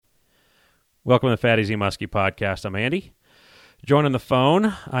Welcome to the Fat Easy Muskie podcast. I'm Andy. Joining the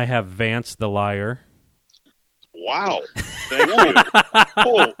phone, I have Vance the Liar. Wow. Thank you.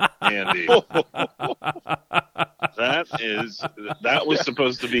 Oh, Andy. That was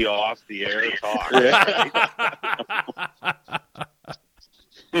supposed to be off the air talk.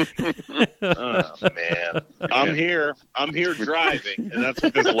 Oh, man. I'm here driving, and that's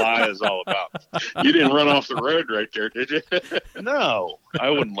what this lie is all about. You didn't run off the road right there, did you? No, I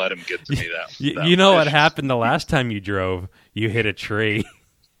wouldn't let him get to me that You know what happened the last time you drove? You hit a tree.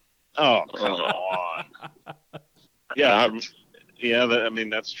 Oh, come on. Yeah,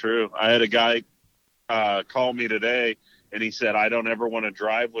 that's true. I had a guy call me today, and he said, I don't ever want to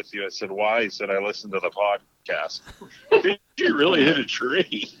drive with you. I said, why? He said, I listened to the podcast. Did you really hit a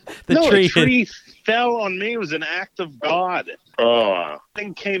tree? A tree fell on me. It was an act of God. Oh.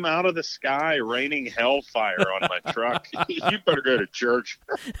 Thing came out of the sky, raining hellfire on my truck. You better go to church.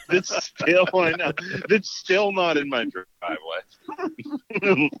 It's still not in my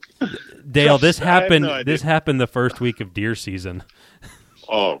driveway. Dale, this happened the first week of deer season.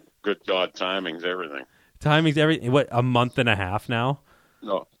 Oh, good God, timing's everything. Timing's everything. What, a month and a half now?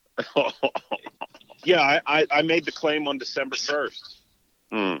 No. Yeah, I made the claim on December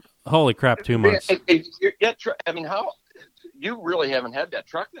 1st. Holy crap, 2 months. How you really haven't had that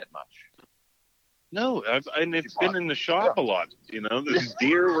truck that much? No, it's been in the shop a lot. You know, the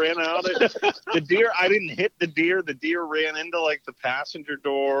deer ran out. The deer, I didn't hit the deer. The deer ran into like the passenger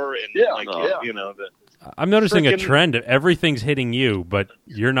door, and I'm noticing a trend. Everything's hitting you, but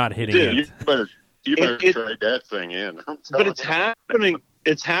you're not hitting it. You better trade that thing in. But it's happening.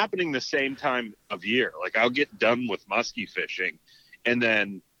 It's happening the same time of year. Like I'll get done with muskie fishing, and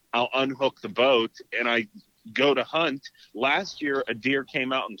then I'll unhook the boat and I go to hunt. Last year, a deer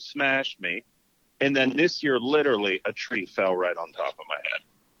came out and smashed me, and then this year, literally, a tree fell right on top of my head.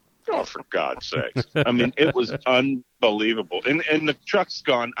 Oh, for God's sake! I mean, it was unbelievable. And the truck's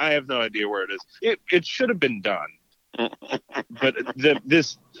gone. I have no idea where it is. It should have been done, but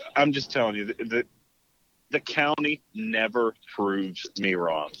I'm just telling you the county never proves me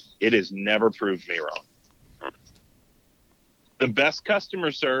wrong. It has never proved me wrong. The best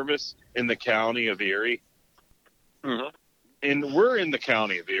customer service in the county of Erie, and we're in the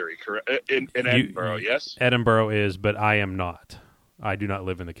county of Erie, correct? In Edinboro, yes? Edinboro is, but I am not. I do not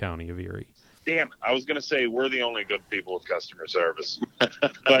live in the county of Erie. Damn it. I was going to say we're the only good people with customer service.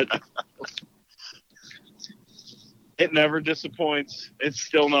 But it never disappoints. It's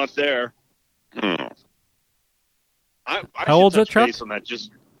still not there. How old's that truck? On that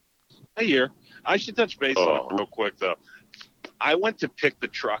just a year. I should touch base on it real quick, though. I went to pick the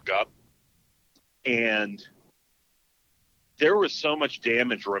truck up, and there was so much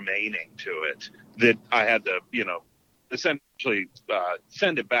damage remaining to it that I had to, essentially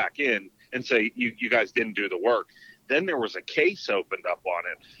send it back in and say, you guys didn't do the work. Then there was a case opened up on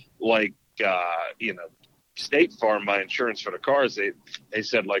it, like, State Farm, my insurance for the cars, they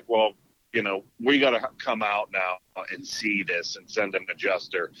said, like, well, we got to come out now and see this and send an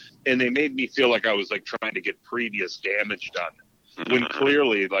adjuster. And they made me feel like I was like trying to get previous damage done when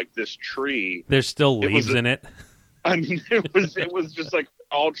clearly like this tree, there's still leaves in it. I mean, it was just like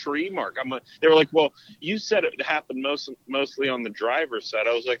all tree mark. They were like, well, you said it happened mostly on the driver's side.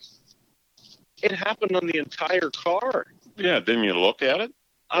 I was like, it happened on the entire car. Yeah. Didn't you look at it?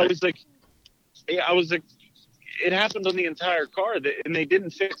 I was like, it happened on the entire car, and they didn't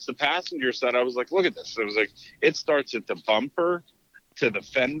fix the passenger side. I was like, look at this. It was like, it starts at the bumper, to the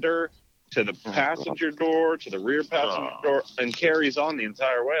fender, to the passenger door, to the rear passenger door, and carries on the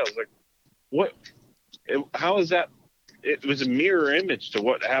entire way. I was like, what? How is that? It was a mirror image to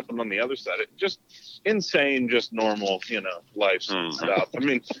what happened on the other side. It just insane, just normal, life stuff. I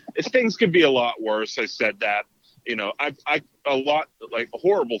mean, things could be a lot worse. I said that, a lot, like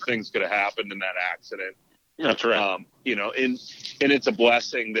horrible things could have happened in that accident. That's right. And it's a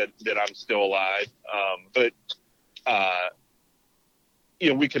blessing that I'm still alive. But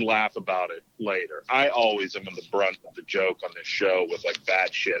we can laugh about it later. I always am in the brunt of the joke on this show with like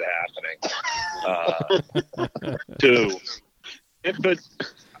bad shit happening. Too. But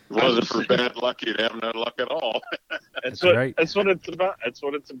wasn't for bad luck, you'd have no luck at all. That's what it's about. That's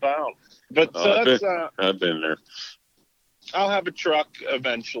what it's about. But I've been there. I'll have a truck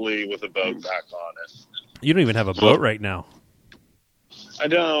eventually with a boat back on it. You don't even have a boat right now. I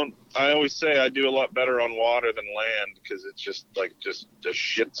don't. I always say I do a lot better on water than land because it's just a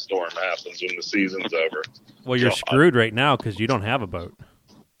shitstorm happens when the season's over. Well, you're screwed right now because you don't have a boat.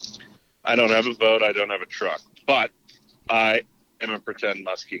 I don't have a boat. I don't have a truck. But I am a pretend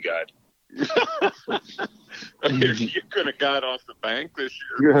muskie guide. You could have got off the bank this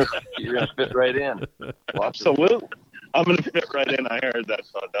year. You're gonna fit right in. Absolutely. I'm going to fit right in. I heard that,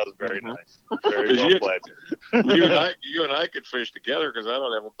 so that was very nice. Very well played. You and I could fish together because I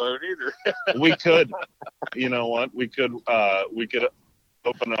don't have a boat either. We could. You know what? We could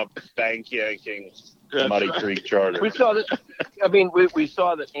open up bank yanking Muddy Creek Charter. We saw that. I mean, we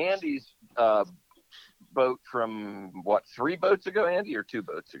saw that Andy's boat from 3 boats ago, Andy, or 2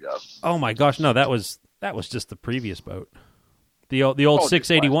 boats ago? Oh my gosh, no, that was just the previous boat, the old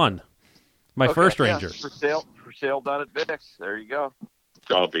 681, my first Ranger. For sale down at Vic's. There you go.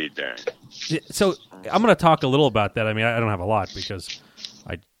 I'll be dang. So I'm going to talk a little about that. I mean, I don't have a lot because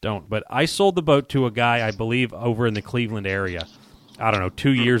I don't, but I sold the boat to a guy, I believe, over in the Cleveland area. I don't know,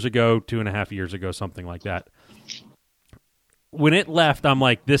 2 years ago, 2.5 years ago, something like that. When it left, I'm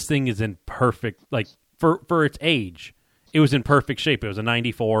like, this thing is in perfect, like, for its age, it was in perfect shape. It was a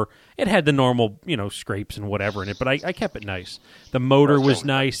 94. It had the normal, scrapes and whatever in it, but I kept it nice. The motor was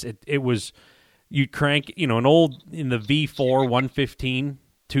nice. It was, you'd crank, an old, in the V4 115,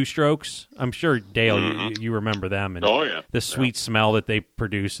 2-strokes. I'm sure, Dale, you remember them. And the sweet smell that they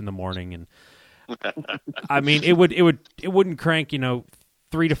produce in the morning. And I mean, it wouldn't crank,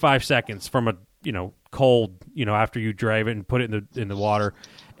 3 to 5 seconds from a, cold, after you drive it and put it in the water,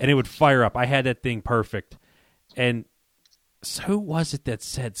 and it would fire up. I had that thing perfect. And so who was it that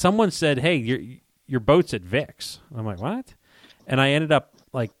said? Someone said, "Hey, your boat's at Vic's." I'm like, "What?" And I ended up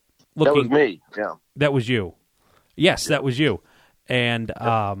like looking. That was me. Yeah, that was you. Yes, that was you. And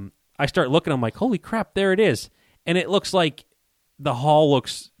I start looking. I'm like, "Holy crap! There it is!" And it looks like the hull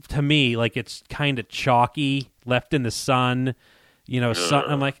looks to me like it's kind of chalky, left in the sun.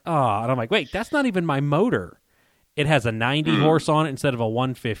 I'm like, oh, and I'm like, wait, that's not even my motor. It has a 90 horse on it instead of a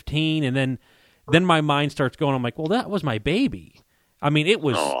 115, and then my mind starts going. I'm like, well, that was my baby. I mean, it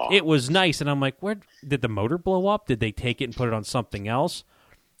was nice, and I'm like, where did the motor blow up? Did they take it and put it on something else?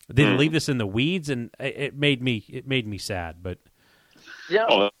 Did they leave this in the weeds? And it made me sad. But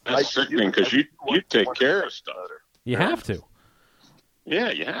yeah, that's sickening because you take care of stuff. You have to. Yeah,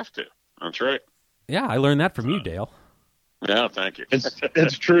 you have to. That's right. Yeah, I learned that from you, Dale. Yeah, thank you.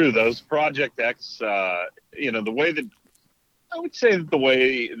 It's true. Those Project X, the way that I would say that the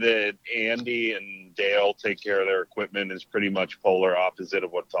way that Andy and Dale take care of their equipment is pretty much polar opposite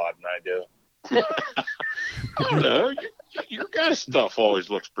of what Todd and I do. I don't know. Your guys' stuff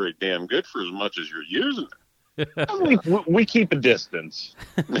always looks pretty damn good for as much as you're using it. I mean, we keep a distance.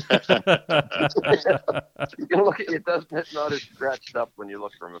 You can look at it. It's not as scratched up when you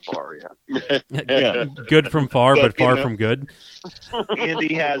look from afar. Yeah. Good from far, but far from good.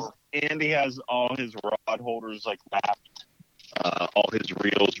 Andy has all his rod holders like wrapped, all his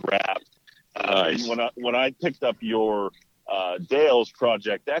reels wrapped. Nice. When I picked up your Dale's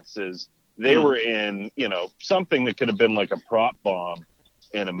Project X's, they were in something that could have been like a prop bomb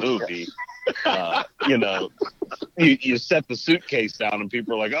in a movie. You set the suitcase down and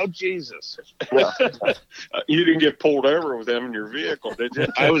people are like, "Oh Jesus!" Yeah. You didn't get pulled over with them in your vehicle, did you?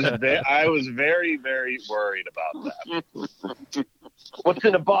 I was very, very worried about that. What's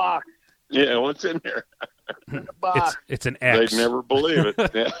in a box? Yeah, what's in there? It's an X. They'd never believe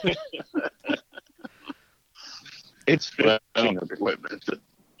it. Yeah. It's fishing equipment.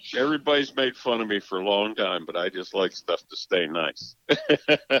 Everybody's made fun of me for a long time, but I just like stuff to stay nice.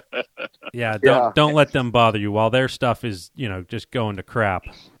 Yeah, don't let them bother you while their stuff is, just going to crap.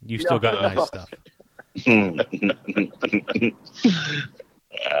 You still got nice stuff.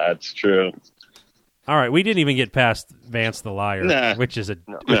 That's true. All right, we didn't even get past Vance the Liar, which is a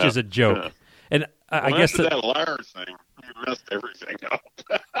joke. No. And I guess after that liar thing, you messed everything up.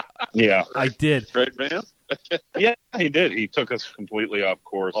 Yeah, I did. Right, Vance? Yeah, he did. He took us completely off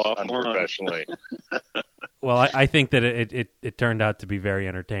course unprofessionally. Well, I think that it turned out to be very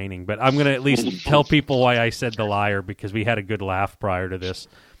entertaining, but I'm going to at least tell people why I said the liar, because we had a good laugh prior to this.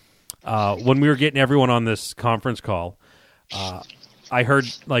 When we were getting everyone on this conference call, I heard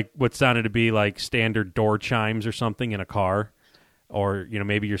like what sounded to be like standard door chimes or something in a car, or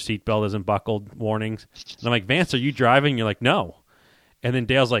maybe your seatbelt isn't buckled warnings. And I'm like, Vance, are you driving? You're like, no. And then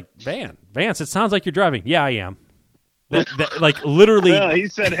Dale's like, Vance, it sounds like you're driving. Yeah, I am. That, like literally. Yeah, he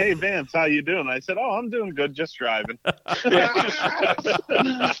said, "Hey Vance, how you doing?" I said, "Oh, I'm doing good, just driving." That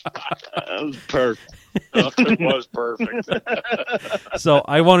was perfect. It was perfect. So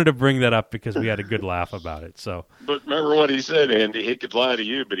I wanted to bring that up because we had a good laugh about it. So, but remember what he said, Andy. He could lie to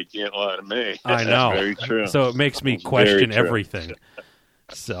you, but he can't lie to me. I know. Very true. So it makes me question everything.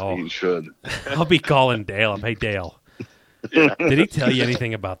 So you should. I'll be calling Dale. Hey Dale. Yeah. Did he tell you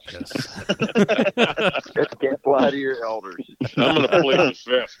anything about this? Can't lie to your elders. I'm going to plead the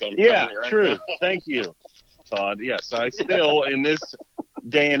fifth. Yeah, true. Thank you. Todd. Yes, I still, in this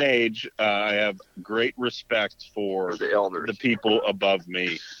day and age, I have great respect for the elders, the people above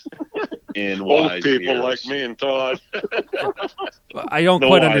me. In Old wise people years. like me and Todd. I don't The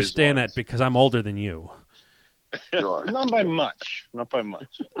quite wise understand ones. that because I'm older than you. Not by much. Not by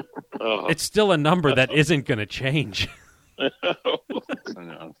much. It's still a number that isn't going to change. I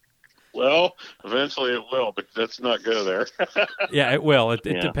know. Well, eventually it will, but let's not go there. Yeah, it will. It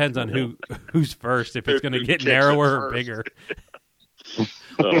Yeah. depends on who's first. If it's going to Who get kicks it narrower or first. bigger.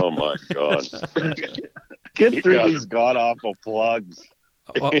 Oh my God! Get through these god awful plugs.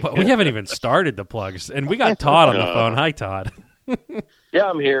 Well, but we haven't even started the plugs, and we got Todd on the phone. Hi, Todd. Yeah,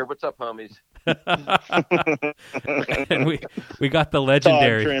 I'm here. What's up, homies? And we got the Todd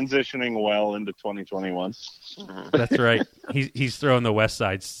legendary. transitioning well into 2021. That's right. He's throwing the West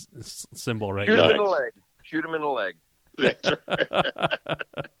Side symbol right Shoot now. him in the leg. Shoot him in the leg. That's right.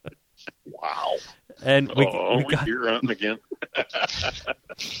 Wow! And we got, you're hunting again.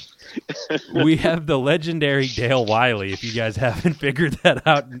 we have the legendary Dale Wiley. If you guys haven't figured that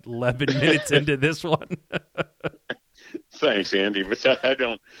out 11 minutes into this one. Thanks, Andy, but I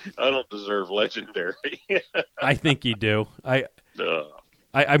don't deserve legendary. I think you do.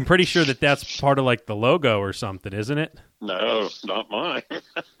 I'm pretty sure that's part of like the logo or something, isn't it? No, not mine.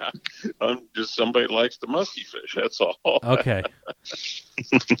 I'm just somebody that likes the musky fish. That's all. Okay.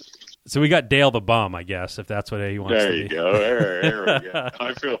 So we got Dale the Bum, I guess, if that's what he wants There to you be. go. There we go.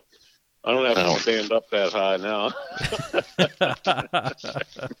 I don't have to stand up that high now.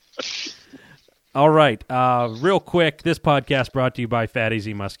 All right. Real quick, this podcast brought to you by Fat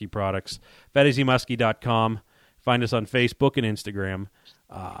Easy Muskie Products. FatEasyMuskie.com. Find us on Facebook and Instagram.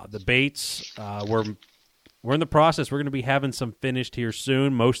 The baits, we're in the process. We're going to be having some finished here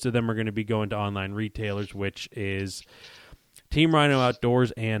soon. Most of them are going to be going to online retailers, which is Team Rhino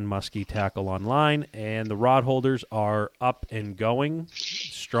Outdoors and Muskie Tackle Online. And the rod holders are up and going,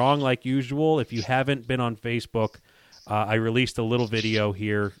 strong like usual. If you haven't been on Facebook, I released a little video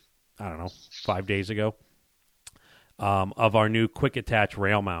here, I don't know, 5 days ago, of our new quick attach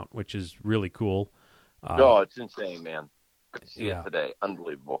rail mount, which is really cool. Oh, it's insane, man. I see Yeah. it today.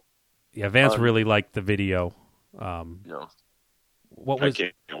 Unbelievable. Yeah, Vance really liked the video. What I was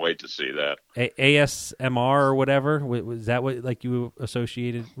can't wait to see that. ASMR or whatever? Was that what like you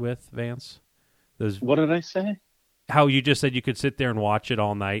associated with, Vance? What did I say? How you just said you could sit there and watch it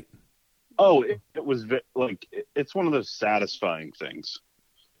all night. Oh, it was like it's one of those satisfying things.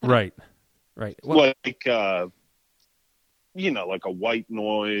 Right. Well, Like like a white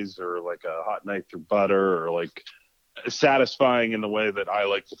noise or like a hot knife through butter, or like satisfying in the way that I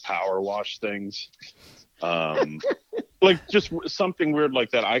like to power wash things. Like just something weird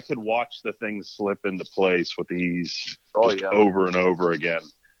like that. I could watch the thing slip into place with ease over and over again.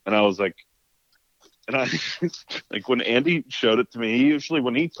 And I was like, like when Andy showed it to me, usually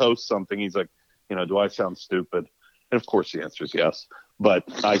when he posts something, he's like, do I sound stupid? And of course the answer is yes. But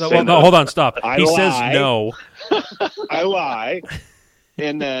I say no, hold on, stop. I He lie. says no. I lie.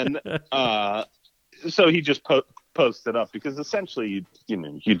 And then, so he just posts it up because essentially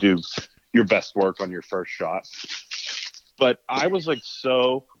you do your best work on your first shot. But I was like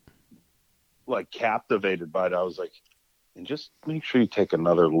so like captivated by it. I was like, and just make sure you take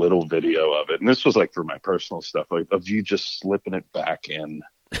another little video of it. And this was like for my personal stuff, like of you just slipping it back in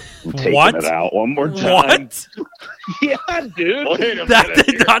and taking it out one more time. What? Yeah, dude. Wait a That minute.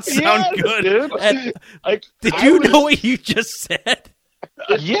 did not sound Yes, good. dude. And Like, did I you was- know what you just said?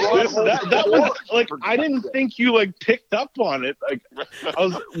 Yes, that was like I didn't think you like picked up on it. Like I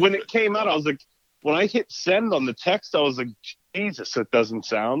was when it came out, I was like, when I hit send on the text, I was like, Jesus, it doesn't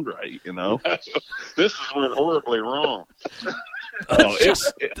sound right, This is went horribly wrong.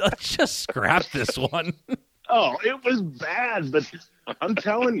 Let's just scrap this one. Oh, it was bad, but I'm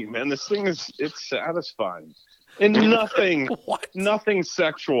telling you, man, this thing it's satisfying. And nothing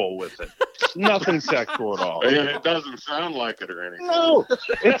sexual with it. Nothing sexual at all. And it doesn't sound like it or anything. No,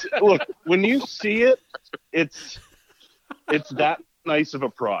 look, when you see it, it's that nice of a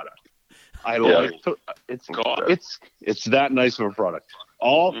product. It's that nice of a product.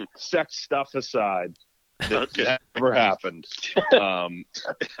 All sex stuff aside, that never happened.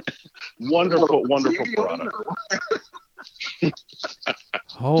 Wonderful product.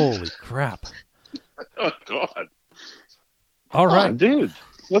 Holy crap. Oh, God. All right. Dude,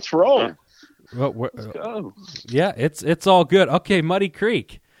 let's roll. Well, Let's go. yeah, it's all good. Okay, Muddy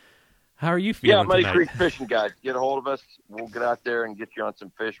Creek. How are you feeling Yeah, Muddy tonight? Creek Fishing, guys. Get a hold of us. We'll get out there and get you on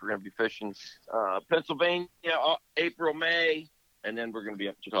some fish. We're going to be fishing Pennsylvania, April, May, and then we're going to be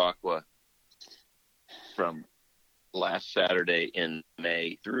up in Chautauqua from last Saturday in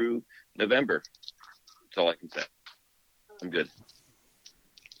May through November. That's all I can say. I'm good.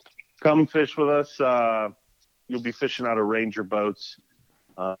 Come fish with us. You'll be fishing out of Ranger boats.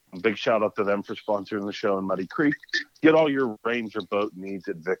 Big shout out to them for sponsoring the show in Muddy Creek. Get all your Ranger boat needs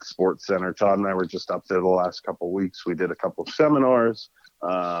at Vic Sports Center. Todd and I were just up there the last couple of weeks. We did a couple of seminars,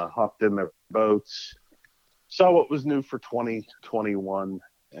 hopped in their boats, saw what was new for 2021.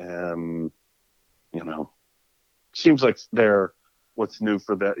 Seems like what's new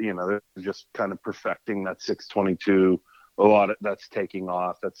for that. They're just kind of perfecting that 622. A lot of that's taking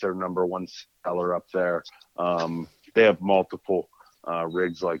off. That's their number one seller up there. They have multiple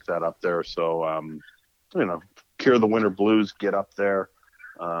rigs like that up there. So, cure the winter blues, get up there,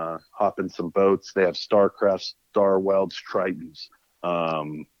 hop in some boats. They have Starcraft, Starwelds, Tritons,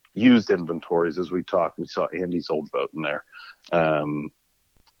 used inventories as we talked. We saw Andy's old boat in there.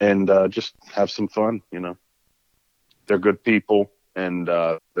 And just have some fun, They're good people, and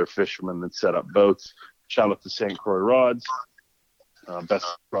they're fishermen that set up boats. Shout out to St. Croix Rods, best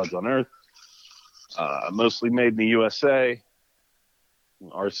rods on earth, mostly made in the USA.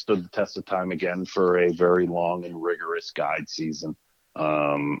 Ours stood the test of time again for a very long and rigorous guide season.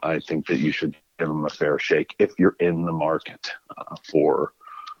 I think that you should give them a fair shake if you're in the market for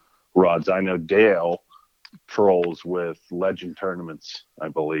rods. I know Dale trolls with Legend Tournaments, I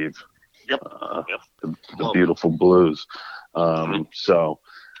believe. Yep. The beautiful blues. So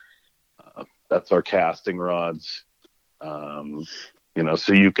that's our casting rods.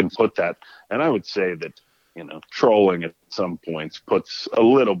 So you can put that. And I would say that, trolling at some points puts a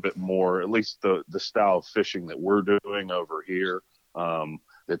little bit more, at least the style of fishing that we're doing over here.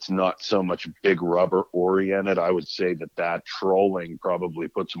 It's not so much big rubber oriented. I would say that trolling probably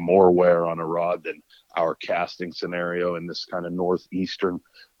puts more wear on a rod than our casting scenario in this kind of northeastern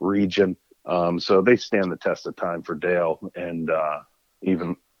region. So they stand the test of time for Dale and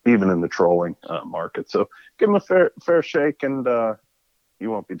even in the trolling market. So give them a fair shake, and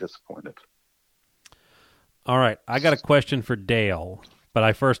you won't be disappointed. All right, I got a question for Dale, but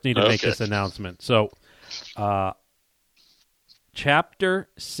I first need to make this announcement. So, Chapter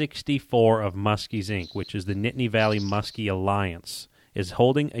 64 of Muskies Inc., which is the Nittany Valley Muskie Alliance, is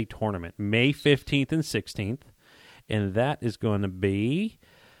holding a tournament May 15th and 16th, and that is going to be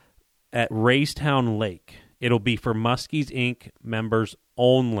at Raystown Lake. It'll be for Muskies Inc. members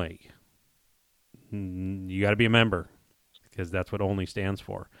only. You got to be a member, because that's what only stands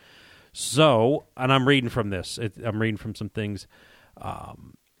for. So, and I'm reading from this. I'm reading from some things.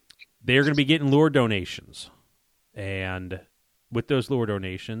 They're going to be getting lure donations. And with those lure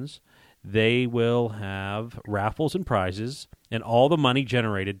donations, they will have raffles and prizes, and all the money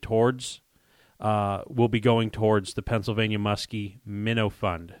generated will be going towards the Pennsylvania Muskie Minnow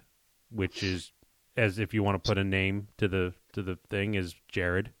Fund, which is, as if you want to put a name to the thing, is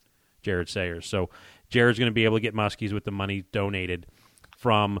Jared Sayers. So Jared's going to be able to get muskies with the money donated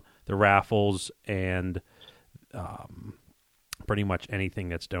from the raffles and pretty much anything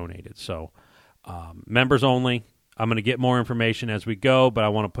that's donated. So members only. I'm going to get more information as we go, but I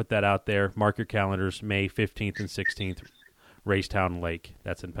want to put that out there. Mark your calendars, May 15th and 16th, Raystown Lake.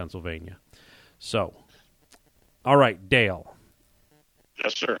 That's in Pennsylvania. So, all right, Dale.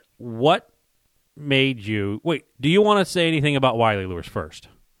 Yes, sir. What made you... Wait, do you want to say anything about Wiley Lures first?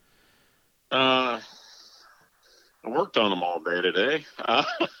 I worked on them all day today.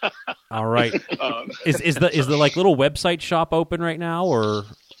 All right. Is the like little website shop open right now, or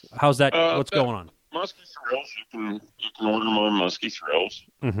how's that? What's going on? Muskie Thrills. You can order them on Muskie Thrills,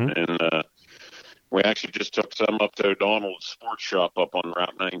 and we actually just took some up to O'Donnell's sports shop up on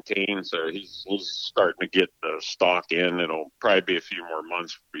Route 19. So he's starting to get the stock in. It'll probably be a few more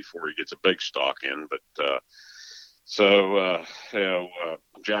months before he gets a big stock in, but.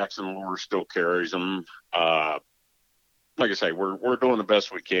 Jackson Lure still carries them. Like I say, we're doing the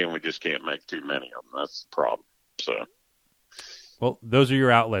best we can. We just can't make too many of them. That's the problem. So, well, those are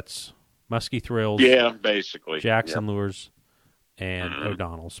your outlets: Muskie Thrills, yeah, basically Jackson Lures, and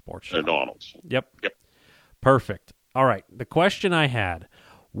O'Donnell's Sports Shop. O'Donnell's. Yep. Perfect. All right. The question I had: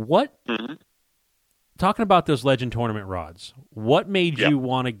 talking about those Legend Tournament rods, what made you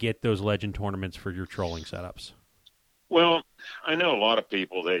want to get those Legend Tournaments for your trolling setups? Well, I know a lot of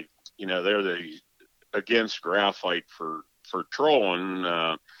people, they're against graphite for trolling.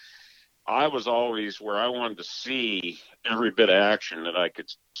 I was always where I wanted to see every bit of action that I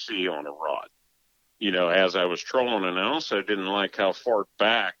could see on a rod, as I was trolling. And I also didn't like how far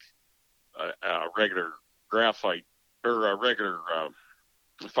back a regular graphite or a regular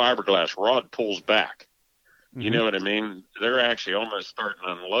fiberglass rod pulls back. You know what I mean? They're actually almost starting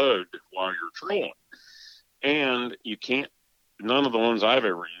to unload while you're trolling. And you can't none of the ones I've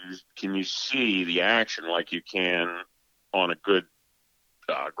ever used can you see the action like you can on a good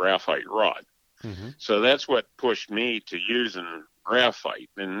graphite rod. Mm-hmm. So that's what pushed me to using graphite.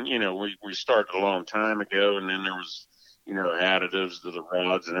 And, we started a long time ago, and then there was, additives to the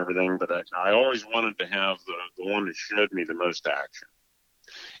rods and everything. But I always wanted to have the one that showed me the most action.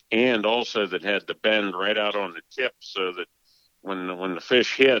 And also that had the bend right out on the tip so that when the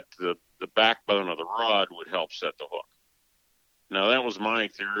fish hit, the backbone of the rod would help set the hook. Now, that was my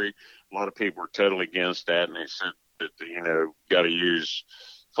theory. A lot of people were totally against that, and they said that, got to use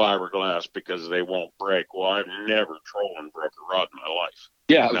fiberglass because they won't break. Well, I've never trolled and broke a rod in my life.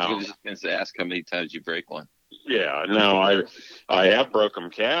 Yeah, I was just going to ask how many times you break one. Yeah, no, I have broke them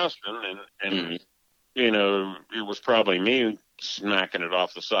casting, and it was probably me smacking it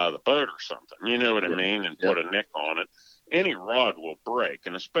off the side of the boat or something. You know what I mean? And put a nick on it. Any rod will break,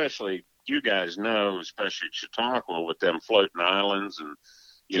 and especially you guys know, especially at Chautauqua with them floating islands,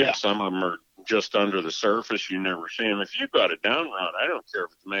 and some of them are just under the surface. You never see them. If you've got a down rod, I don't care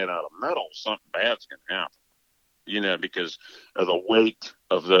if it's made out of metal, something bad's going to happen. Because of the weight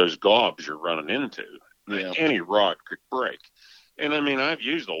of those gobs you're running into. Yeah. Any rod could break. And I mean, I've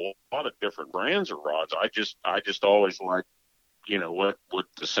used a lot of different brands of rods. I just always like, what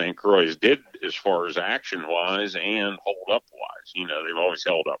the St. Croix did as far as action wise and hold up wise. They've always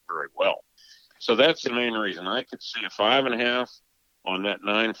held up very well. So that's the main reason. I could see a 5.5 on that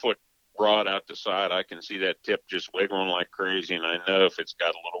 9-foot rod out the side. I can see that tip just wiggling like crazy, and I know if it's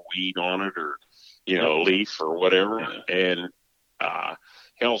got a little weed on it or a leaf or whatever. And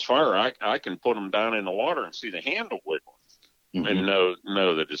hell's fire, I can put them down in the water and see the handle wiggling. Mm-hmm. And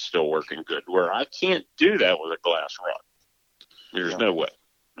know that it's still working good. Where I can't do that with a glass rod. There's no way,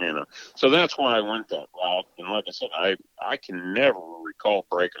 So that's why I went that route. And like I said, I can never recall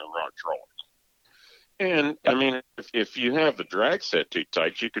breaking a rod trolling. And I mean, if you have the drag set too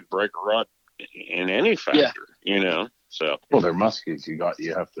tight, you could break a rod in any factor. So they're muskies.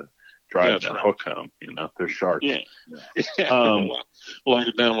 You have to drive that hook home. They're sharp. Yeah. Light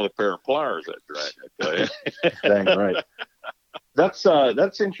it down with a pair of pliers. That drag, I tell you. Dang right.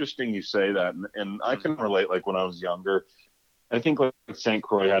 That's interesting you say that, and I can relate. Like when I was younger, I think like St.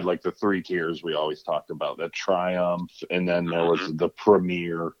 Croix had like the 3 tiers we always talked about, the Triumph, and then there was the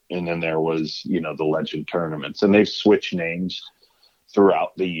Premier, and then there was, the Legend tournaments, and they've switched names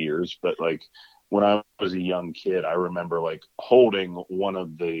throughout the years. But like when I was a young kid, I remember like holding one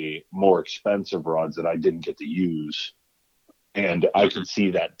of the more expensive rods that I didn't get to use, and I could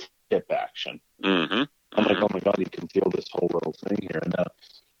see that tip action. Mm-hmm. I'm like, oh my God, you can feel this whole little thing here. And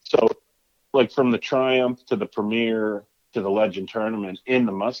so like from the Triumph to the Premier to the Legend tournament in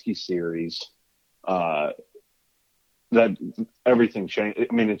the Muskie series, that everything changed.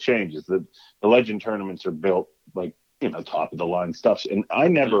 I mean, it changes. The Legend tournaments are built like, top of the line stuff. And I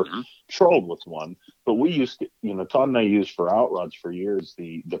never trolled with one, but we used to, Todd and I used for out rods for years,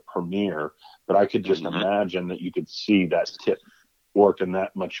 the Premier, but I could just imagine that you could see that tip working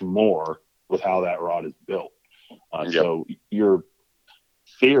that much more with how that rod is built. So your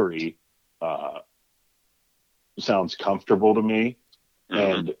theory, sounds comfortable to me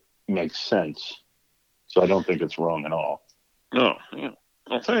and makes sense. So I don't think it's wrong at all. No, yeah.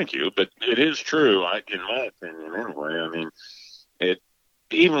 Well, thank you. But it is true, in my opinion, anyway. I mean,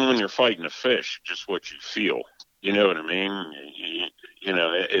 even when you're fighting a fish, just what you feel. You know what I mean?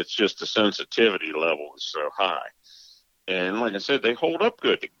 It's just the sensitivity level is so high. And like I said, they hold up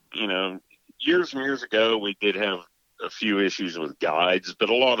good. Years and years ago, we did have a few issues with guides, but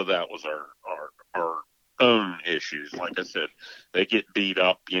a lot of that was our own issues. Like I said, they get beat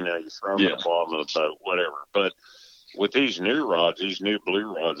up, you throw them at the bottom of the boat, whatever. But with these new rods, these new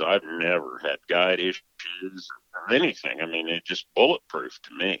blue rods, I've never had guide issues or anything. I mean, it's just bulletproof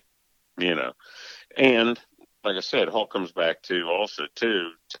to me, And like I said, it all comes back to also, too,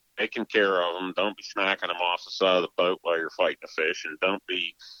 taking care of them. Don't be smacking them off the side of the boat while you're fighting a fish, and don't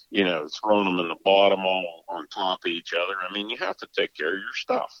be, throwing them in the bottom all on top of each other. I mean, you have to take care of your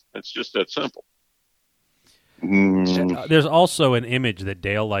stuff. It's just that simple. There's also an image that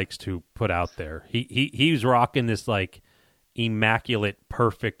Dale likes to put out there. He's rocking this like immaculate,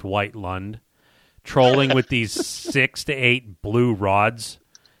 perfect white Lund, trolling with these 6 to 8 blue rods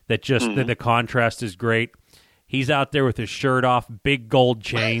that just the contrast is great. He's out there with his shirt off, big gold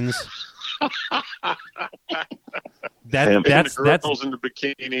chains. That's the girls in the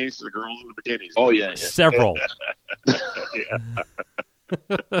bikinis. The girls in the bikinis. Oh yeah. Several.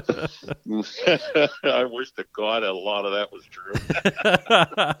 I wish to God a lot of that was true.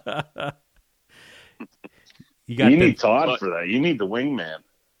 You need Todd for that. You need the wingman.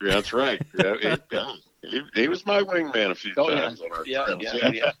 Yeah, that's right. He was my wingman a few times on our trips.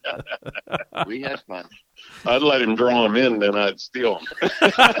 Yeah. We had fun. I'd let him draw him in, then I'd steal him.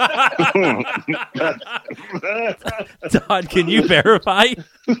 Todd, can you verify?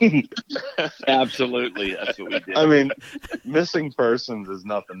 Absolutely, that's what we did. I mean, missing persons is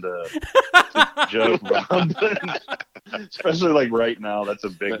nothing to joke about. Especially like right now, that's a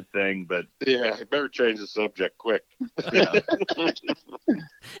big thing. But Yeah, I better change the subject quick. yeah.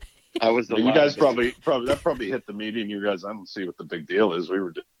 I was the You last guys probably hit the media, and you guys, I don't see what the big deal is. We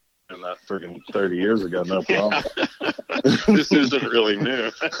were doing that freaking 30 years ago, no problem. This isn't really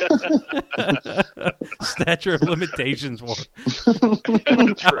new. Statute of limitations one.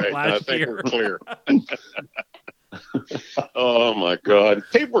 That's right. I Last think year. we're clear. Oh my God!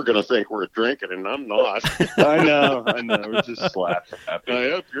 People are going to think we're drinking, and I'm not. I know. We're just slap happy.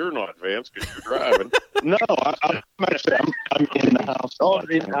 I hope you're not, Vance, because you're driving. No, I'm actually I'm in the house. Oh,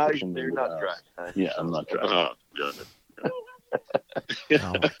 they're not driving. Yeah, I'm not driving. Oh, good.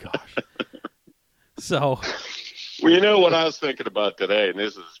 Oh my gosh. So, Well, you know what I was thinking about today, and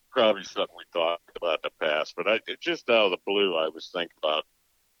this is probably something we talked about in the past, but just out of the blue, I was thinking about,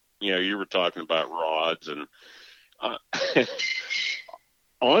 you were talking about rods, and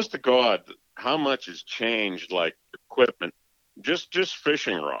honest to God, how much has changed, like equipment, just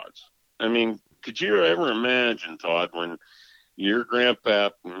fishing rods. I mean, could you ever imagine, Todd, when your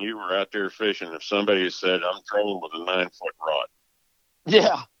grandpa and you were out there fishing, if somebody said, "I'm trolling with a 9-foot rod"?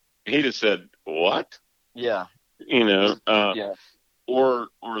 Yeah. He'd have said, "What?" Yeah. Yeah. Or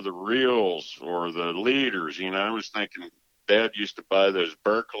the reels or the leaders. I was thinking Dad used to buy those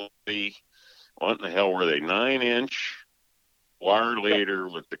Berkeley, what in the hell were they, 9-inch wire leader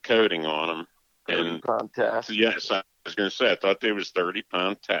with the coating on them. 30-pound test. Yes, I was going to say, I thought they was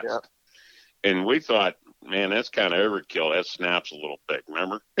 30-pound test. Yeah. And we thought, man, that's kind of overkill. That snaps a little bit,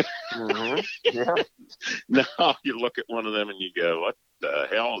 remember? Mm-hmm. Yeah. Now you look at one of them and you go, what the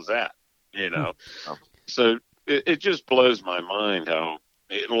hell is that? Oh. So it just blows my mind how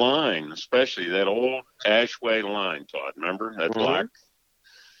line, especially that old Ashway line, Todd, remember? That black?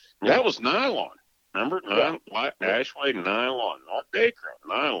 That was nylon. Remember? Ashway nylon, not Dacron,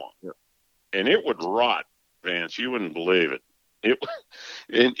 nylon. Yeah. And it would rot, Vance. You wouldn't believe it.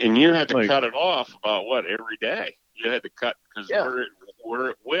 And you had to cut it off about every day. You had to cut because where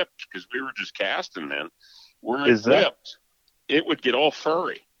it whipped, because we were just casting then. Where it whipped, it would get all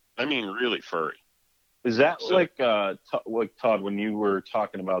furry. I mean, really furry. Is that like Todd, when you were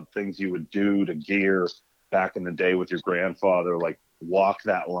talking about things you would do to gear back in the day with your grandfather, like walk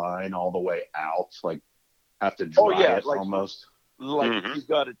that line all the way out, like have to dry it almost? Like if you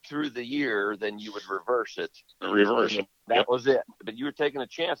got it through the year, then you would reverse it. That was it. But you were taking a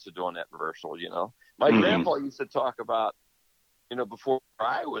chance of doing that reversal, My grandpa used to talk about, before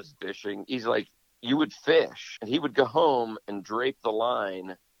I was fishing, he's like, you would fish, and he would go home and drape the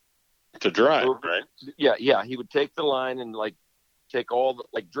line. To dry, right? Yeah. He would take the line and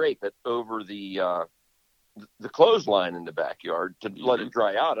drape it over the clothesline in the backyard to let it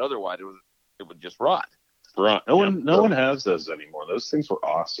dry out. Otherwise, it would just rot. Right. No one has those anymore. Those things were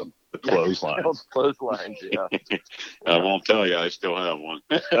awesome. The clotheslines. Those clotheslines, yeah. I won't tell you. I still have one.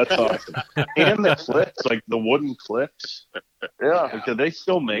 That's awesome. And the clips, like the wooden clips. Yeah. Do they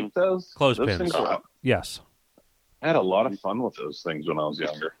still make those? Clothespins. Yes. I had a lot of fun with those things when I was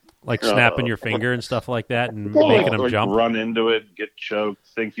younger. Like snapping your finger and stuff like that and making them jump. Run into it, get choked,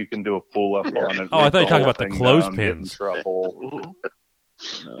 think you can do a pull-up on it. Oh, I thought you were talking about the clothespins. Trouble.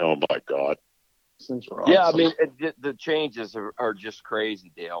 Oh, my God. Awesome. Yeah, I mean, the changes are just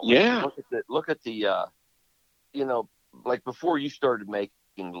crazy, Dale. Yeah. Look at the like before you started making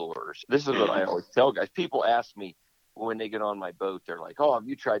lures. This is what I always tell guys. People ask me when they get on my boat, they're like, "Oh, have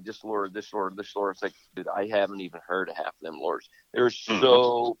you tried this lure, this lure, this lure?" It's like, dude, I haven't even heard of half of them lures. There's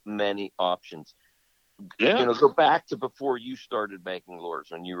so many options. Yeah. Go back to before you started making lures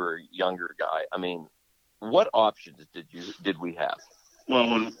when you were a younger guy. I mean, what options did we have? Well,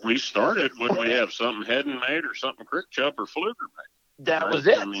 when we started, would we have something Heddon made or something Crick Chub or Fluger made? That was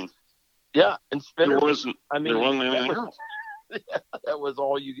it. I mean, yeah, and spinner. There wasn't anything else. That was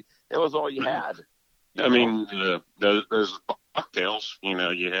all you had. I mean, those bucktails, you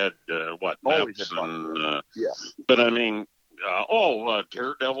had Neps and but I mean,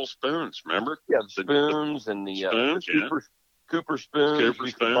 Daredevil spoons, remember? Yeah, the spoons and the spoons, Cooper spoons. Cooper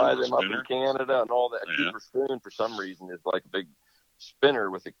we spoons, buy them spinner. up in Canada and all that. Yeah. Cooper spoon, for some reason, is like a big spinner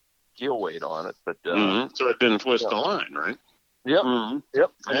with a keel weight on it. But so it didn't twist the line, right? Yep. Mm-hmm.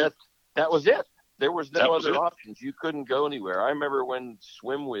 Yep. And that was it. There was no was other it. options. You couldn't go anywhere. I remember when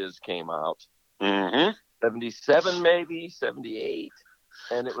Swim Whiz came out. 77 maybe 78.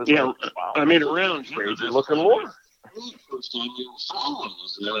 And it was wow, I mean, this around here, crazy looking lure. First time you saw one,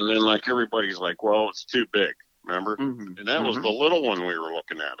 and then like everybody's like, well, it's too big. Remember? Mm-hmm. And that was the little one we were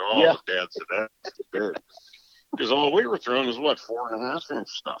looking at. Oh, yeah. Dad said that's too big. Because all we were throwing is 4.5 inch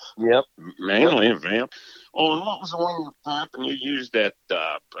stuff. Yep. Mainly a vamp. Oh, and what was the one you popped and you used that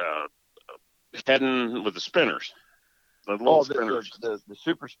heading with the spinners? The little spinners. The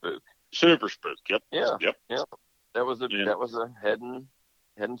Super Spook. Super Spook. Yep. Yeah. Yep. That was a heading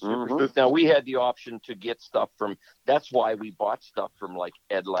Super Mhm. Spook. Now we had the option to get stuff from. That's why we bought stuff from like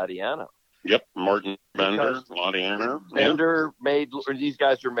Ed Ladiano. Yep. Martin Bender, Ladiano. Bender these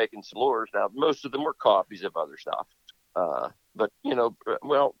guys are making some lures now. Most of them were copies of other stuff. But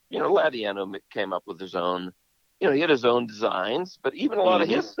Ladiano came up with his own. He had his own designs, but even a lot of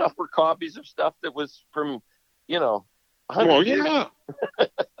his stuff were copies of stuff that was from, Well, yeah.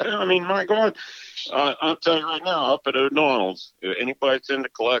 I mean, my God, I'll tell you right now, up at O'Donnell's, anybody that's into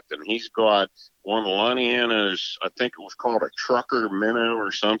collecting, he's got one of the Lanianas, I think it was called a trucker minnow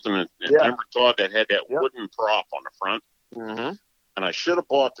or something. And remember, Todd, that had that wooden prop on the front? Mm-hmm. And I should have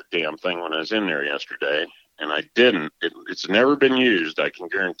bought the damn thing when I was in there yesterday, and I didn't. It's never been used, I can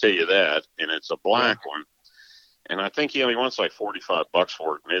guarantee you that, and it's a black one. And I think he only wants like $45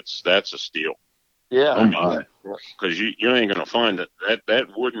 for it, and that's a steal. Yeah. Oh my. Because you ain't going to find that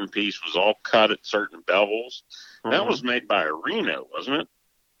wooden piece was all cut at certain bevels. Mm-hmm. That was made by a Reno, wasn't it?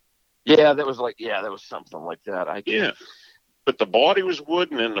 Yeah, that was something like that. But the body was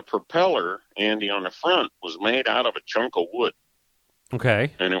wooden, and the propeller, Andy, on the front was made out of a chunk of wood.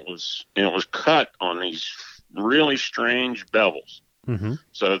 Okay. And it was cut on these really strange bevels. Mm-hmm.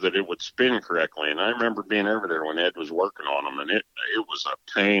 So that it would spin correctly. And I remember being over there when Ed was working on them, and it was a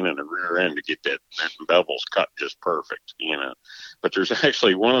pain in the rear end to get that bevels cut just perfect, But there's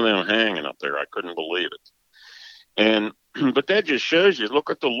actually one of them hanging up there. I couldn't believe it. But that just shows you,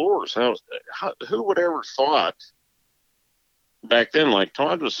 look at the lures. Who would ever thought back then, like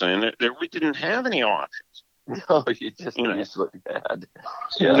Todd was saying, that we didn't have any options. No, you just look bad.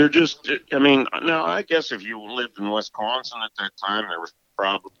 Yeah. They're just, I mean, now I guess if you lived in Wisconsin at that time, there was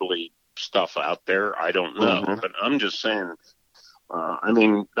probably stuff out there. I don't know. Mm-hmm. But I'm just saying, I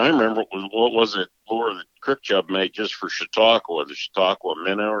remember what was it, lure that Crick Chub made just for Chautauqua, the Chautauqua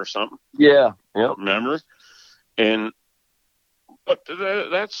minnow or something? Yeah. Yep. Remember? But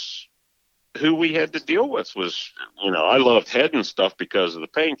that's who we had to deal with was, I loved head and stuff because of the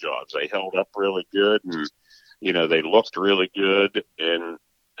paint jobs. They held up really good, and they looked really good, and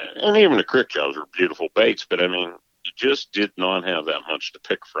even the Crick jobs were beautiful baits. But I mean, you just did not have that much to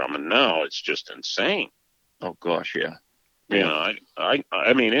pick from, and now it's just insane. Oh gosh, yeah.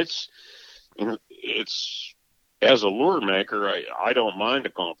 I mean, it's as a lure maker, I don't mind a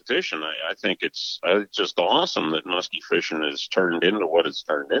competition. I think it's just awesome that musky fishing has turned into what it's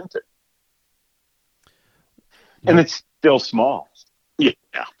turned into. And it's still small. Yeah.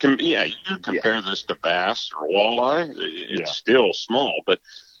 You compare this to bass or walleye, it's still small. But,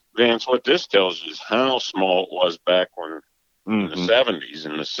 Vance, what this tells you is how small it was back when in the 70s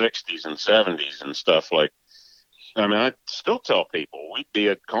and the 60s and 70s and stuff like. I mean, I still tell people we'd be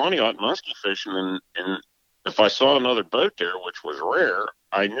at Conneaut musky fishing, and if I saw another boat there, which was rare,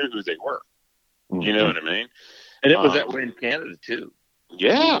 I knew who they were. Mm-hmm. You know what I mean? And it was that way in Canada, too.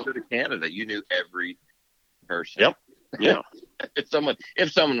 Yeah. When you go to Canada, you knew every person. Yep. Yeah. if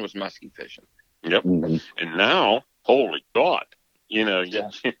someone was musky fishing. Yep. Mm-hmm. And now, holy God, you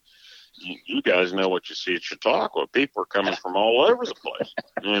guys know what you see at Chautauqua. People are coming from all over the place.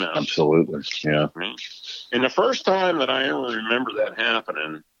 Absolutely. Yeah. And the first time that I ever remember that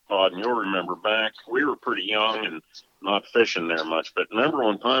happening, Todd, and you'll remember back, we were pretty young and not fishing there much. But remember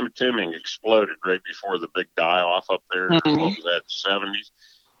when Pymatuming exploded right before the big die-off up there? Mm-hmm. What was that, 70s?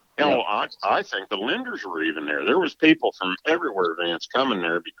 Hell, I think the lenders were even there. There was people from everywhere, Vance, coming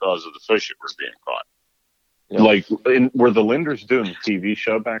there because of the fish that were being caught. Like, were the lenders doing a TV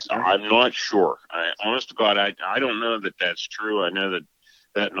show back there? I'm not sure. Honest to God, I don't know that that's true. I know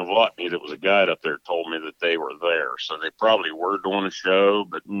that Novotny, that was a guide up there, told me that they were there. So they probably were doing a show,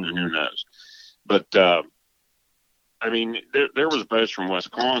 but who knows? But, I mean, there was boats from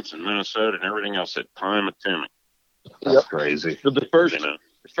Wisconsin, Minnesota, and everything else at Pymatuming. That's crazy. So the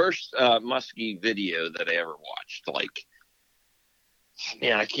first musky video that I ever watched,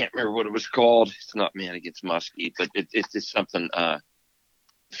 I can't remember what it was called. It's not Man Against Muskie, but it's something.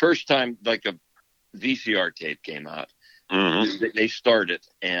 First time like a VCR tape came out, they started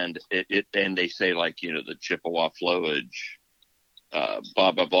and and they say the Chippewa flowage,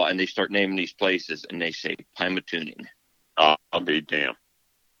 blah blah blah, and they start naming these places and they say Pymatuming. I'll be damned.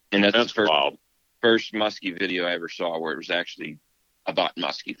 And that's the first musky video I ever saw where it was actually about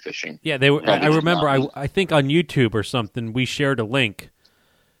muskie fishing. Yeah, they were. I remember. I think on YouTube or something, we shared a link.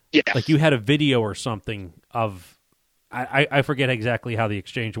 Yeah, like you had a video or something of. I forget exactly how the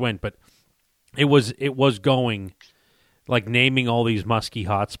exchange went, but it was going, like naming all these muskie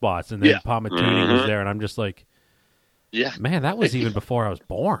hotspots, and then Pomatoonie was there, and I'm just like, man, that was even before I was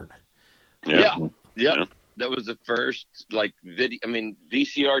born. Yeah. That was the first video. I mean,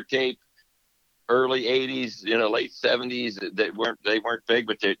 VCR tape, early '80s, late '70s. They weren't big,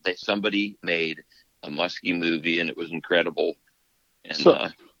 but somebody made a muskie movie, and it was incredible. And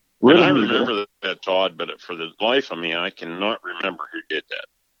I remember that, Todd, but for the life of me, I cannot remember who did that.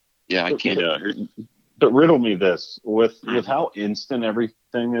 Yeah, I can't. But riddle me this: with how instant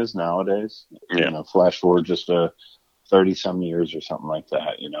everything is nowadays, flash forward just 30-some years or something like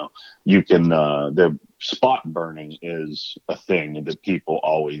that. You can the spot burning is a thing that people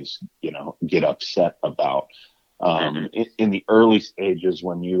always get upset about. In the early stages,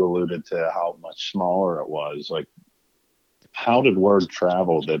 when you alluded to how much smaller it was, like, how did word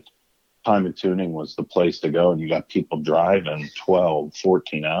travel that Pomatoonie was the place to go, and you got people driving 12,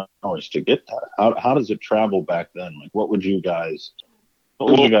 14 hours to get there? How does it travel back then? Like, what would you guys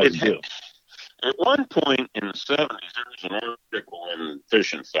do? At one point in the 70s, there was an article in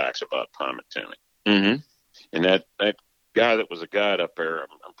Fishing Facts about Pomatoonie. Mm-hmm. And that guy that was a guide up there,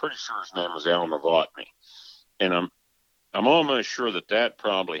 I'm pretty sure his name was Al Novotny. And I'm almost sure that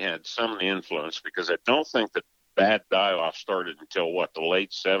probably had some of the influence, because I don't think that bad die-off started until, the late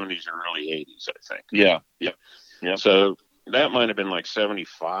 70s or early 80s, I think. Yeah. So that might have been like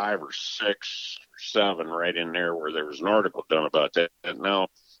 75 or 6 or 7 right in there, where there was an article done about that. And now,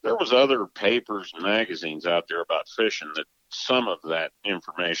 there was other papers and magazines out there about fishing that some of that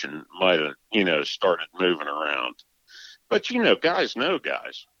information might have, started moving around. But, guys know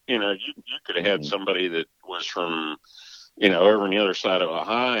guys. You could have had somebody that was from, over on the other side of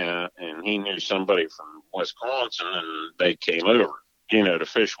Ohio, and he knew somebody from Wisconsin, and they came over, to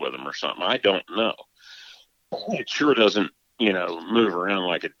fish with him or something. I don't know. It sure doesn't, move around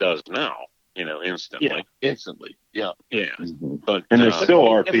like it does now. Instantly. Yeah, instantly. Yeah. Mm-hmm. But there still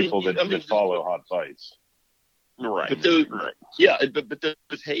are people that follow hot bites. Right. But those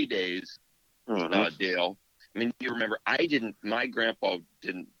heydays, Dale. I mean, you remember, my grandpa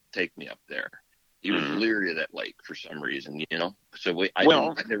didn't take me up there. He was leery of that lake for some reason, So I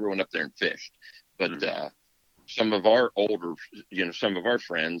never went up there and fished. But some of our older, some of our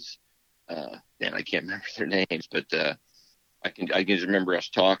friends, and I can't remember their names, but I can just remember us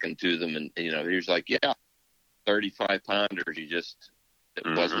talking to them, and he was like, 35 pounders. It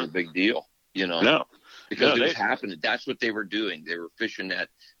wasn't a big deal, No, because it was happening. That's what they were doing. They were fishing at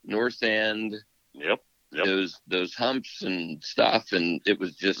North End. Yep. Those humps and stuff, and it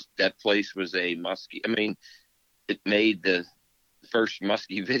was just, that place was a muskie. I mean, it made the first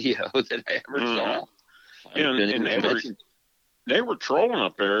muskie video that I ever saw. And they were trolling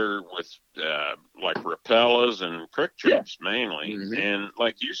up there with like Rapellas and crick chips mainly. Mm-hmm. And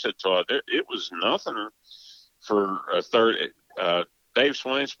like you said, Todd, it was nothing for a third. Dave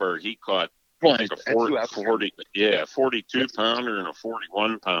Swainsburg, he caught like a 42 pounder and a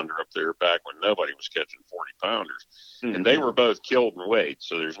 41 pounder up there back when nobody was catching 40 pounders. Mm-hmm. And they were both killed in weight,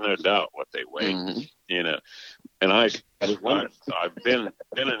 so there's no doubt what they weighed, And I've been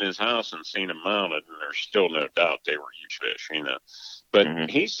in his house and seen them mounted, and there's still no doubt they were huge fish, But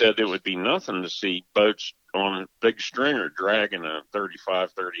he said it would be nothing to see boats on a big stringer dragging a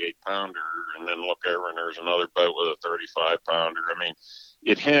 35, 38 pounder, and then look over and there's another boat with a 35 pounder. I mean,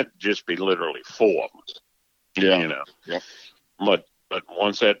 it had to just be literally full of them. Yeah. But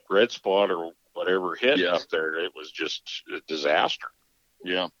once that red spot or whatever hit up there, it was just a disaster.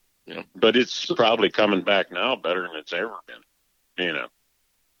 Yeah. But it's probably coming back now better than it's ever been.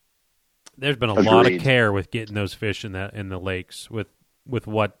 There's been a lot of care with getting those fish in the lakes with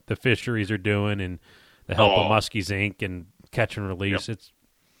what the fisheries are doing and the help of Muskies Inc. and catch and release. Yep.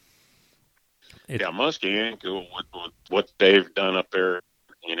 Muskie Inc. What they've done up there.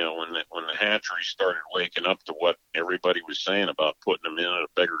 When the hatchery started waking up to what everybody was saying about putting them in at a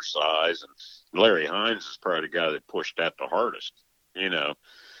bigger size, and Larry Hines is probably the guy that pushed that the hardest.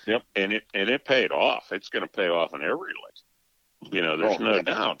 Yep. And it paid off. It's going to pay off in every lake. There's no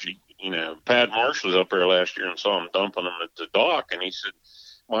doubt. Pat Marsh was up there last year and saw him dumping them at the dock, and he said,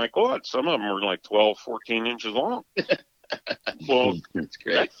 "My God, some of them were like 12, 14 inches long." Well, that's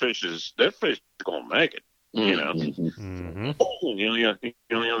great. That fish is going to make it. Mm-hmm. The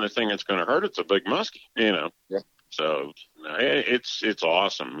only other thing that's going to hurt it's a big muskie. Yeah. So it's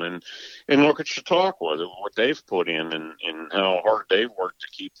awesome, and look at Chautauqua, what they've put in, and how hard they've worked to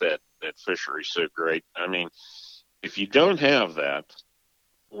keep that fishery so great. I mean, if you don't have that,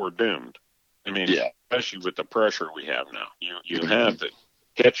 we're doomed. I mean, Yeah. especially with the pressure we have now. You have to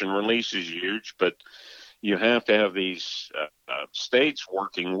catch and release is huge, but you have to have these states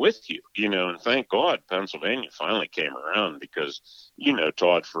working with you, and thank God Pennsylvania finally came around because,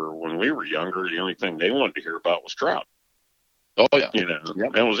 Todd, for when we were younger, the only thing they wanted to hear about was trout. Oh, yeah.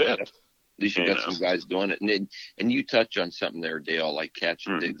 Yep. That was it. At least you got some guys doing it. And you touch on something there, Dale, like catch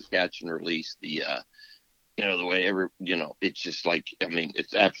and release, the way it's just like, I mean,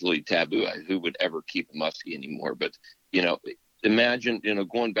 it's absolutely taboo. Who would ever keep a muskie anymore? But, imagine,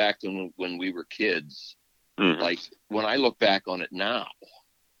 going back to when we were kids, like when I look back on it now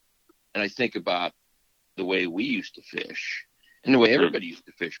and I think about the way we used to fish and the way everybody used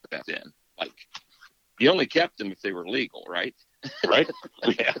to fish back then, like you only kept them if they were legal, right? Right.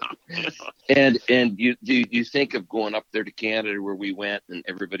 Yeah. And you think of going up there to Canada where we went and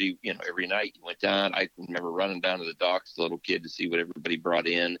everybody, every night you went down. I remember running down to the docks as a little kid to see what everybody brought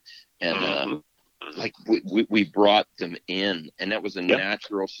in. And like we brought them in, and that was a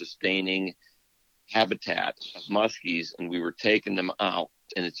natural sustaining habitat of muskies, and we were taking them out,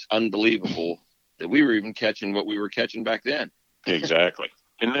 and it's unbelievable that we were even catching what we were catching back then. Exactly.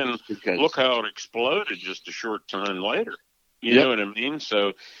 And then look how it exploded just a short time later. You know what I mean?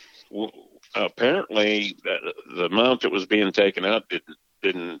 So apparently the amount that was being taken out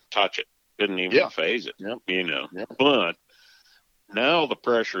didn't touch it, didn't even phase it. But now the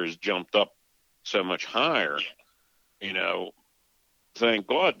pressure has jumped up so much higher, thank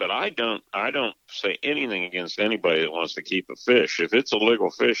God. But I don't say anything against anybody that wants to keep a fish. If it's illegal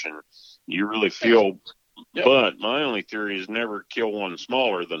fishing, you really feel. But my only theory is never kill one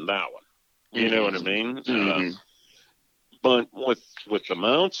smaller than that one. You know what I mean? But with the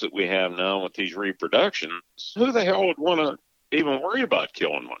mounts that we have now with these reproductions, who the hell would want to even worry about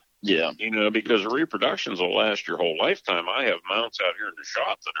killing one? Yeah. Because the reproductions will last your whole lifetime. I have mounts out here in the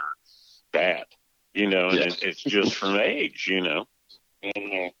shop that are bad, and it's just from age, And,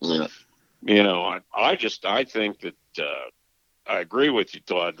 I think that I agree with you,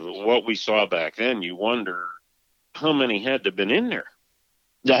 Todd. What we saw back then, you wonder how many had to have been in there.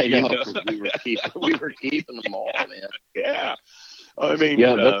 I know. We were keeping them all, man. Yeah. I mean,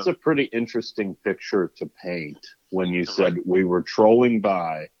 that's a pretty interesting picture to paint when you said we were trolling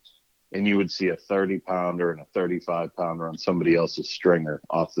by and you would see a 30-pounder and a 35-pounder on somebody else's stringer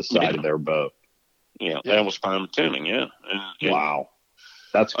off the side of their boat. Yeah, that was fine tuning, And wow.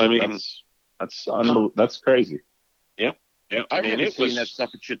 That's crazy. Yeah. Yeah. I remember seeing that stuff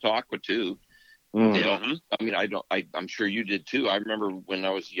at Chautauqua too. Mm-hmm. I mean, I'm sure you did too. I remember when I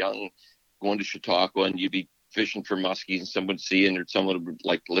was young going to Chautauqua and you'd be fishing for muskies and someone would see and someone would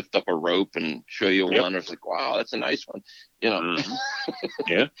like lift up a rope and show you one. I was like, wow, that's a nice one. Yeah.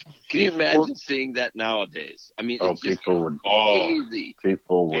 Can you imagine seeing that nowadays? I mean, people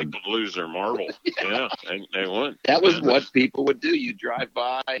would lose their marble. Yeah, they would. That was what people would do. You drive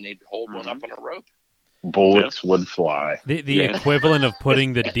by and they'd hold one up on a rope. Bullets would fly. The equivalent of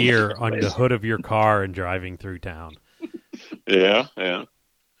putting the deer on the hood of your car and driving through town. Yeah.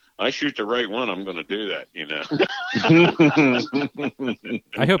 I shoot the right one, I'm going to do that,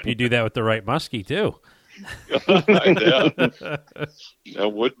 I hope you do that with the right muskie, too.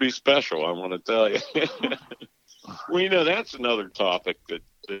 That would be special, I want to tell you. Well, that's another topic that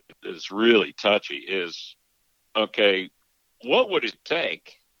is really touchy is, okay, what would it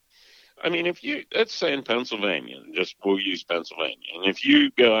take? I mean, let's say in Pennsylvania, we'll use Pennsylvania, and if you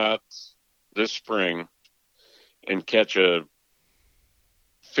go out this spring and catch a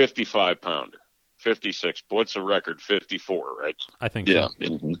 55-pounder, 56, what's the record? 54, right? I think so.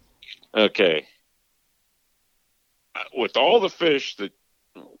 Mm-hmm. Okay. With all the fish that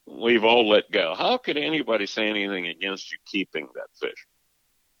we've all let go, how could anybody say anything against you keeping that fish?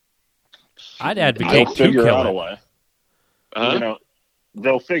 I'd advocate to figure out a way.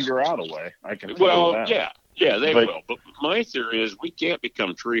 They'll figure out a way. I can. Well, yeah, they will. But my theory is we can't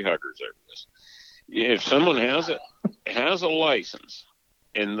become tree huggers over this. If someone has a license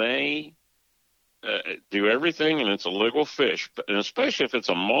and they do everything and it's a legal fish, and especially if it's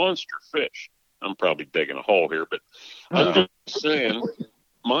a monster fish, I'm probably digging a hole here, but I'm just saying.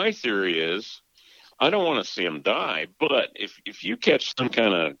 My theory is I don't want to see them die, but if you catch some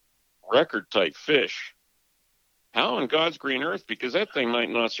kind of record type fish. How in God's green earth? Because that thing might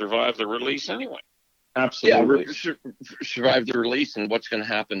not survive the release anyway. Absolutely. Yeah, survive the release, and what's going to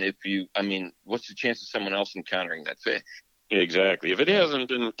happen what's the chance of someone else encountering that fish? Exactly. If it hasn't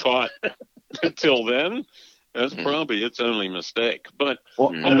been caught until then, that's probably its only mistake. But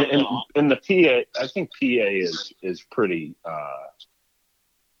in the PA, I think PA is pretty.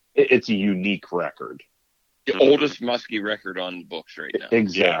 It's a unique record. The oldest muskie record on the books right now.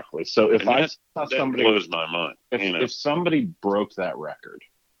 Exactly. So if I saw somebody, that blows my mind. if somebody broke that record,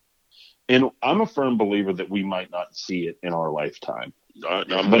 and I'm a firm believer that we might not see it in our lifetime,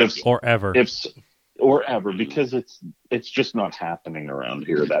 or ever, because it's just not happening around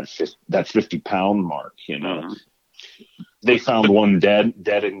here. That 50-pound mark, Mm-hmm. They found one dead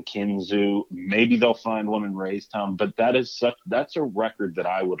in Kinzoo. Maybe they'll find one in Raystown, but that's a record that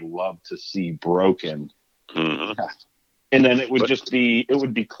I would love to see broken. Mm-hmm. And then it would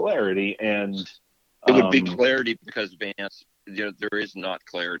be clarity, and it would be clarity because Vance, there is not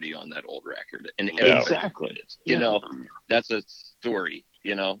clarity on that old record, and exactly, that's a story.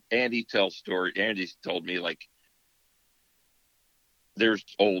 Andy tells story. Andy's told me like there's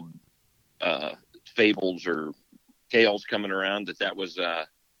old fables or tales coming around that was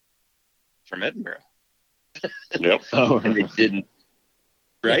from Edinburgh. Yep. And they didn't.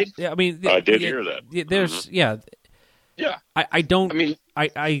 Right? Yeah, I mean, I did hear that. There's, yeah. I don't. I mean,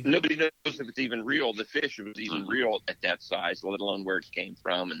 I nobody knows if it's even real. The fish was even real at that size, let alone where it came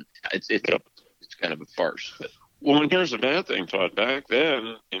from, and it's kind of a farce. But. Well, and here's the bad thing, Todd. Back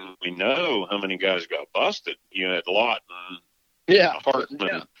then, and we know how many guys got busted. You had Lawton,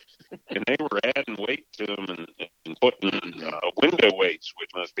 Hartman, and they were adding weight to them and putting window weights, which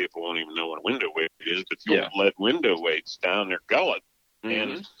most people won't even know what a window weight is, but lead window weights down their gullet.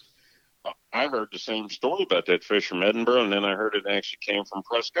 Mm-hmm. And I heard the same story about that fish from Edinburgh, and then I heard it actually came from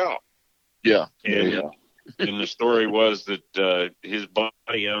Prescott. Yeah. And the story was that his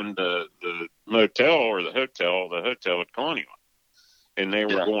buddy owned the motel or the hotel at Conneaut. And they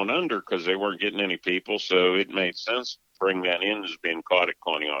were going under because they weren't getting any people, so it made sense to bring that in as being caught at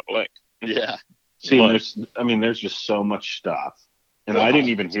Conneaut Lake. Yeah. See, there's just so much stuff. And I didn't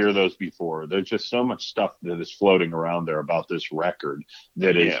even hear those before. There's just so much stuff that is floating around there about this record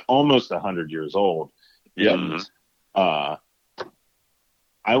that is almost 100 years old. Yeah. And,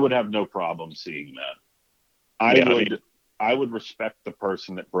 I would have no problem seeing that. I would respect the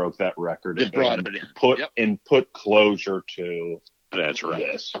person that broke that record and put closure to. That's right.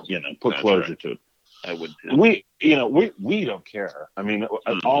 This, closure to it. I would. We don't care. I mean,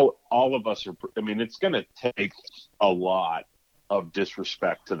 all of us are. I mean, it's going to take a lot of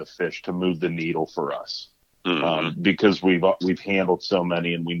disrespect to the fish to move the needle for us, because we've handled so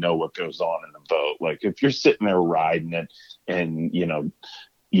many and we know what goes on in the boat. Like if you're sitting there riding it and you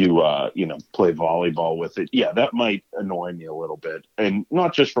play volleyball with it, that might annoy me a little bit, and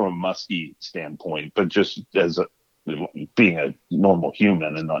not just from a muskie standpoint, but just as being a normal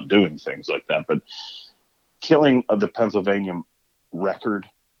human and not doing things like that. But killing the Pennsylvania record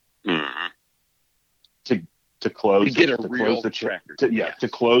to close the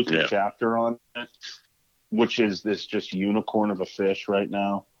chapter on it, which is this just unicorn of a fish right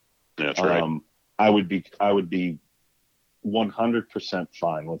now. That's right. I would be 100%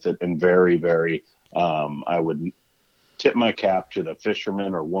 fine with it, and very, very. I would tip my cap to the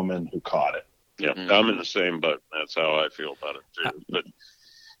fisherman or woman who caught it. Yeah, I'm in the same boat. That's how I feel about it too. But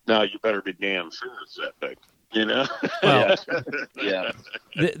now you better be damn sure it's that big. Well,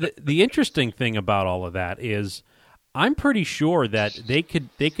 the interesting thing about all of that is, I'm pretty sure that they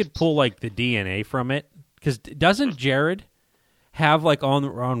could pull like the DNA from it, because doesn't Jared have like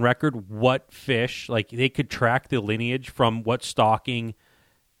on record what fish, like they could track the lineage from what stocking,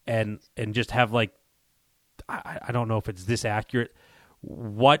 and just have like, I don't know if it's this accurate,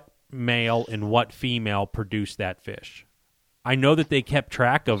 what male and what female produced that fish. I know that they kept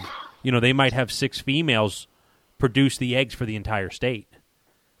track of, they might have 6 females produce the eggs for the entire state.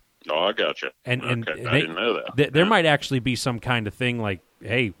 Oh, I got you. And I didn't know that. There might actually be some kind of thing like,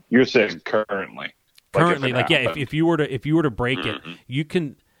 hey, you're saying currently, if you were to break it, you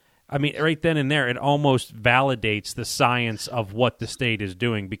can. I mean, right then and there, it almost validates the science of what the state is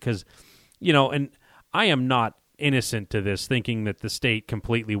doing, because, and I am not innocent to this, thinking that the state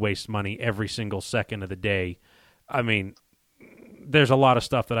completely wastes money every single second of the day. I mean, there's a lot of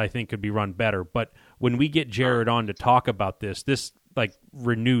stuff that I think could be run better, but when we get Jared on to talk about this like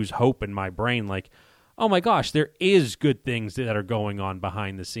renews hope in my brain. Like, oh my gosh, there is good things that are going on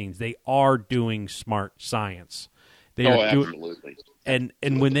behind the scenes. They are doing smart science. Absolutely. And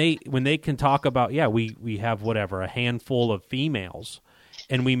when they can talk about, we have a handful of females,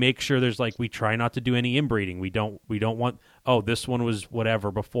 and we make sure there's we try not to do any inbreeding. We don't want, this one was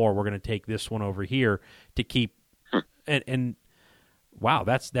whatever before, we're going to take this one over here to keep and wow,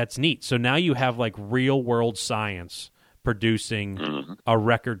 that's neat. So now you have real world science producing a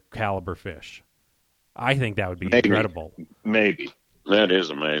record caliber fish. I think that would be incredible. Maybe. That is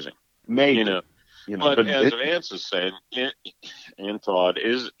amazing. Maybe. But as Vance is saying, and Todd,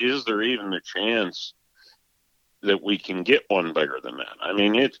 is there even a chance that we can get one bigger than that. I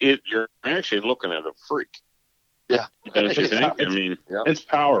mean, you're actually looking at a freak. Yeah. Don't you think? I mean, it's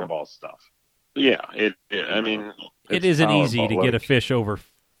Powerball stuff. Yeah. I mean, it isn't easy to get a fish over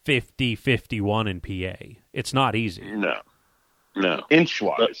 50, 51 in PA. It's not easy. No.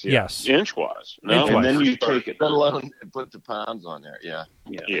 Inch-wise. Yes. Inch-wise. No. And then you take it. Let alone put the pounds on there. Yeah.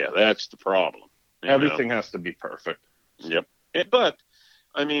 Yeah, that's the problem. Everything has to be perfect. Yep. But,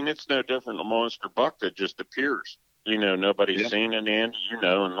 I mean, it's no different than a monster buck that just appears. Nobody's seen it, Andy, and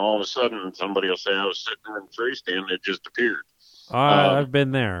all of a sudden somebody will say, I was sitting in the tree stand and it just appeared. I've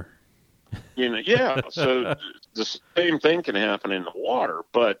been there. Yeah. So the same thing can happen in the water,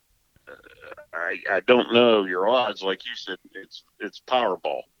 but I don't know your odds. Like you said, it's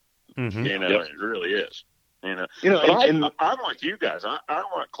Powerball. Mm-hmm. It really is. I'm like you guys. I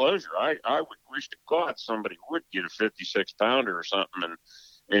want closure. I would wish to God somebody would get a 56 pounder or something,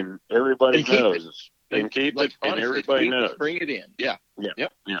 and everybody knows. And keep it, and everybody knows. Bring it in. Yeah.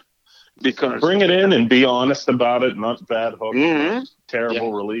 Because bring it in and be honest about it. Not bad hook. Mm-hmm.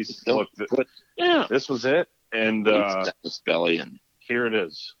 Terrible release. Look, this was it, and belly, and here it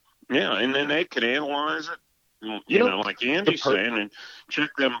is. Yeah, and then they can analyze it. Like Andy's saying, and check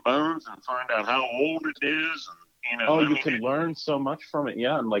them bones and find out how old it is. And, you can learn so much from it.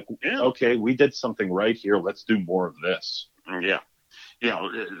 Yeah, and okay, we did something right here. Let's do more of this. Yeah.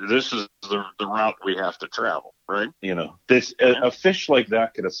 This is the route we have to travel, right? A fish like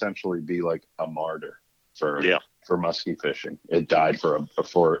that could essentially be like a martyr for muskie fishing. It died for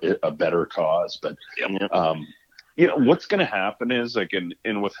a better cause, but what's going to happen is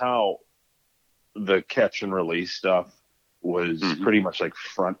in with how the catch and release stuff was pretty much like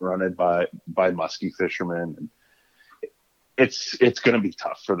front running by muskie fishermen, and it's going to be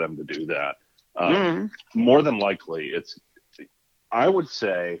tough for them to do that. More than likely, I would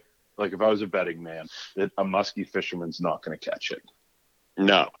say, like, if I was a betting man, that a muskie fisherman's not going to catch it.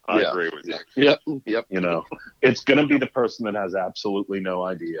 No, I agree with you. Yep. It's going to be the person that has absolutely no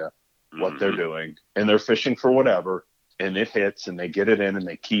idea what they're doing, and they're fishing for whatever, and it hits, and they get it in, and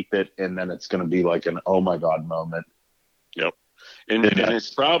they keep it, and then it's going to be like an oh my god moment. Yep. And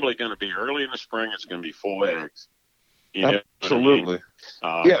it's probably going to be early in the spring. It's going to be full eggs. Absolutely.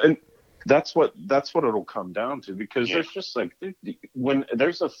 And that's what it'll come down to, because there's just when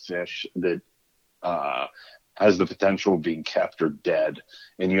there's a fish that has the potential of being kept or dead,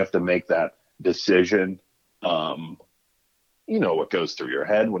 and you have to make that decision. What goes through your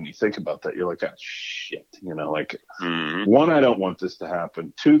head when you think about that? You're like, oh, shit. One, I don't want this to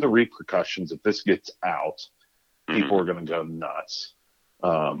happen. Two, the repercussions, if this gets out, people are going to go nuts.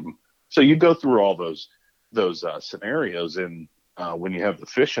 So you go through all those scenarios, and when you have the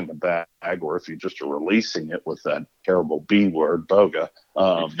fish in the bag, or if you just are releasing it with that terrible B word, boga,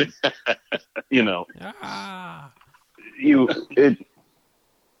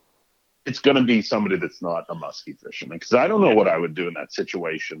 it's going to be somebody that's not a muskie fisherman, because I don't know what I would do in that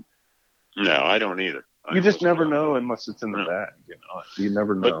situation. No, I don't either. You just never know unless it's in the bag. You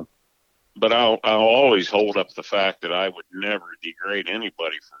never know. But I'll always hold up the fact that I would never degrade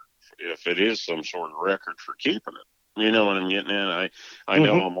anybody if it is some sort of record for keeping it. You know what I'm getting at? I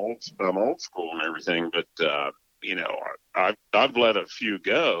know I'm old school and everything, but I've let a few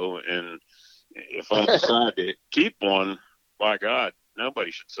go, and if I decide to keep one, by God,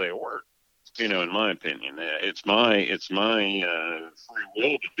 nobody should say a word. In my opinion, it's my free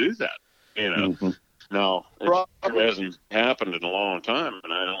will to do that. No, it hasn't happened in a long time,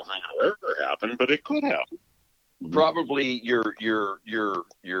 and I don't think it'll ever happen, but it could happen. Probably your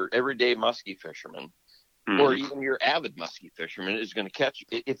everyday muskie fisherman, or even your avid muskie fisherman, is going to catch,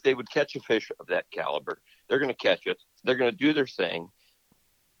 if they would catch a fish of that caliber, they're going to catch it. They're going to do their thing.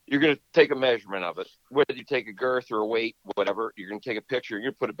 You're going to take a measurement of it, whether you take a girth or a weight, whatever. You're going to take a picture, you're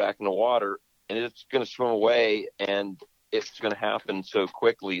going to put it back in the water, and it's going to swim away, and it's going to happen so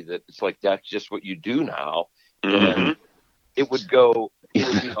quickly that it's like, that's just what you do now. And it would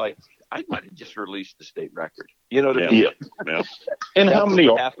be like, I might have just released the state record. You know what I mean? Yeah. And that's how many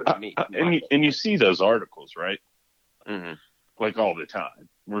happened to me? And you see those articles, right? like all the time,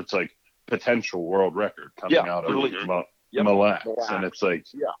 where it's like potential world record coming out of Mille Lacs, and it's like,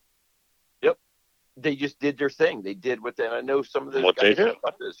 they just did their thing. They did what I know some of those what guys they did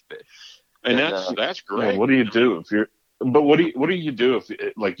about this fish, and that's great. Yeah, what do you do if you're? But what do you do if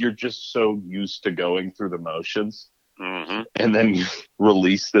like you're just so used to going through the motions, and then you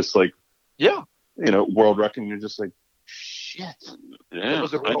release this world record, and you're just like, shit. Yeah,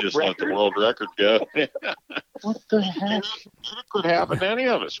 I just let the world record go. What the heck? It could happen to any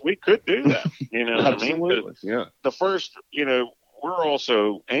of us. We could do that. You know what I mean? Yeah. The first, we're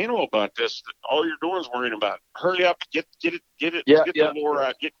also anal about this. That all you're doing is worrying about hurry up, get it, Yeah, get the lure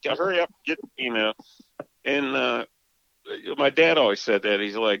out, hurry up, And my dad always said that.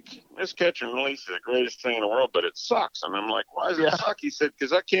 He's like, this catch and release is the greatest thing in the world, but it sucks. And I'm like, why does it suck? He said,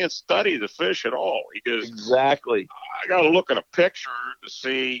 because I can't study the fish at all. He goes, exactly. I got to look at a picture to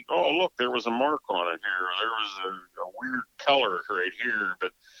see, oh, look, there was a mark on it here. Or there was a weird color right here.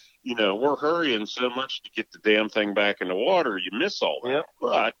 But, we're hurrying so much to get the damn thing back in the water. You miss all that. Yep.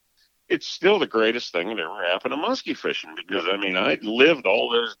 But it's still the greatest thing that ever happened to muskie fishing because, I lived all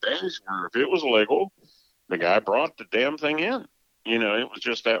those days where if it was legal, the guy brought the damn thing in. It was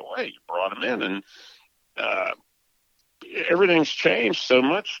just that way. You brought him in, and everything's changed so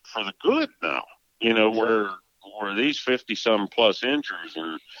much for the good now. Where these 50-some plus inches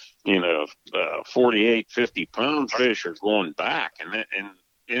and 48, 50-pound fish are going back, and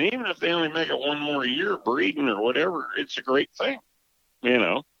even if they only make it one more year breeding or whatever, it's a great thing.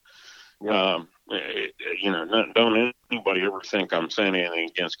 Don't anybody ever think I'm saying anything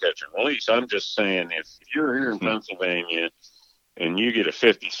against catch and release. I'm just saying if you're here in Pennsylvania and you get a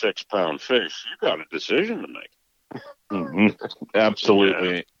 56-pound fish, you got a decision to make. Mm-hmm.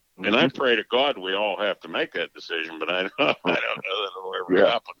 Absolutely. And I pray to God we all have to make that decision, but I don't know that it'll ever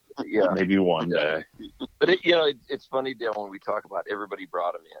happen. Yeah, maybe one day. But it's funny, Dale, when we talk about everybody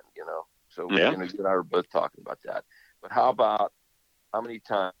brought him in, So you and I were both talking about that. But how about how many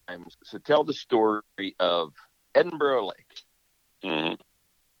times? So tell the story of Edinburgh Lake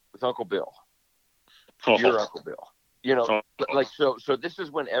with Uncle Bill. Your Uncle Bill. So this is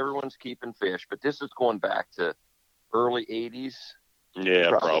when everyone's keeping fish, but this is going back to early 80s. Yeah,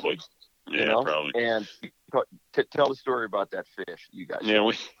 probably. Yeah, probably. And tell the story about that fish, you guys. Yeah,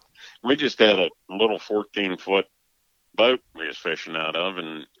 we just had a little 14-foot boat we was fishing out of,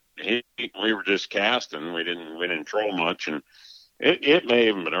 and we were just casting. We didn't troll much, and it may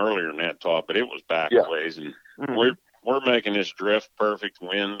have been earlier than that, Todd, but it was back a ways, and we're making this drift, perfect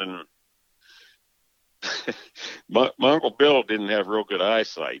wind, and my Uncle Bill didn't have real good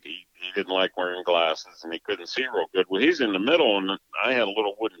eyesight. He didn't like wearing glasses, and he couldn't see real good. Well, he's in the middle, and I had a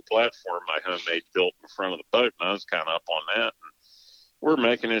little wooden platform my homemade built in front of the boat, and I was kind of up on that. And we're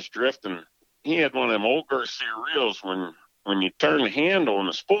making this drift, and he had one of them old Garcia reels when you turn the handle and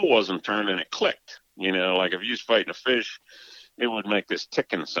the spool wasn't turned and it clicked. Like if you was fighting a fish, it would make this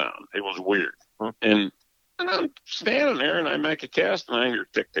ticking sound. It was weird. And I'm standing there, and I make a cast, and I hear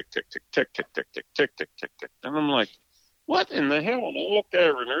tick, tick, tick, tick, tick, tick, tick, tick, tick, tick, tick, tick. And I'm like, what in the hell? And I looked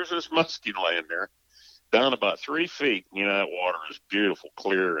over, and there's this muskie laying there down about 3 feet. That water is beautiful,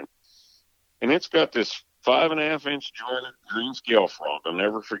 clear. And it's got this 5.5-inch jointed green scale frog. I'll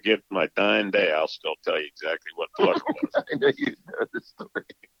never forget my dying day. I'll still tell you exactly what color it was. I know you know the story.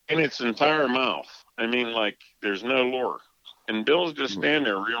 In its entire mouth. There's no lure. And Bill's just standing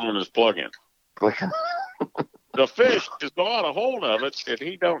there reeling his plug in. The fish just got a hold of it, and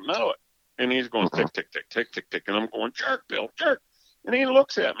he don't know it. And he's going tick, tick, tick, tick, tick, tick. And I'm going, jerk, Bill, jerk. And he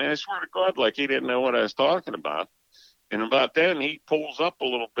looks at me, I swear to God, like he didn't know what I was talking about. And about then, he pulls up a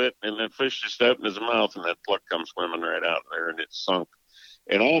little bit, and the fish just opened his mouth, and that plug comes swimming right out of there, and it sunk.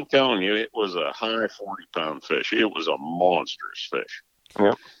 And I'm telling you, it was a high 40-pound fish. It was a monstrous fish.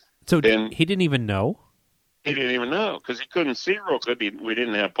 Yeah. So he didn't even know? He didn't even know, because he couldn't see real good. We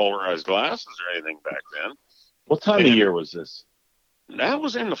didn't have polarized glasses or anything back then. What time of year was this? That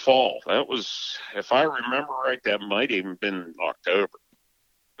was in the fall. That was, if I remember right, that might even been October.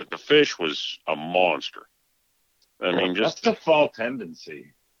 But the fish was a monster. That's the fall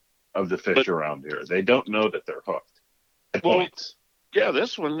tendency of the fish around here. They don't know that they're hooked. Yeah,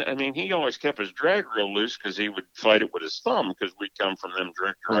 this one, he always kept his drag reel loose because he would fight it with his thumb because we come from them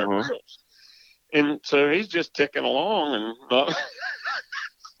direct reels. And so he's just ticking along, and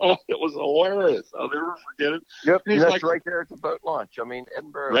it was hilarious. I'll never forget it. Yep, he's that's right there at the boat launch.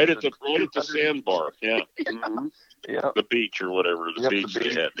 Edinburgh. Right at the sandbar, yeah. Mm-hmm. Yeah. The beach or whatever, the beach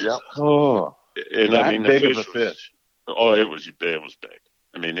they had. Yep. Oh, and that big of a fish. It was big.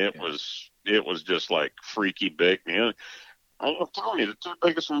 It was just like freaky big. I'm telling you, the two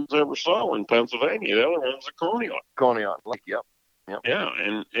biggest ones I ever saw were in Pennsylvania. The other one was a Coney Lake. Yep. Yeah,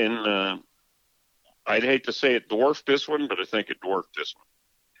 and I'd hate to say it dwarfed this one, but I think it dwarfed this one.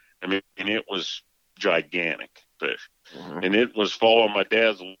 It was gigantic fish. Mm-hmm. And it was following my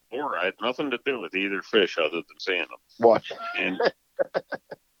dad's lure. I had nothing to do with either fish other than seeing them. Watch. And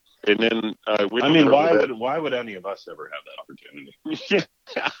then why would any of us ever have that opportunity?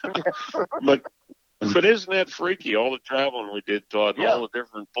 But isn't that freaky? All the traveling we did, Todd, all the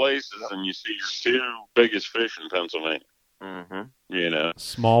different places, and you see your two biggest fish in Pennsylvania. Mm-hmm.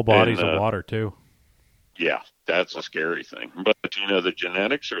 Small bodies of water too. Yeah, that's a scary thing. But the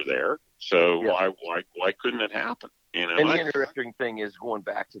genetics are there, so Yeah. why couldn't it happen? And the interesting thing is going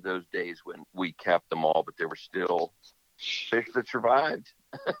back to those days when we kept them all, but there were still fish that survived.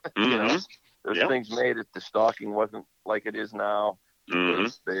 Mm-hmm. Those Yep. things made it. The stocking wasn't like it is now. Mm-hmm.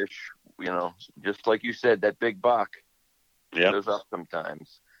 Those fish, just like you said, that big buck Yep. goes up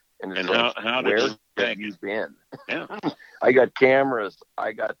sometimes. And it's And like, how did where you have you been? Yeah. I got cameras.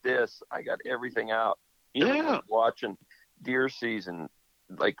 I got this. I got everything out. Yeah. Watching deer season,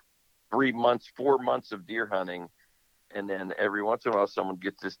 like 3 months, 4 months of deer hunting. And then every once in a while, someone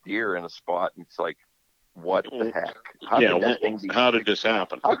gets this deer in a spot, and it's like, what the heck? How did this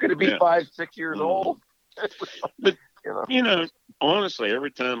happen? How could it be 5, 6 years old? But, honestly,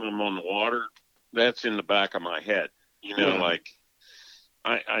 every time I'm on the water, that's in the back of my head. Like,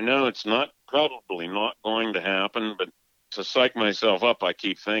 I know it's probably not going to happen, but to psych myself up, I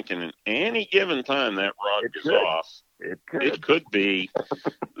keep thinking, at any given time that rod goes off, it could be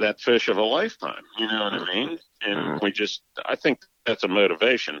that fish of a lifetime. You know what I mean? And I think that's a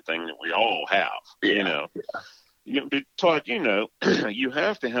motivation thing that we all have. Todd, you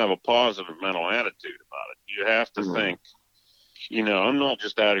have to have a positive mental attitude about it. You have to think, I'm not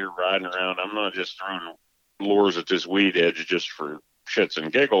just out here riding around. I'm not just throwing lures at this weed edge just for shits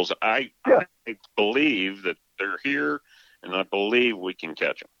and giggles. I believe that they're here, and I believe we can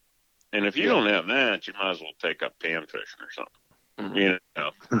catch them. And if you don't have that, you might as well take up pan fishing or something.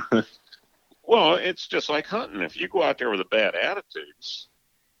 Well, it's just like hunting. If you go out there with a bad attitudes,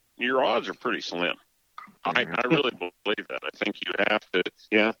 your odds are pretty slim. I really believe that. I think you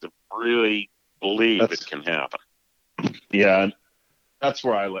have to really believe it can happen. Yeah, that's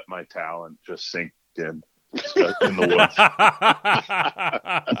where I let my talent just sink in the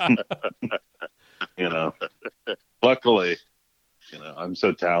woods. Luckily, I'm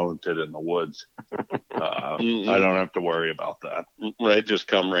so talented in the woods. I don't have to worry about that. They just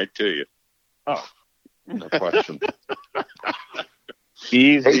come right to you. Oh, no question.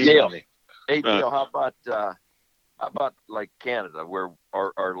 Easy money. Hey, Dale, how about like Canada, where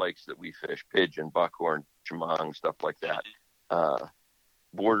our lakes that we fish, Pigeon, Buckhorn, Chemung, stuff like that.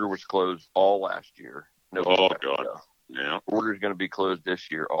 Border was closed all last year. No. Oh, God. Yeah. Border's going to be closed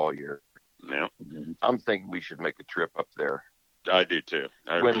this year, all year. Yeah. I'm thinking we should make a trip up there. I do too.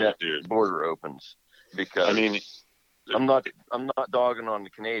 When that border opens, because I'm not dogging on the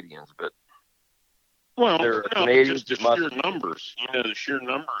Canadians, but just the sheer numbers. The sheer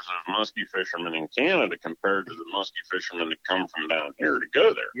numbers of muskie fishermen in Canada compared to the muskie fishermen that come from down here to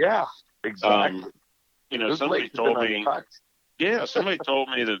go there. Yeah, exactly. Somebody told me. Yeah, somebody told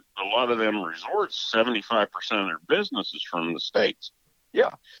me that a lot of them resorts, 75% of their business is from the States.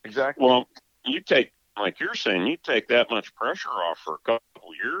 Yeah, exactly. Well, like you're saying, you take that much pressure off for a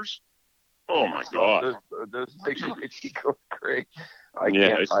couple years. Oh my God, those things make you go crazy. I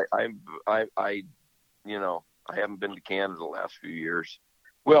haven't been to Canada the last few years.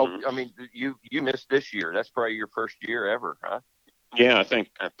 Well, I mean, you missed this year. That's probably your first year ever, huh? Yeah, I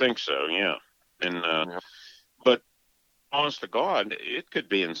think so. Yeah, and but honest to God, it could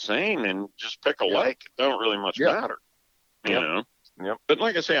be insane and just pick a lake. It don't really much matter, you know. Yep. But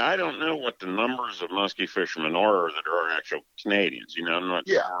like I say, I don't know what the numbers of muskie fishermen are that are actual Canadians. I'm not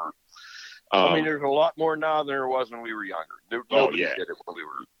sure. I mean, there's a lot more now than there was when we were younger. Nobody did it when we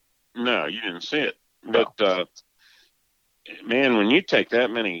were. No, you didn't see it. No. But man, when you take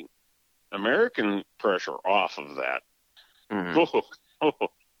that many American pressure off of that,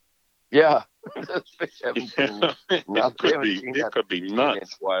 yeah, it could be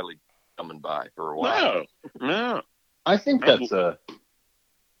nuts. Wiley coming by for a while. No. I think that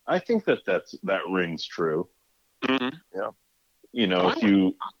rings true. Mm-hmm. Yeah.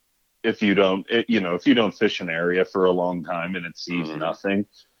 If you don't fish an area for a long time and it sees nothing,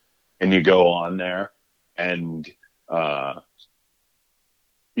 and you go on there and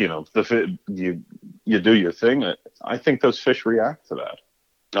you do your thing, I think those fish react to that.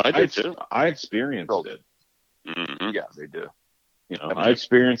 I did too. I experienced it. Mm-hmm. Yeah, they do. I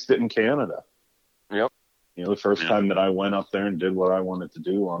experienced it in Canada. Yep. The first time that I went up there and did what I wanted to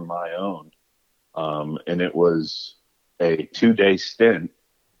do on my own, and it was a 2-day stint,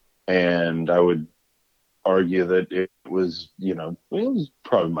 and I would argue that it was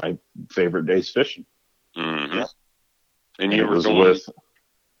probably my favorite day's fishing. Mm-hmm. Yeah. And you were doing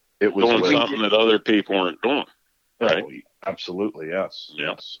something that other people weren't doing, right? Oh, absolutely, yes.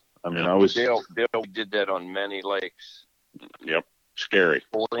 Yep. Yes. I mean, I was. Dale did that on many lakes. Yep. Scary.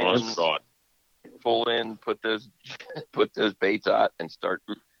 Pull in, put those baits out, and start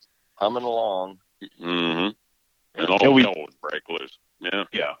humming along. Mm-hmm. And all hell would break loose. Yeah.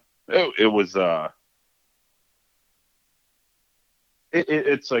 Yeah. It was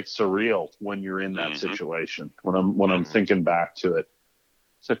it's like surreal when you're in that situation. When I'm thinking back to it,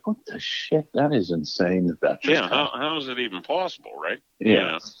 it's like, what the shit? That is insane. That just how is it even possible, right?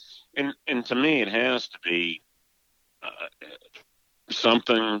 Yeah. And to me, it has to be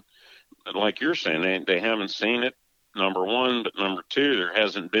something like you're saying. They haven't seen it, number one, but number two, there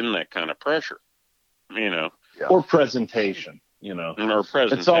hasn't been that kind of pressure, or presentation, or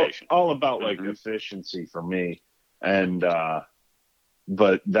presentation. It's all about like efficiency for me, and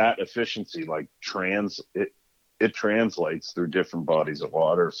but that efficiency like it translates through different bodies of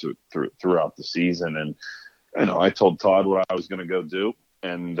water throughout the season. And I told Todd what I was going to go do,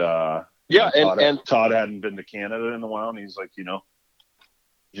 and Todd hadn't been to Canada in a while, and he's like,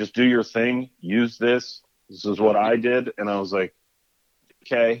 just do your thing, use this. This is what I did, and I was like,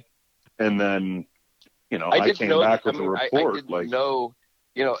 okay. And then, I came back with a report. I don't know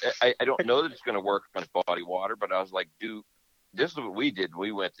that it's going to work on body water, but I was like, this is what we did when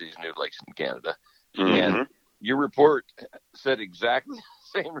we went to these new lakes in Canada. And your report said exactly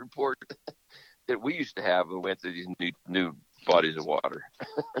the same report that we used to have when we went to these new bodies of water.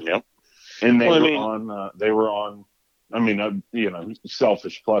 Yep. And they were on,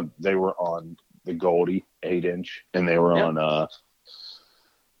 selfish plug. They were on the Goldie 8-inch, and they were on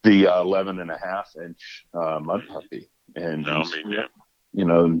the 11.5-inch mud puppy, and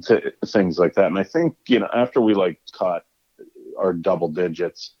things like that. And I think after we like caught our double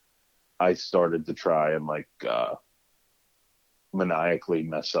digits, I started to try and like maniacally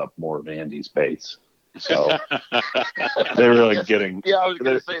mess up more of Andy's baits. So they were like getting. Yeah, I was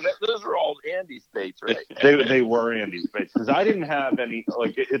going to say that those were all Andy's baits, right? They were Andy's baits because I didn't have any.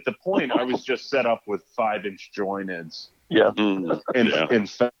 Like at the point, I was just set up with 5-inch jointed. Yeah, in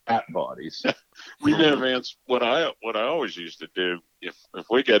fat bodies. We never answered what I always used to do if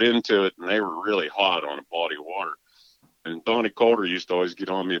we got into it and they were really hot on a body of water. And Donnie Coulter used to always get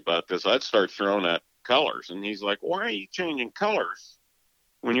on me about this. I'd start throwing out colors, and he's like, "Why are you changing colors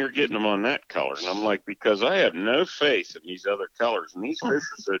when you're getting them on that color?" And I'm like, "Because I have no faith in these other colors, and these fish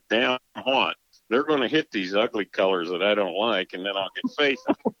are so damn hot. They're going to hit these ugly colors that I don't like, and then I'll get faith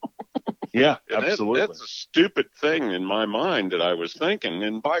in them." Yeah, absolutely. That's a stupid thing in my mind that I was thinking.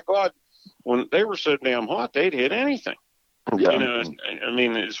 And by God, when they were so damn hot, they'd hit anything. Yeah.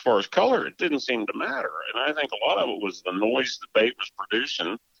 As far as color, it didn't seem to matter. And I think a lot of it was the noise the bait was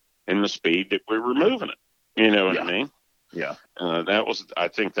producing and the speed that we were moving it. You know what I mean? Yeah. I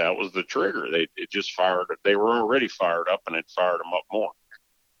think that was the trigger. It just fired. They were already fired up, and it fired them up more.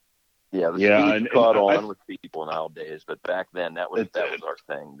 Yeah, speed caught on with people nowadays, but back then that was our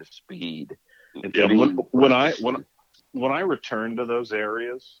thing. The speed. When I returned to those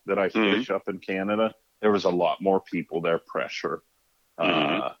areas that I fish up in Canada, there was a lot more people there. Pressure.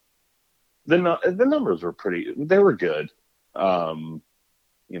 The numbers were they were good. Obviously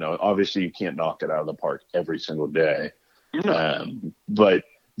you can't knock it out of the park every single day, but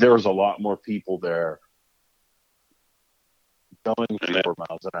there was a lot more people there. Going 4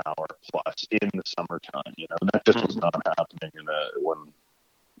 miles an hour plus in the summertime, that just was not happening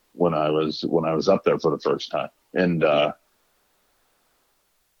when I was up there for the first time. And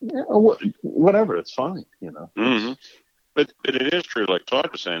whatever, it's fine, But it is true, like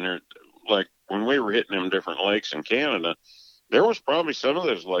Todd was saying there. Like when we were hitting them different lakes in Canada, there was probably some of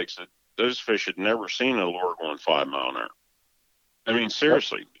those lakes that those fish had never seen a lure going 5 mile an hour. I mean,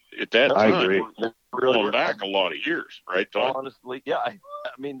 seriously, at that time, I agree. We're going back a lot of years, right, Todd? Honestly, yeah. I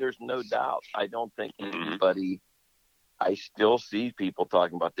mean, there's no doubt. I don't think anybody. I still see people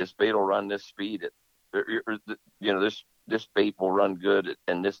talking about this bait will run this speed this bait will run good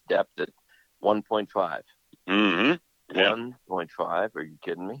and this depth at 1.5. Mm-hmm. Yeah. 1.5. Are you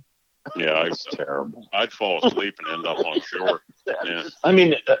kidding me? Yeah, it's terrible. I'd fall asleep and end up on shore. Yeah. I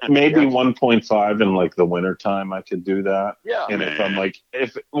mean, maybe 1.5 in like the winter time, I could do that. Yeah. And if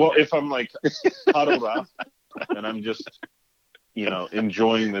I'm like huddled up and I'm just,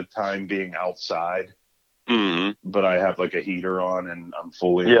 enjoying the time being outside, but I have like a heater on and I'm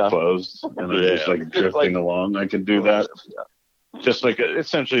fully enclosed and I'm just like drifting along, I could do that. Yeah. Just like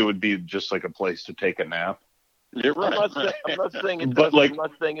essentially it would be just like a place to take a nap. You're right. I'm not saying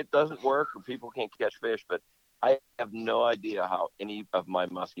it doesn't work or people can't catch fish, but I have no idea how any of my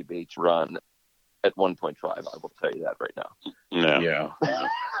musky baits run at 1.5. I will tell you that right now. No. Yeah.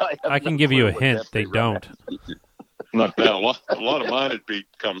 I can give you a hint. They don't. Not that. A lot of mine would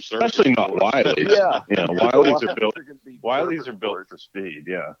become surface. Especially not Wileys. Yeah. Wileys are built for speed.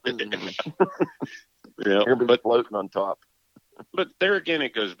 Yeah. Yeah. But floating on top. But there again,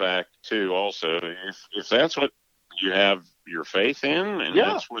 it goes back to also if that's what you have your faith in, and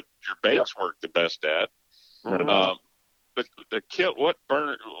that's what your baits work the best at.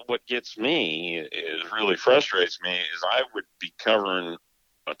 what gets me is really frustrates me is I would be covering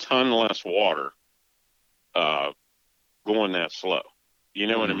a ton less water, going that slow. You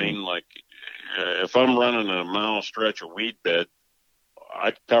know what I mean? Like, if I'm running a mile stretch of weed bed,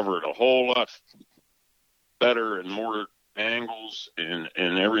 I'd cover it a whole lot better and more angles and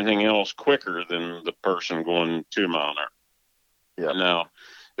everything else quicker than the person going 2 mile an hour. Yeah. Now,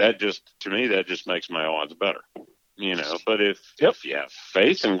 to me, that just makes my odds better. You know, but if you have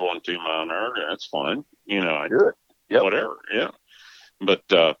faith in going 2 mile an hour, that's fine. You know, whatever. Yeah. But,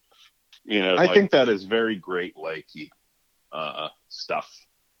 you know, I think that is very Great Lakey stuff.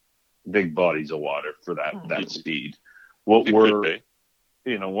 Big bodies of water for that speed. What we're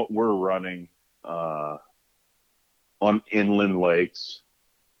running on inland lakes.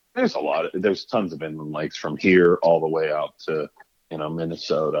 There's tons of inland lakes from here all the way out to,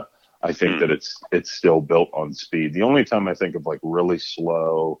 Minnesota. I think that it's still built on speed. The only time I think of like really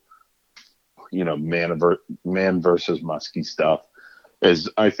slow, man versus musky stuff is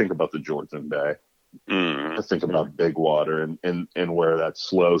I think about the Georgian Bay. I think about big water and where that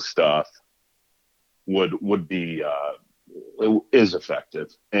slow stuff would be is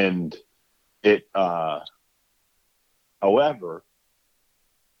effective. And it however,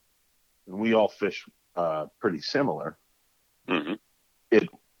 we all fish pretty similar.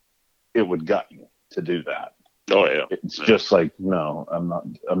 It would gut you to do that. Oh yeah. It's just like, no, I'm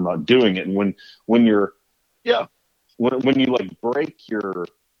not doing it. And when you're when you like break your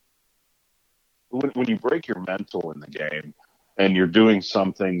when you break your mental in the game and you're doing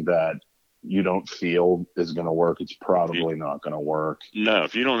something that you don't feel is going to work, it's probably not going to work. No,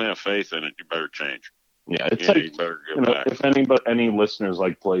 if you don't have faith in it, you better change. Yeah, it's like, you better go back. If any listeners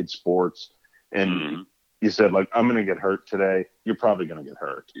like played sports and you said like, I'm going to get hurt today, you're probably going to get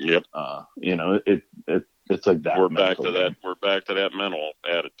hurt. Yep. It's like that. We're back to that. We're back to that mental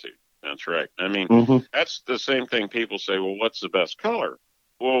attitude. That's right. I mean, that's the same thing people say, well, what's the best color?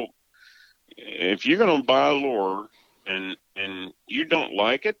 Well, if you're going to buy a lure and you don't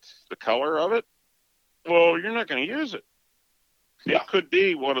like it, the color of it, well, you're not going to use it. Yeah. It could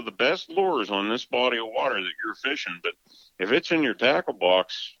be one of the best lures on this body of water that you're fishing, but if it's in your tackle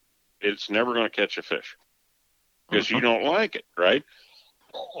box, it's never going to catch a fish because you don't like it, right?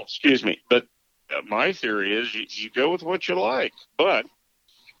 Excuse me. But my theory is you go with what you like. But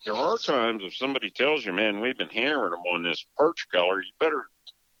there are times if somebody tells you, man, we've been hammering them on this perch color, you better,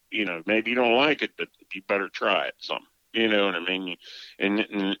 maybe you don't like it, but you better try it some. You know what I mean? And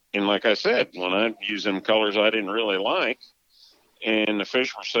like I said, when I used them colors I didn't really like, and the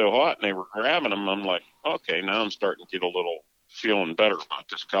fish were so hot and they were grabbing them, I'm like, okay, now I'm starting to get a little feeling better about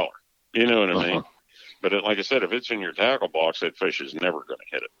this color. You know what I mean? But like I said, if it's in your tackle box, that fish is never going to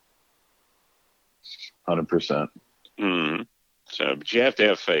hit it. 100%. So, but you have to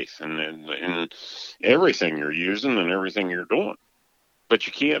have faith in everything you're using and everything you're doing. But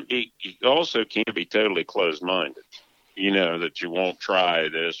you also can't be totally closed-minded. That you won't try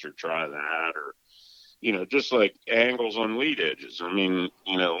this or try that, or just like angles on weed edges. I mean,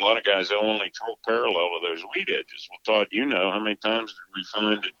 a lot of guys only throw parallel to those weed edges. Well, Todd, how many times did we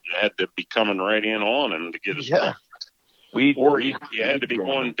find that you had to be coming right in on them to get a strike? Or you had to be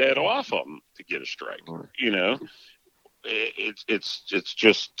going dead off of them to get a strike. It's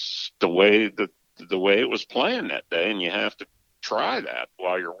just the way it was playing that day, and you have to try that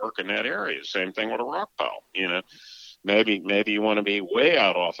while you're working that area. Same thing with a rock pile. Maybe you want to be way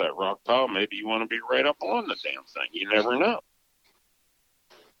out off that rock pile. Maybe you want to be right up on the damn thing. You never know.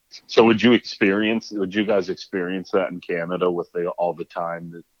 So would you guys experience that in Canada with all the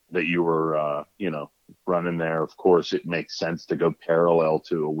time that you were, running there? Of course, it makes sense to go parallel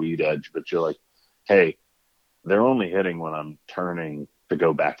to a weed edge, but you're like, hey, they're only hitting when I'm turning to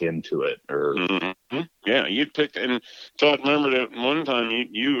go back into it. Or yeah, you'd pick. And Todd, remember that one time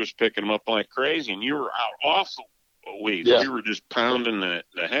you was picking them up like crazy, and you were out off the weeds. Yeah. You were just pounding the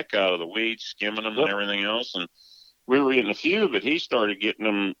heck out of the weeds, skimming them and everything else. And we were getting a few, but he started getting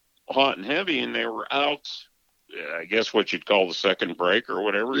them hot and heavy, and they were out. I guess what you'd call the second break or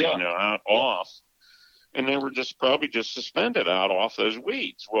whatever. Out off, and they were probably just suspended out off those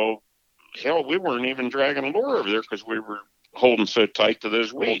weeds. Well, hell, we weren't even dragging a lure over there because we were holding so tight to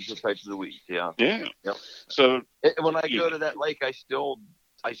those weeds. So tight to the weeds, yeah. Yeah. Yep. So when I go to that lake, I still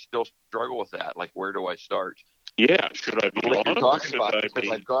struggle with that. Like, where do I start? Yeah, should I be like on you're talking about, it? because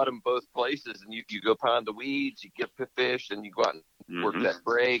I've got them both places, and you go pound the weeds, you get a fish, and you go out and work that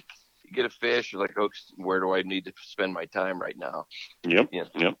break. You get a fish, you're like, oh, where do I need to spend my time right now? Yep. Yeah,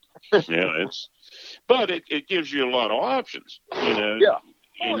 but it gives you a lot of options, Yeah.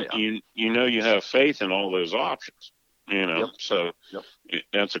 And you have faith in all those options, You know, so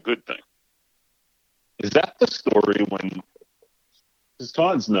that's a good thing. Is that the story when? Because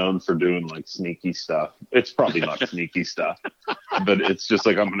Todd's known for doing like sneaky stuff. It's probably not sneaky stuff, but it's just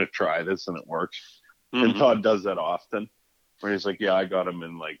like, I'm going to try this and it works. Mm-hmm. And Todd does that often, where he's like, "Yeah, I got him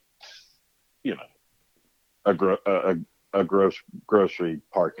in like, you know, a grocery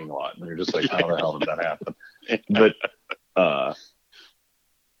parking lot," and you're just like, "How the hell did that happen?" But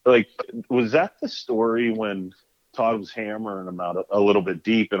like, was that the story when Todd was hammering them out a little bit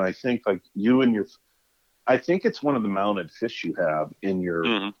deep? And I think like you and I think it's one of the mounted fish you have in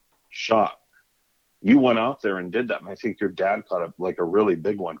your shop. You went out there and did that, and I think your dad caught like a really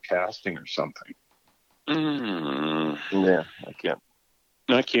big one casting or something. Yeah,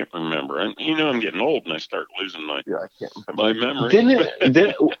 I can't remember. And you know, I'm getting old and I start losing my memory.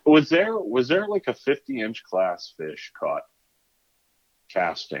 Was there like a 50-inch class fish caught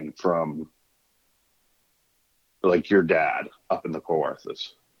casting from like your dad up in the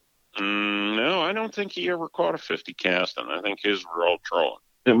Kawarthas? No, I don't think he ever caught a 50 casting. I think his were all trolling.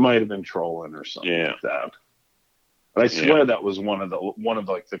 It might have been trolling or something like that. But I swear that was one of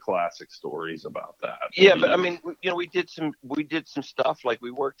like the classic stories about that. Yeah, but I mean, you know, we did some stuff, like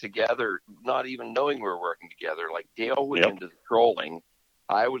we worked together, not even knowing we were working together. Like Dale was into the trolling,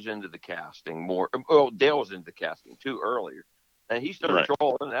 I was into the casting more. Well, Dale was into the casting too earlier, and he started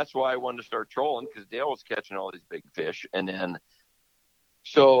trolling. That's why I wanted to start trolling, because Dale was catching all these big fish, and then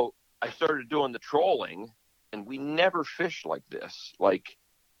so I started doing the trolling, and we never fished like this, like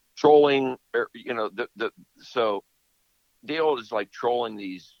trolling, you know, so Dale is like trolling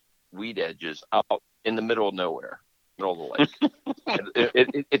these weed edges out in the middle of nowhere, middle of the lake.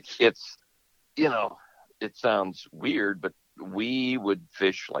 It's, you know, it sounds weird, but we would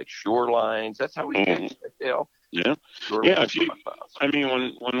fish like shorelines. That's how we fish, Dale. Yeah. Yeah. I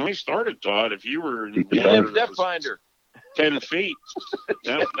mean, when we started, Todd, if you were in the depth finder 10 feet,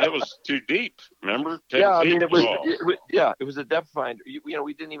 that was too deep. Remember? 10 feet. I mean, it was a depth finder. You know,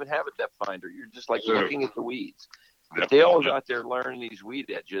 we didn't even have a depth finder. You're just like looking at the weeds. Dale was out there learning these weed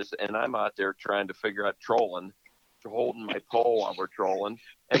edges, and I'm out there trying to figure out trolling, holding my pole while we're trolling.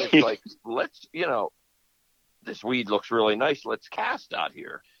 And it's like, let's, you know, this weed looks really nice. Let's cast out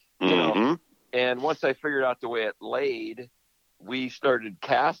here. You know? And once I figured out the way it laid, we started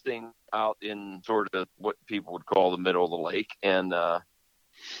casting out in sort of what people would call the middle of the lake. And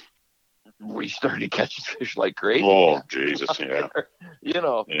we started catching fish like crazy. Oh, Jesus, yeah. You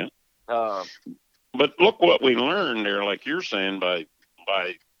know. Yeah. But look what we learned there, like you're saying, by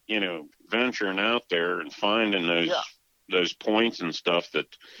you know, venturing out there and finding those points and stuff that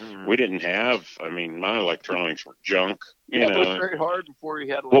we didn't have. I mean, my electronics were junk. You know, it was very hard before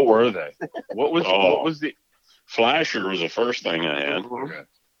you had. What were they? What was the flasher? Was the first thing I had. Okay.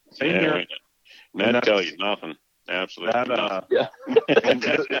 Same here. That'd tell you nothing. Absolutely nothing. Yeah.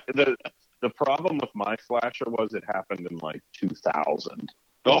 The problem with my flasher was it happened in like 2000.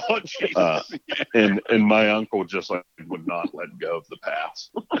 Oh, Jesus. And my uncle just like would not let go of the past.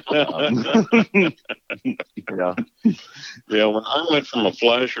 Yeah. When I went from a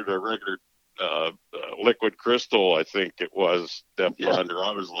flasher to a regular liquid crystal, I think it was depth finder.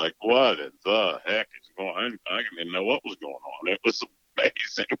 I was like, what in the heck is going on? I didn't know what was going on. It was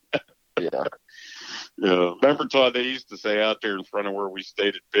amazing. Yeah. Remember, Todd, they used to say out there in front of where we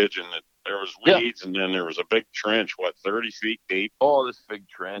stayed at Pigeon that there was weeds, and then there was a big trench, 30 feet deep? Oh, this big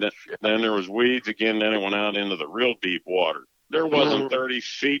trench. Then there was weeds again, then it went out into the real deep water. There wasn't 30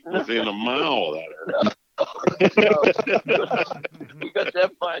 feet within a mile of that area. We got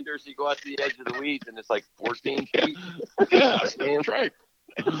depth finders, you go out to the edge of the weeds, and it's like 14 feet. Yeah, that's right.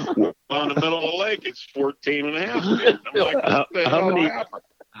 On the middle of the lake, it's 14 and a half feet. I'm like,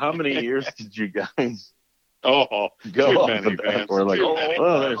 how many years did you guys go off the back? We're like,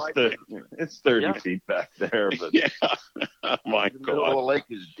 it's 30 feet back there. But my God, the middle of the lake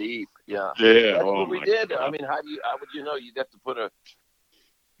is deep. Yeah. Yeah. That's what we did. God. I mean, how would you know? You'd have to put a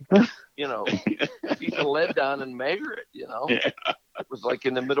piece of lead down and measure it. You know, it was like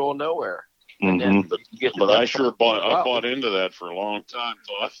in the middle of nowhere. And then but I sure bought into that for a long time.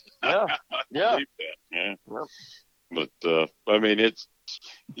 So Yeah. But I mean, it's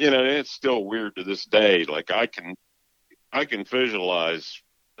it's still weird to this day. Like I can visualize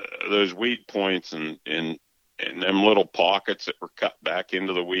those weed points and them little pockets that were cut back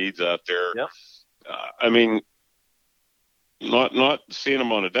into the weeds out there. Yep. I mean, not seeing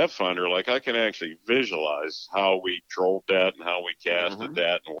them on a depth finder, like I can actually visualize how we trolled that and how we casted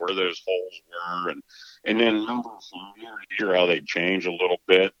that and where those holes were, and then remember from year to year how they change a little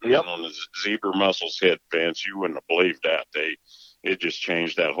bit. Yep. And when the zebra mussels hit, Vince, you wouldn't have believed that it just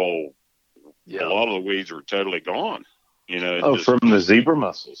changed that whole. A lot of the weeds were totally gone. Just, from the zebra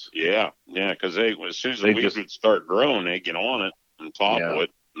mussels. Yeah, because as soon as the They weeds just- would start growing, they get on it and topple Yeah.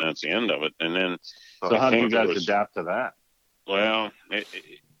 it, and that's the end of it. And then, So how do you guys was- adapt to that? well,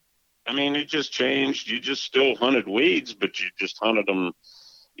 it just changed. You just still hunted weeds, but you just hunted them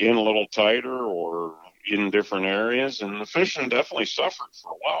in a little tighter or in different areas. And the fishing definitely suffered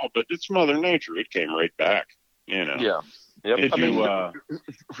for a while, but it's Mother Nature. It came right back, Yeah. Yep. Did I mean, you,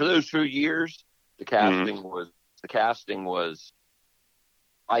 for those few years, the casting was,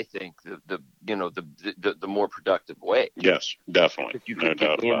 I think, the more productive way. Yes, definitely. If you No could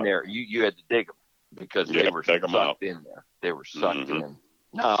doubt get in about it. there, you had to dig them because Yeah, they were dig 'em sucked out. in there. They were sucked Mhm. in.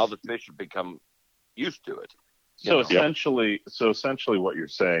 Now the fish have become used to it. So essentially what you're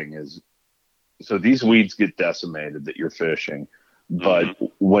saying is, so these weeds get decimated that you're fishing, but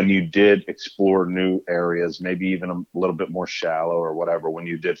when you did explore new areas, maybe even a little bit more shallow or whatever, when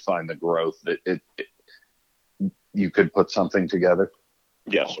you did find the growth, that you could put something together.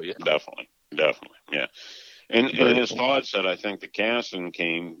 Yes, Oh, yeah. definitely, yeah. And as Todd said, I think the casting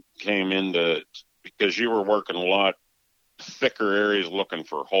came into because you were working a lot thicker areas looking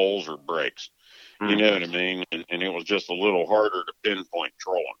for holes or breaks. You know what I mean? And it was just a little harder to pinpoint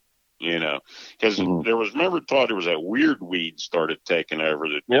trolling. Because there was that weird weed started taking over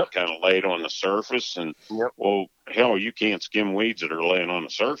that kind of laid on the surface, and well, hell, you can't skim weeds that are laying on the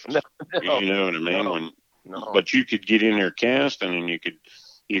surface. No. You know what I mean? No. But you could get in there casting, and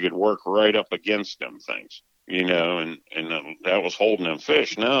you could work right up against them things, and that was holding them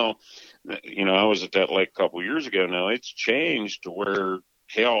fish. Now, I was at that lake a couple of years ago. Now it's changed to where,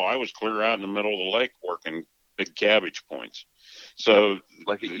 hell, I was clear out in the middle of the lake working big cabbage points. So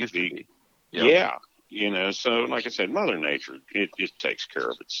Like it used to be. Yeah. So like I said, Mother Nature, it takes care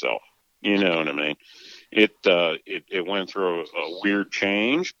of itself. You know what I mean? It went through a weird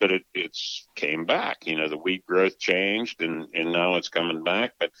change, but it's came back. The wheat growth changed, and now it's coming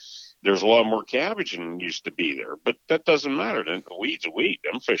back. But there's a lot more cabbage than used to be there. But that doesn't matter. The weed's a weed.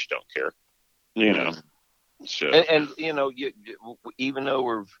 Them fish don't care. So And you, even though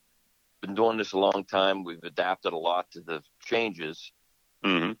we've been doing this a long time, we've adapted a lot to the changes.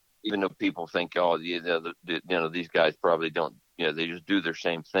 mhm. Even though people think, these guys probably don't, they just do their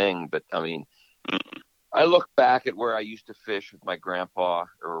same thing. But I mean, I look back at where I used to fish with my grandpa,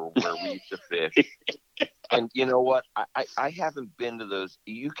 or where we used to fish, and you know what? I haven't been to those.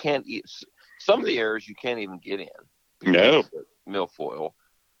 You can't eat some of the areas you can't even get in. No. of the milfoil.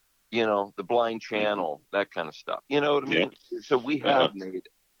 The blind channel, that kind of stuff. You know what I mean? So we have made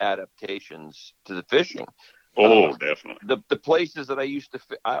adaptations to the fishing. Oh, definitely. The places that I used to,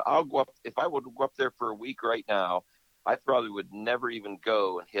 I'll go up, if I would go up there for a week right now, I probably would never even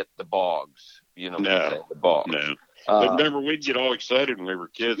go and hit the bogs. No. The bogs. No. But remember, we'd get all excited when we were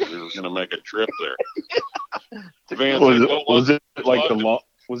kids. We were going to make a trip there. Was it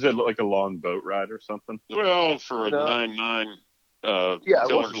like a long boat ride or something? Well, for a 9.9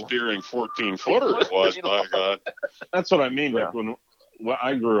 tiller steering 14-footer, it was. By God. That's what I mean. Like when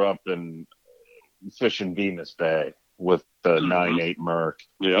I grew up in fishing Venus Bay with the 9.8 Merc,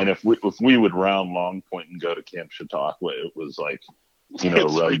 and if we would round Long Point and go to Camp Chautauqua, it was like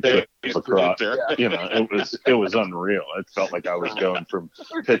road trip across. It was unreal. It felt like I was going from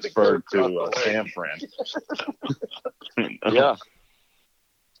Pittsburgh to San Fran. Yeah.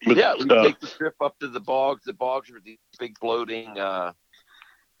 But, we take the trip up to the bogs. The bogs are these big floating.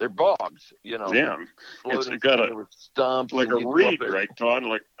 They're bogs, Yeah, it's got stumps, like a reed, right, Todd?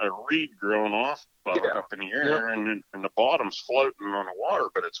 Like a reed growing off up in the air, and the bottom's floating on the water,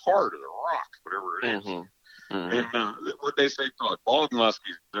 but it's hard as a rock, whatever it is. Mm-hmm. And what they say, Todd, bog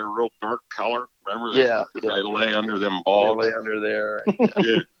muskies, they're real dark color. Remember? They lay under them bogs. They lay under there.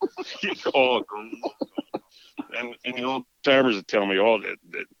 And the old timers would tell me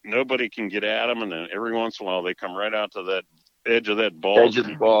that nobody can get at them, and then every once in a while they come right out to that edge of that bog. Edge of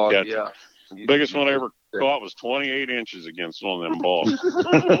the bog, Biggest one I ever caught was 28 inches against one of them bogs.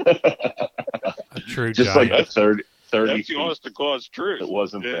 A true just giant. like 30 That's the honest to God's truth. It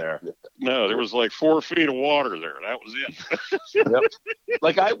wasn't there. No, there was like 4 feet of water there. That was it.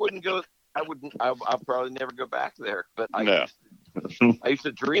 Like I wouldn't go. I'll probably never go back there. But I used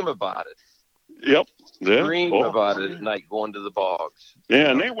to dream about it. Yep. Yeah. Dream about it at night, going to the bogs.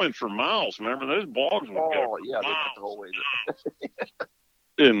 Yeah, and they went for miles. Remember those bogs? They went the whole way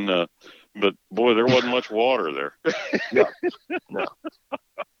there. And but boy, there wasn't much water there. No.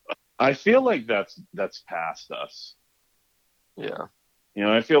 I feel like that's past us. Yeah.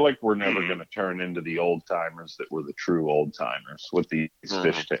 I feel like we're never going to turn into the old timers that were the true old timers with these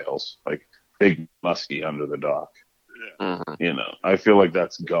fishtails, like big muskie under the dock. Yeah. I feel like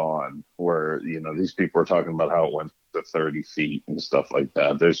that's gone. Where these people are talking about how it went to 30 feet and stuff like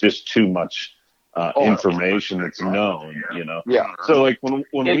that. There's just too much information that's known, you know. Yeah. So like when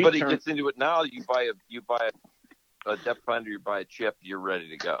anybody gets into it now, you buy a depth finder, you buy a chip, you're ready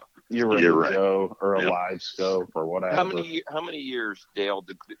to go. You're ready to go, or a live scope or whatever. How many years, Dale?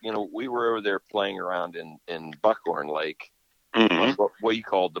 We were over there playing around in Buckhorn Lake. Mm-hmm. What you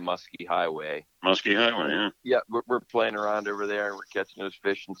called the Muskie Highway. Muskie Highway, yeah. Yeah, we're playing around over there and we're catching those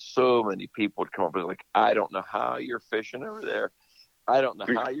fish, and so many people would come up and like, I don't know how you're fishing over there. I don't know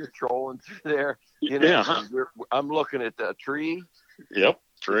how you're trolling through there. You know, yeah. I'm looking at the tree. Yep,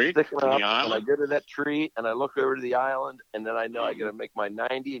 tree. Sticking up, the and I go to that tree, and I look over to the island, and then I know I got to make my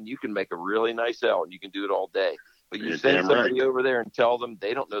 90, and you can make a really nice L, and you can do it all day. But you send somebody over there and tell them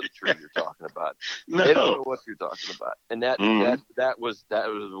they don't know the tree you're talking about. No. They don't know what you're talking about. And that was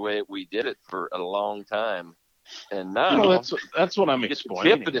the way we did it for a long time. And now that's what I'm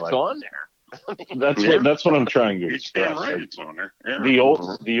explaining. Chip, but it's on there. That's what I'm trying to express. Right, it's on there. Yeah.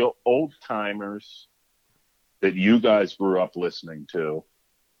 The old timers that you guys grew up listening to.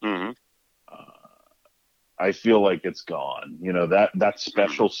 Mm-hmm. I feel like it's gone. You know, that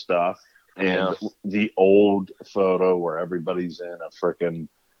special stuff. And the old photo where everybody's in a frickin',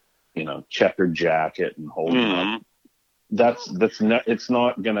 checkered jacket and holding up. It's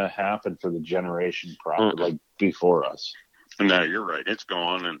not going to happen for the generation like before us. No, you're right. It's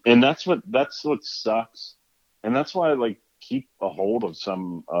gone. And that's what sucks. And that's why I keep a hold of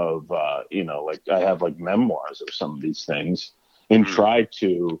some of, I have memoirs of some of these things and try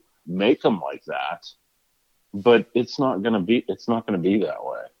to make them like that. But it's not going to be that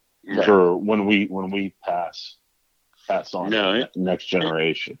way. No. For when we pass on to the next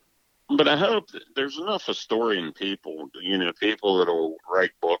generation. But I hope that there's enough historian people, people that'll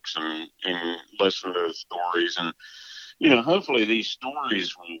write books and listen to those stories, and hopefully these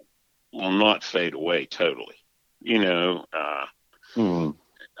stories will not fade away totally. I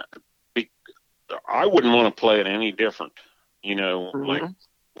wouldn't want to play it any different. Like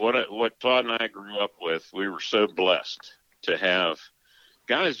what Todd and I grew up with, we were so blessed to have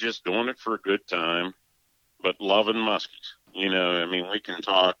guys just doing it for a good time, but loving muskies. We can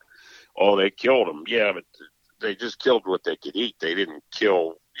talk, they killed them. Yeah, but they just killed what they could eat. They didn't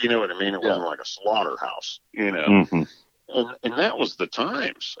kill, you know what I mean? It wasn't like a slaughterhouse, And that was the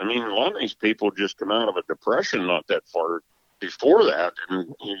times. A lot of these people just come out of a depression not that far before that.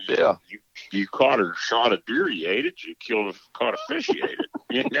 And you caught or shot a deer, you ate it. You caught a fish, you ate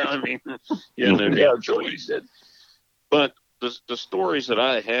it. No choice. But the stories that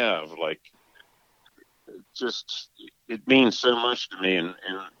I have, it means so much to me, and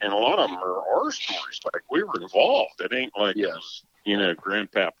a lot of them are our stories. Like, we were involved. It ain't like it was,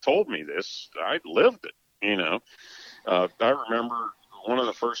 Grandpap told me this. I lived it, I remember one of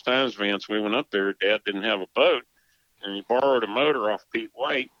the first times, Vance, we went up there, Dad didn't have a boat, and he borrowed a motor off Pete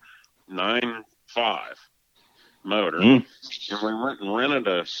White, 9.5 motor, and we went and rented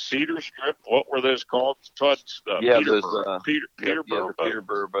a cedar strip. What were those called?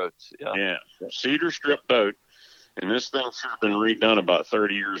 Peterborough boats. Yeah, cedar strip boat. And this thing should have been redone about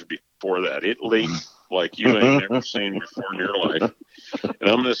 30 years before that. It leaked like you ain't never seen before in your life. And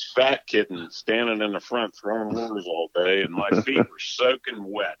I'm this fat kitten standing in the front throwing lures all day, and my feet were soaking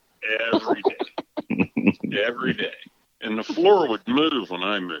wet every day. Every day. And the floor would move when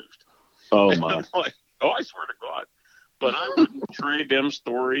I moved. Oh, my. I swear to God. But I wouldn't trade them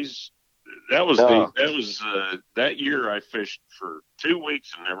stories. That was that year I fished for 2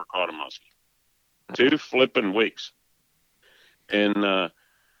 weeks and never caught a muskie. 2 flipping weeks. And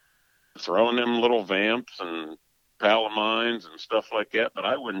throwing them little vamps and palamines and stuff like that, but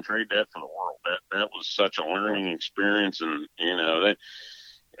I wouldn't trade that for the world. That was such a learning experience, and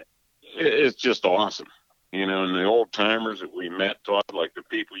it's just awesome. And the old timers that we met, Todd, like the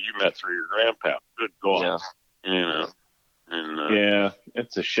people you met through your grandpa. Good God, And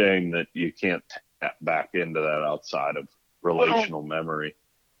it's a shame that you can't tap back into that outside of relational memory.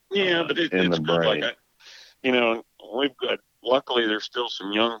 Yeah, but it's good. Brain. We've got. Luckily, there's still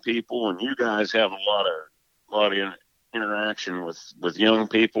some young people, and you guys have a lot of interaction with young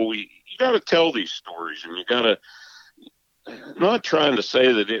people. You got to tell these stories, and you got to not trying to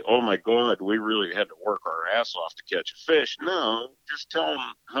say that. Oh my God, we really had to work our ass off to catch a fish. No, just tell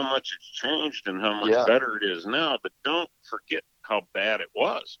them how much it's changed and how much better it is now. But don't forget how bad it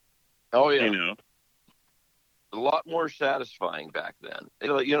was. Oh yeah, a lot more satisfying back then.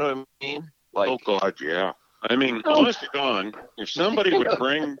 You know what I mean? Oh God, yeah. Honest to God, if somebody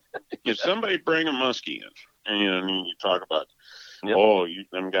bring a muskie in, and you talk about,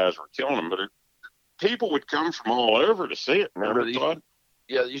 them guys were killing them, but people would come from all over to see it. Remember, they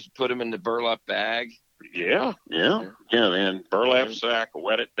used to put them in the burlap bag, Yeah. Then burlap sack,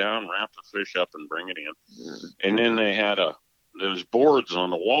 wet it down, wrap the fish up, and bring it in. And then they had those boards on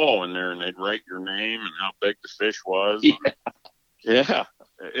the wall in there, and they'd write your name and how big the fish was. Yeah.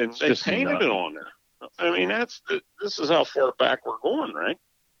 And they painted it on there. I mean, this is how far back we're going, right?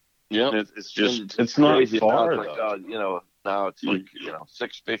 Yeah. It's just it's not crazy. far. Now it's like, now it's like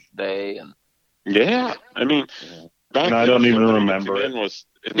 6 fish a day, and yeah. I mean, back and I don't even remember it.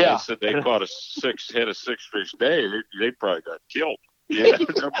 They said they caught 6 head of 6 fish a day. They probably got killed. Yeah,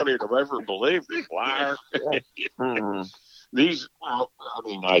 nobody would have ever believed it. Liar. These, well, I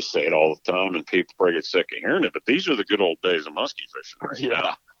mean, I say it all the time, and people probably get sick of hearing it, but these are the good old days of muskie fishing. Right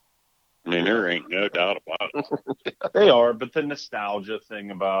now. I mean, there ain't no doubt about it. They are, but the nostalgia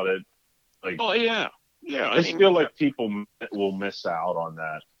thing about it, like, oh yeah, I feel like people will miss out on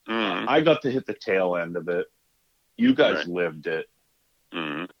that. Mm-hmm. I got to hit the tail end of it. You guys lived it.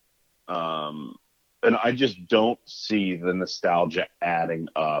 Mm-hmm. And I just don't see the nostalgia adding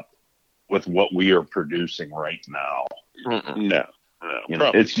up with what we are producing right now. No. You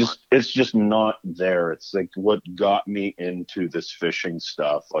know, it's just not there. It's like what got me into this fishing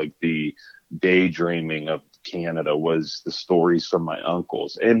stuff, like the daydreaming of Canada, was the stories from my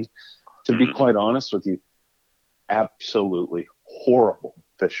uncles. And to be quite honest with you, absolutely horrible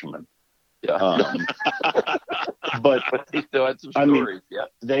fishermen. Yeah. But they still had some stories.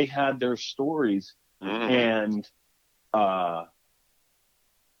 They had their stories, and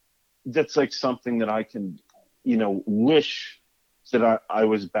that's like something that I can, wish that I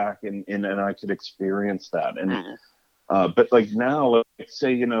was back in and I could experience that. And but like now, like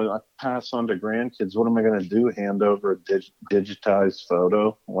say, I pass on to grandkids, what am I going to do? Hand over a digitized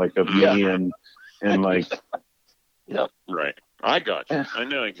photo like of me and like. Yeah. Right. I got you. I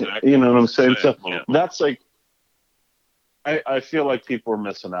know exactly. You know what I'm saying? So that's like, I feel like people are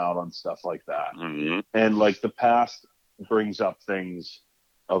missing out on stuff like that. Mm-hmm. And like the past brings up things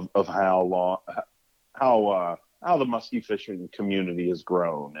of how the muskie fishing community has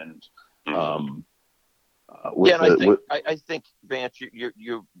grown. And, I think Vance,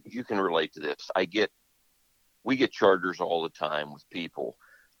 you can relate to this. We get charters all the time with people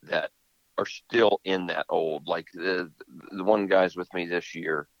that are still in that old, like the one guy's with me this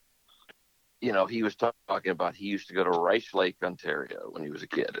year. He was talking about he used to go to Rice Lake, Ontario when he was a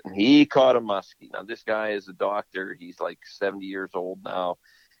kid, and he caught a muskie. Now this guy is a doctor; he's like 70 years old now,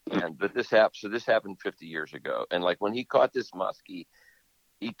 but this happened 50 years ago. And like when he caught this muskie,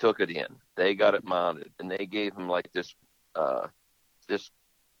 he took it in. They got it mounted, and they gave him like this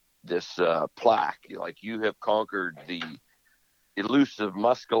plaque, like you have conquered the elusive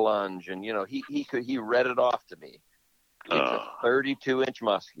muskellunge, and he read it off to me. It's a 32-inch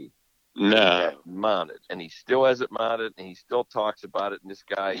muskie. No, mounted, and he still has it mounted, and he still talks about it. And this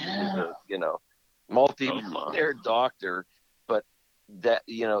guy is a multi-millionaire doctor, but that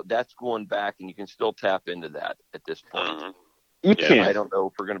that's going back, and you can still tap into that at this point. You can. I don't know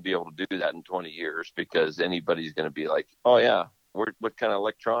if we're going to be able to do that in 20 years because anybody's going to be like, oh yeah, what kind of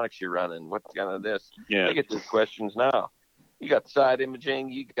electronics you running? What kind of this? Yeah, I get these questions now. You got side imaging,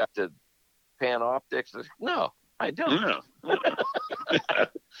 you got the pan optics. No, I don't. No.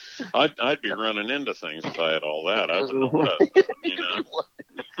 I'd be running into things if I had all that. I wouldn't know what.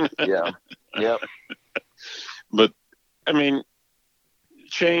 Yeah. Yep. But I mean,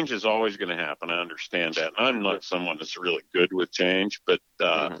 change is always going to happen. I understand that. And I'm not someone that's really good with change, but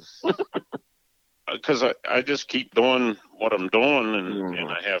because I just keep doing what I'm doing, and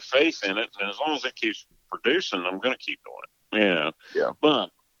I have faith in it. And as long as it keeps producing, I'm going to keep doing it. Yeah.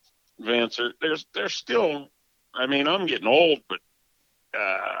 But Vance, there's still. I mean, I'm getting old, but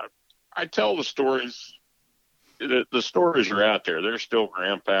I tell the stories. The stories are out there. There's still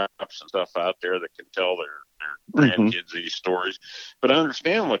grandpaps and stuff out there that can tell their grandkids these stories. But I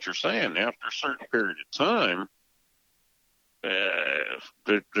understand what you're saying. After a certain period of time,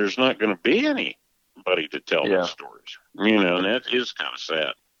 there's not going to be anybody to tell those stories. And that is kind of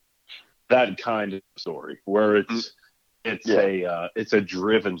sad. That kind of story where it's a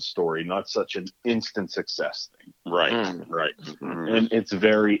driven story, not such an instant success thing. Right. Right. And it's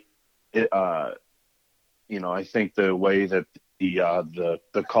very, I think the way that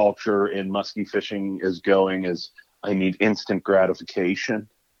the culture in muskie fishing is going is I need instant gratification.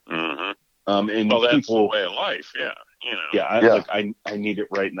 Mm-hmm. And that's people, the way of life. Yeah. I need it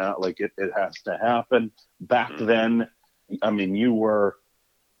right now. Like it has to happen. Back then, I mean, you were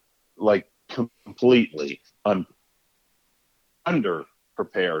like completely under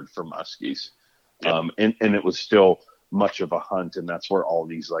prepared for muskies. And it was still much of a hunt. And that's where all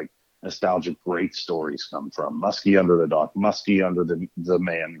these like nostalgic great stories come from. Muskie under the dock, Muskie under the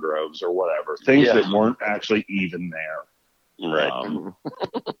mangroves or whatever. Things that weren't actually even there. Right.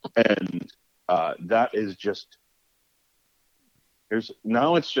 And that is just, here's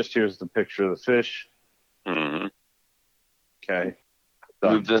the picture of the fish. Mm-hmm. Okay.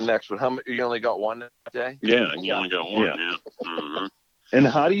 Move to the next one. How many? You only got one day? Yeah, you only got one. Yeah. Mm-hmm. And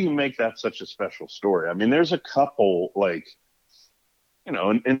how do you make that such a special story? I mean, there's a couple, like, you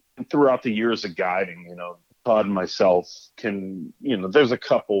know, and throughout the years of guiding, you know, Todd and myself can, you know, there's a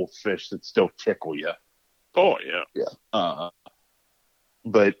couple fish that still tickle you. Oh, yeah. Yeah.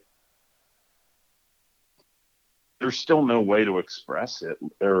 But there's still no way to express it.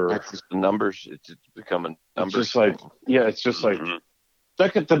 It's just the numbers. It's become a numbers. It's just like, it's just like, Mm-hmm.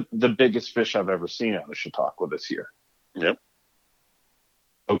 look at the biggest fish I've ever seen out of Chautauqua this year. Yep.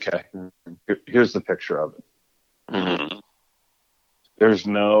 Okay. Here's the picture of it. Mm-hmm. There's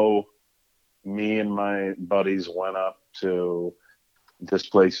no, me and my buddies went up to this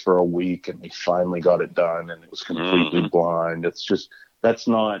place for a week and we finally got it done and it was completely blind. It's just, it's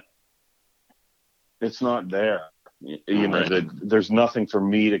not there. You know, there's nothing for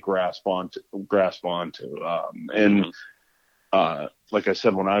me to grasp onto. Like I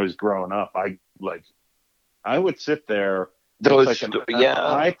said, when I was growing up, I would sit there.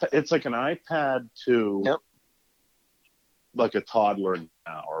 It's like an iPad to like a toddler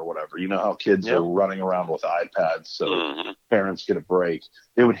now or whatever. You know how kids are running around with iPads so parents get a break.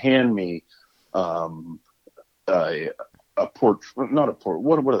 They would hand me a not a port.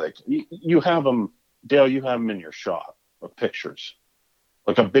 What are they? You have them, Dale. You have them in your shop of pictures,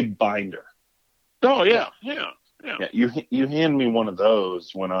 like a big binder. Oh yeah. You hand me one of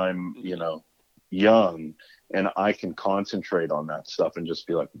those when I'm, you know, young, and I can concentrate on that stuff and just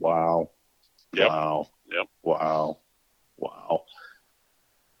be like, wow, wow.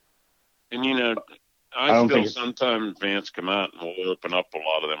 And you know, I still sometimes Vance come out and we'll open up a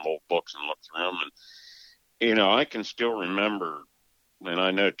lot of them old books and look through them, and you know, I can still remember, and I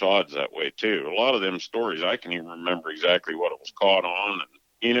know Todd's that way too. A lot of them stories, I can even remember exactly what it was caught on, and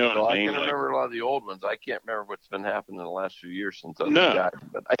you know what I mean? I can remember a lot of the old ones. I can't remember what's been happening in the last few years since I was guiding.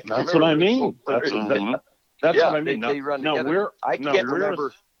 But that's what I mean. That's what I mean. They run together. I can't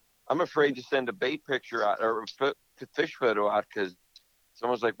remember. I'm afraid to send a bait picture out or a fish photo out because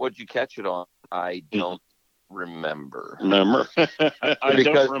someone's like, "What'd you catch it on?" I don't remember. I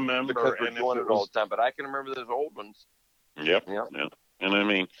don't remember because we're doing it all the time. But I can remember those old ones. Yep. And I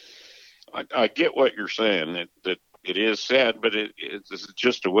mean, I get what you're saying. That it is sad, but it's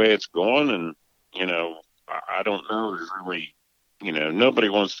just the way it's going. And, you know, I don't know really, you know, nobody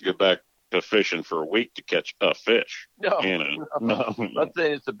wants to go back to fishing for a week to catch a fish. No, you know? No. I'm not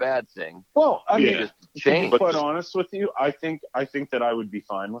saying it's a bad thing. Well, I mean, to be quite honest with you, I think that I would be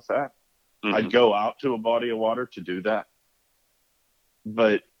fine with that. Mm-hmm. I'd go out to a body of water to do that.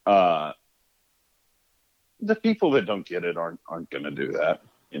 But the people that don't get it aren't going to do that.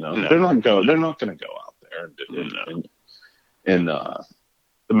 You know, they're not going to go out there and the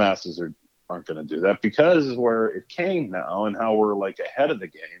masses aren't going to do that because where it came now and how we're like ahead of the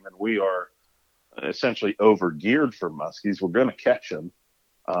game and we are essentially over geared for muskies. We're going to catch them.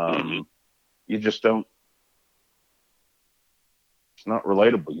 You just don't. It's not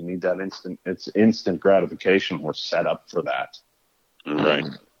relatable. You need that instant gratification. We're set up for that. Right.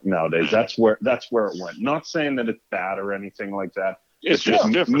 Nowadays, that's where it went. Not saying that it's bad or anything like that. It's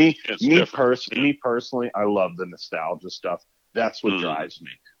just different. Me personally, I love the nostalgia stuff. That's what drives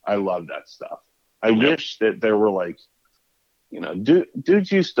me. I love that stuff. I wish that there were like, you know,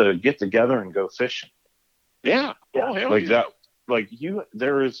 dudes used to get together and go fishing. Yeah. Oh, hell like yeah. that. Like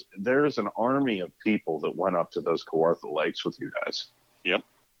there is an army of people that went up to those Kawartha Lakes with you guys. Yep.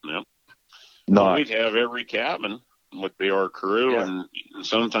 We'd have every cabin would be our crew, and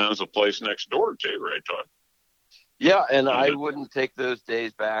sometimes a place next door too, right, Todd? Yeah, and I wouldn't take those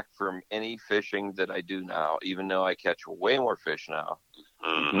days back from any fishing that I do now, even though I catch way more fish now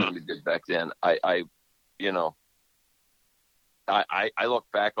than we did back then. I look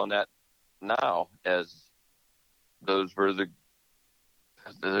back on that now as those were the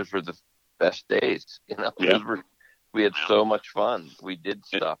best days. You know, we had so much fun. We did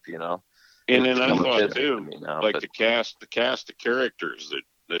stuff, you know. And then I thought too, like the cast of characters that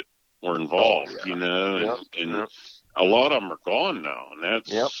were involved, you know, and a lot of them are gone now, and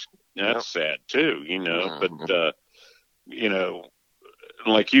that's sad too, you know. But you know,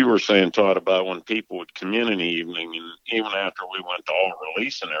 like you were saying, Todd, about when people would come in an evening, and even after we went to all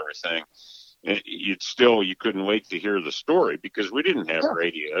release and everything, you couldn't wait to hear the story because we didn't have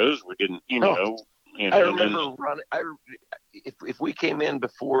radios, we didn't, you know, You know, I remember running. If we came in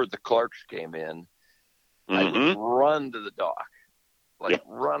before the Clarks came in, I would run to the dock,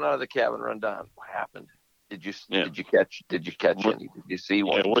 run out of the cabin, run down. What happened? Did you catch any? Did you see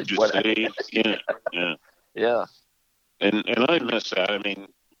one? Yeah, what'd you see? Yeah. And I miss that. I mean,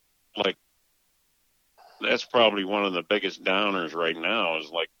 like, that's probably one of the biggest downers right now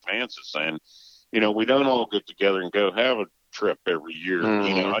is like Vance is saying, you know, we don't all get together and go have a trip every year.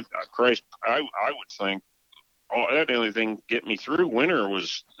 You know, I would think, that only thing get me through winter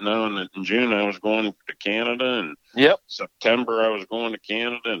was knowing that in June I was going to Canada, and September I was going to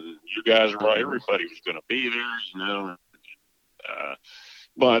Canada, and you guys were right. Everybody was going to be there, you know.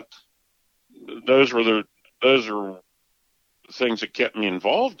 But those are things that kept me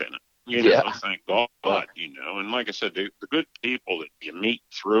involved in it. You know, thank God. You know, and like I said, the good people that you meet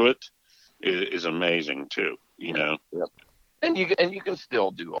through it is amazing too. You know. Yep. And you can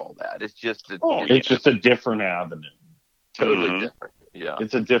still do all that. It's just it's just a different avenue. Totally different. Yeah.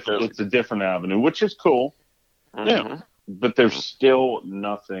 It's a different avenue, which is cool. Yeah. But there's still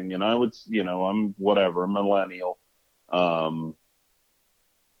nothing, and I would, you know, I'm whatever, a millennial. But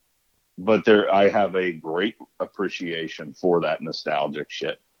I have a great appreciation for that nostalgic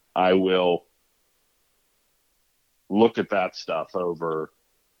shit. I will look at that stuff over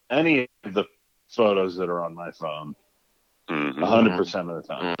any of the photos that are on my phone. 100% of the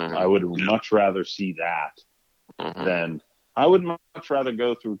time. I would much rather see that than I would much rather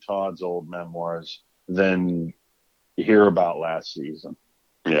go through Todd's old memoirs than hear about last season.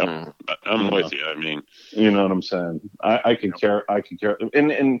 Yeah, I'm with you. I mean, you know what I'm saying? I could care.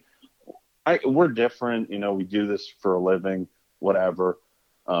 And we're different. You know, we do this for a living, whatever.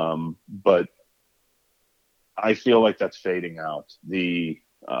 But I feel like that's fading out. The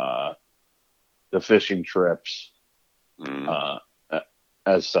fishing trips.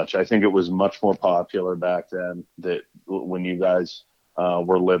 As such, I think it was much more popular back then. That when you guys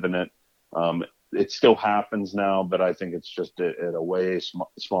were living it, it still happens now, but I think it's just at a way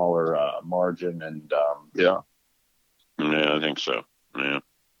smaller margin. And yeah, I think so. Yeah,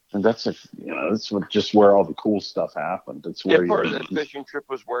 and that's just where all the cool stuff happened. It's where part of that fishing trip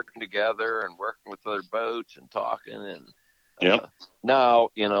was working together and working with other boats and talking. And now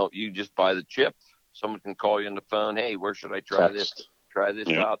you know you just buy the chip. Someone can call you on the phone. Hey, where should I try this? Try this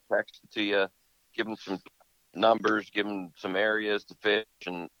out. Text it to you. Give them some numbers. Give them some areas to fish,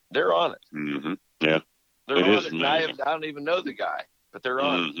 and they're on it. Yeah, they're on it. And I don't even know the guy, but they're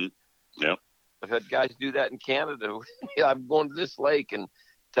on it. Yeah, I've had guys do that in Canada. I'm going to this lake and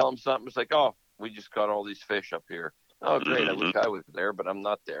tell them something. It's like, oh, we just caught all these fish up here. Oh, great! I wish I was there, but I'm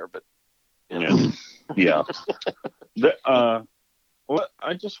not there. But you know. Yeah. Well,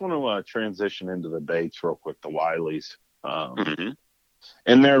 I just want to transition into the baits real quick, the Wileys.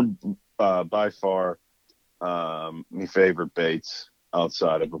 And they're by far my favorite baits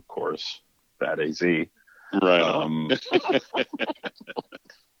outside of course, Fat AZ. Right.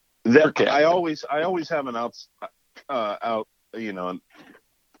 I always have an out, you know,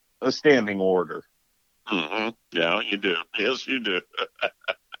 a standing order. Yeah, you do. Yes, you do.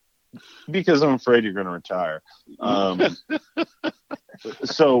 Because I'm afraid you're going to retire.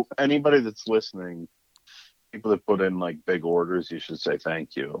 So anybody that's listening, people that put in like big orders, you should say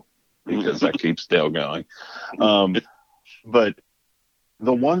thank you because that keeps Dale going. But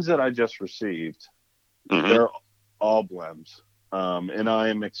the ones that I just received, they're all blends. And I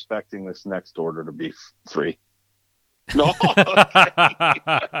am expecting this next order to be free. No, I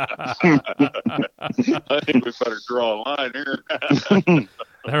think we better draw a line here.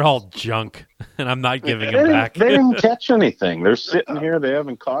 They're all junk, and I'm not giving them back. They didn't catch anything. They're sitting here. They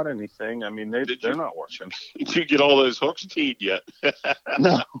haven't caught anything. I mean, they're not working. Did you get all those hooks teed yet?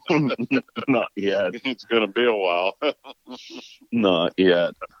 No, not yet. It's going to be a while. Not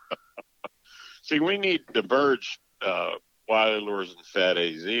yet. See, we need to merge Wiley Lures and Fat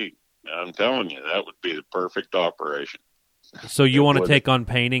AZ. I'm telling you, that would be the perfect operation. So you want to take on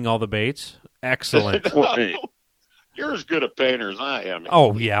painting all the baits? Excellent. You're as good a painter as I am.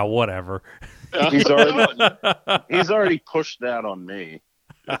 Oh yeah, whatever. He's already pushed that on me.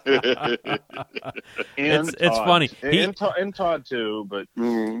 It's funny. And Todd too, but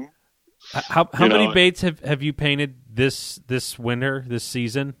how many baits have you painted this winter, this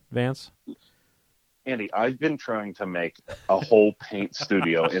season, Vance? Andy, I've been trying to make a whole paint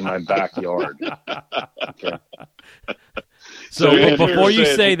studio in my backyard. Okay. So before you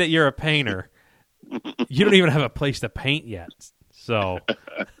say that you're a painter, you don't even have a place to paint yet. So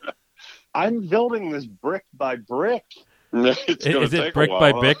I'm building this brick by brick. It's gonna Is take it brick a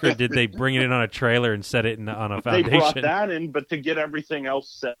by while, brick, or did they bring it in on a trailer and set it on a They foundation? brought that in, but to get everything else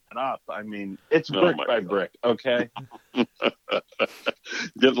set up, I mean, it's brick by brick, okay? Getting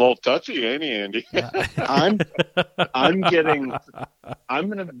a little touchy, ain't he, Andy? I'm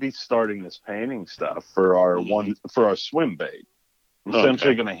going to be starting this painting stuff for our swim bait. I'm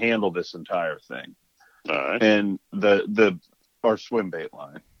essentially going to handle this entire thing. All right. And our swim bait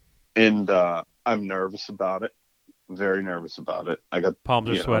line. And I'm nervous about it. Very nervous about it. I got palms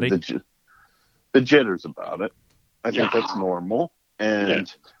are sweaty. The jitters about it. I think that's normal.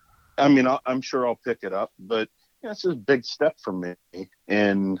 And I mean, I'm sure I'll pick it up, but it's a big step for me.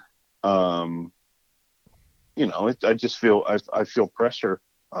 And I just feel I feel pressure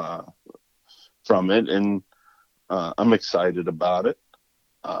from it, and I'm excited about it.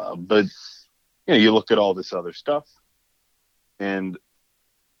 But you look at all this other stuff, and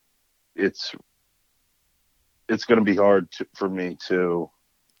it's going to be hard for me to.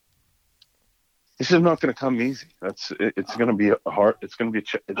 This is not going to come easy. It's going to be hard. It's going to be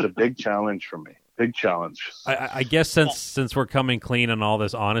it's a big challenge for me. Big challenge. I guess since we're coming clean on all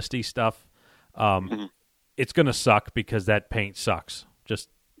this honesty stuff, it's going to suck because that paint sucks. Just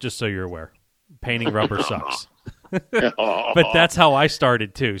so you're aware, painting rubber sucks. But that's how I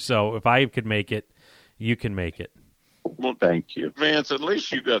started too. So if I could make it, you can make it. Well, thank you, Vance. At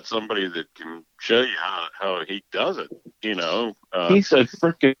least you got somebody that can show you how he does it. He's a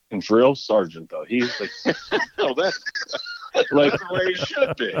freaking drill sergeant, though. He's like, that's like the way he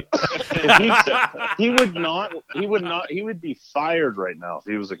should be. He would be fired right now if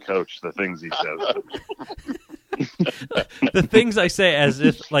he was a coach. The things he says. The things I say, as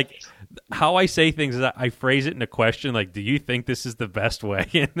if like how I say things is I phrase it in a question, like, "Do you think this is the best way?"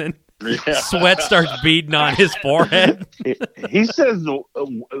 And then sweat starts beading on his forehead. He says,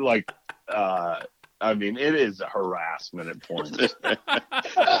 I mean, it is harassment at points.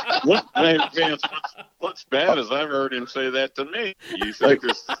 Vance, what's bad is I've heard him say that to me. You think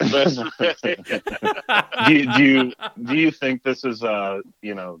this is the best way? Do you think this is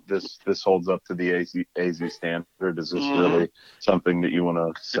this holds up to the AZ standard? Is this really something that you want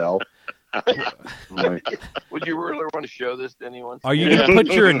to sell? Would you really want to show this to anyone? Are you going to put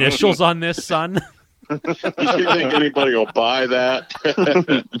your initials on this, son? You think anybody will buy that?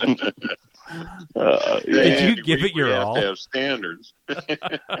 Did you give it your all? We have to have standards.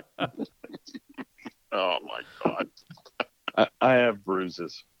 Oh my God! I have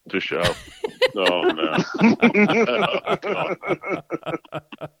bruises to show. Oh no!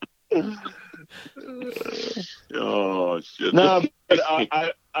 Oh shit! No, but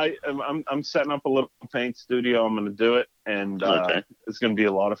I'm setting up a little paint studio. I'm going to do it, and it's going to be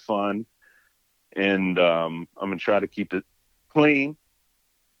a lot of fun. And I'm going to try to keep it clean,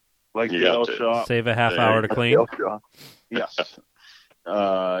 like the L shop. Save a half hour to clean. Yes.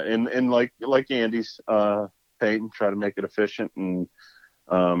 And like Andy's paint, and try to make it efficient. And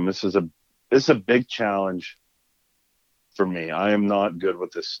this is a big challenge for me. I am not good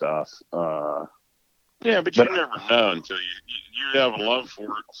with this stuff. Yeah, but you never know until you have a love for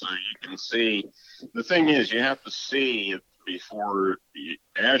it, so you can see. The thing is, you have to see it before,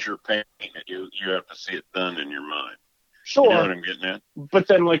 as you're painting it, you have to see it done in your mind. Sure. You know what I'm getting at? But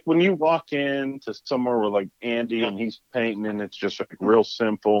then, like, when you walk into somewhere where, like, Andy and he's painting and it's just, like, real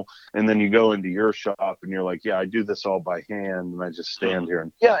simple, and then you go into your shop and you're like, yeah, I do this all by hand, and I just stand here.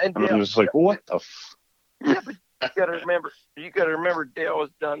 And, and I'm just like, what the Yeah, but you got to remember Dale has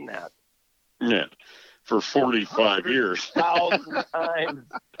done that. Yeah. For 45 years. 1,000 times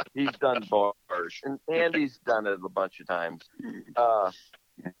he's done bars. And Andy's done it a bunch of times. I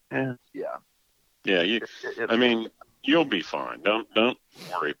mean, you'll be fine. Don't worry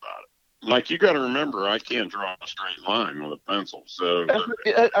about it. Like, you got to remember, I can't draw a straight line with a pencil. So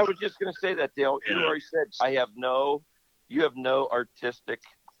I was just going to say that, Dale. You already said you have no artistic.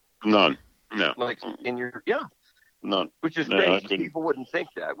 None. No. Like in your None. Which is great. People wouldn't think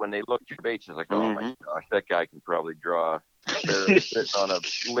that when they look at your baits. It's like, oh my gosh, that guy can probably draw sitting on a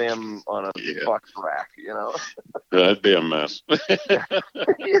limb on a box rack, That'd be a mess.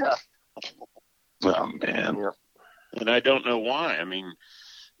 Yeah. Oh man. Yeah. And I don't know why. I mean,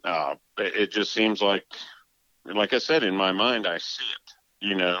 it just seems like I said, in my mind, I see it.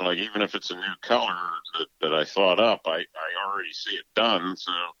 Like, even if it's a new color that I thought up, I already see it done,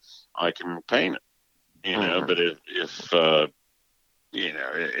 so I can paint it. But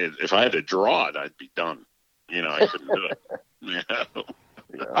if I had to draw it, I'd be done. I couldn't do it.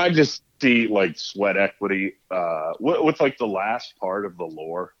 I just see, like, sweat equity with like the last part of the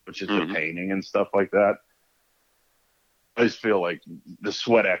lure, which is the painting and stuff like that. I just feel like the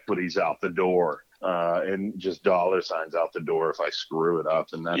sweat equity's out the door and just dollar signs out the door if I screw it up,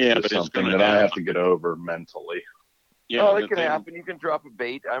 and that's but just it's something gonna that I have happen. to get over mentally. Yeah, Oh, the it can thing- happen. You can drop a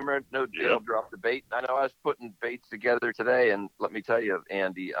bait. I remember Dale dropped a bait. I know I was putting baits together today, and let me tell you,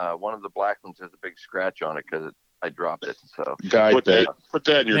 Andy, one of the black ones has a big scratch on it because I dropped it. So Guide Put bait.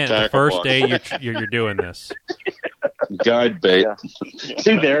 that in your Man, tackle the first box. day you're doing this. Guide bait. Yeah.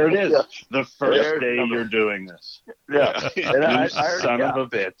 See, there it is. Yeah. The first There's day number. you're doing this. yeah, and I You son of a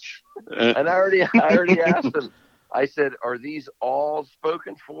bitch. and I already asked him. I said, "Are these all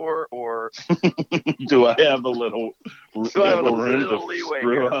spoken for, or Do I have a little, do I have a little room little to leeway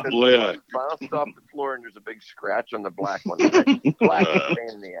screw here?" up? Yeah. Bounced off the floor, and there's a big scratch on the black one. Black is a pain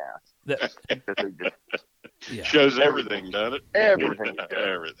in the ass. That- 'Cause they just- yeah. Shows everything, doesn't it? Everything.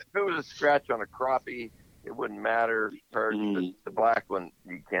 Everything. If it was a scratch on a crappie, it wouldn't matter. Perch, Mm. the black one,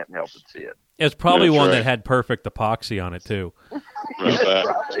 you can't help but see it. It's probably That's one right. that had perfect epoxy on it too. Right back.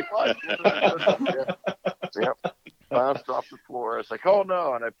 Probably was. Yep. Bounced off the floor. I was like, "Oh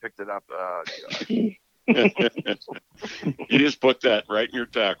no!" And I picked it up. You just put that right in your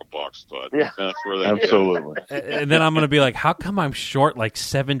tackle box, Todd. Yeah. That's where that Absolutely. And then I'm going to be like, how come I'm short like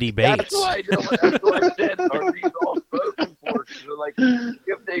 70 That's baits? why that's what I said. Are these all spoken for? Because they're like,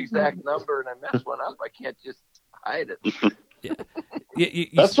 give the exact number, and I mess one up. I can't just hide it. You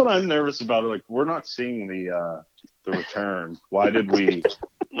That's what I'm nervous about. Like, we're not seeing the return. Why did we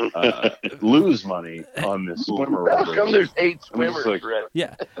lose money on this swimmer? How come there's 8 swimmers, like- Brett?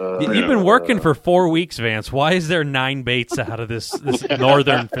 yeah. Uh, You've been working for 4 weeks, Vance. Why is there 9 baits out of this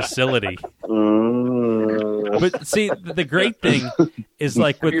northern facility? But see, the great thing is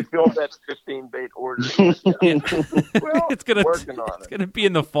like Have you with filled that 15 bait order? Well, it's gonna working on it's it. gonna be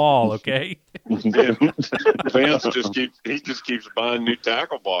in the fall, okay? Vance just keeps buying new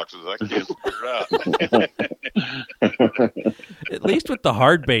tackle boxes. I can't figure it out. At least with the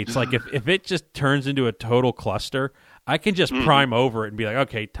hard baits, like if it just turns into a total cluster, I can just prime over it and be like,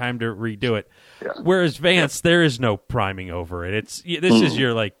 okay, time to redo it. Yeah. Whereas Vance, there is no priming over it. This is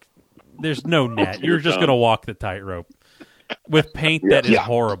your like, there's no net. You're just gonna walk the tightrope with paint that is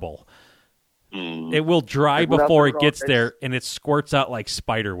horrible. Mm. It will dry There's before nothing it gets wrong. there, and it squirts out like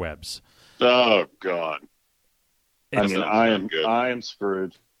spider webs. Oh God! I It's- mean, good. I am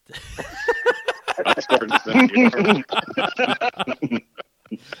screwed. I started thinking,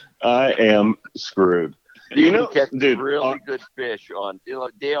 I am screwed. Do you know, catch dude? really good fish on Dale.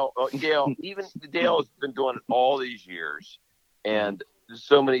 Dale, even Dale's been doing it all these years, and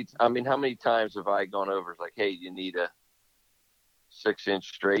so many. I mean, how many times have I gone over? It's like, hey, you need a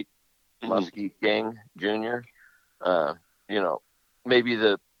 6-inch straight Muskie King Junior. Maybe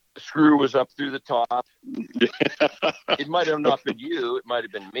the screw was up through the top. It might have not been you. It might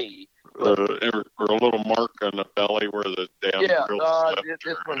have been me. or a little mark on the belly where the damn Yeah, drill slept.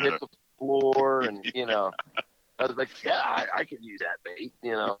 this one hit the floor, and I was like, yeah, I could use that bait.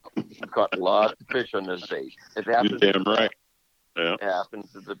 Caught lots of fish on this bait. It You're happens. damn right. Yeah.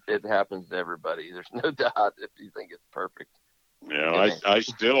 It happens to everybody. There's no doubt if you think it's perfect. Yeah, I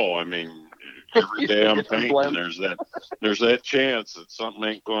still, I mean, every day I'm painting, there's that chance that something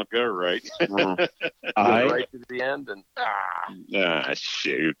ain't going to go right. Right to the end, and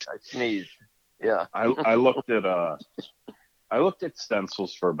Shoot. I sneezed. Yeah. I looked at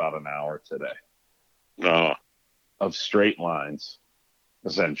stencils for about an hour today No. of straight lines,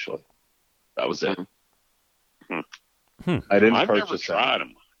 essentially. That was it. I didn't I've never purchase tried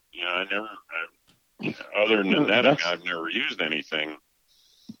them. Other than that, I've never used anything.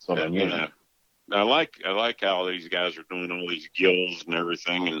 That's what I mean. I like how these guys are doing all these gills and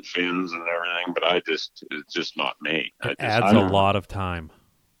everything and fins and everything, but it's just not me. It adds a lot of time.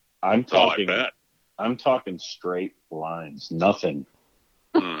 I'm I bet. talking straight lines, nothing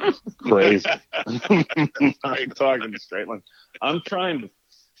Mm. crazy. I'm talking straight lines. I'm trying to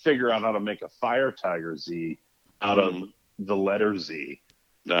figure out how to make a Fire Tiger Z out of the letter Z.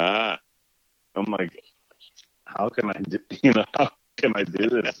 Ah. I'm like, how can I do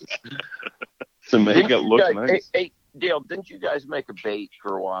this to make it look nice? Hey, Dale, didn't you guys make a bait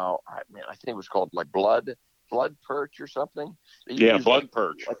for a while? I think it was called like blood perch or something. Yeah, blood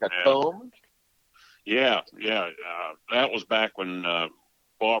perch. Like a comb. Yeah. That was back when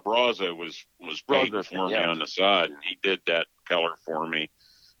Bob Raza was painting for me on the side, and he did that color for me,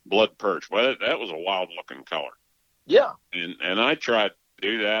 blood perch. Well, that was a wild looking color. Yeah. And I tried to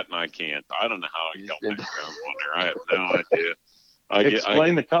do that, and I can't. I don't know how I got that on there. I have no idea.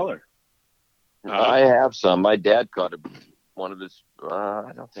 Explain the color. I have some. My dad caught one of his.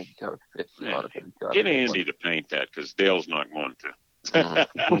 I don't think he caught 50 on it. Get Andy to paint that because Dale's not going to.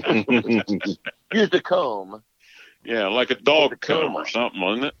 Used a comb. Yeah, like a dog comb or something,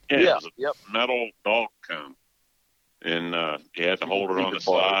 wasn't it? Yeah, it was a Yep. metal dog comb. And you had to hold it on the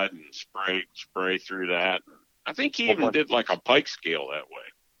side and spray through that. I think he even did like a pike scale that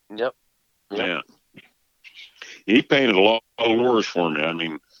way. Yep. Yeah. He painted a lot of lures for me. I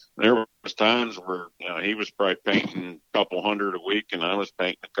mean, there was times where he was probably painting a couple hundred a week, and I was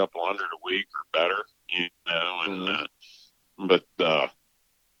painting a couple hundred a week or better, you know. And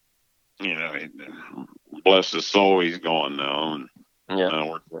bless his soul, he's gone now, and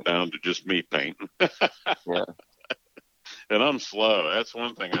now we're down to just me painting. Yeah. And I'm slow. That's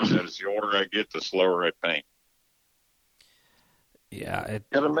one thing I said. Is the older I get, the slower I paint. Yeah.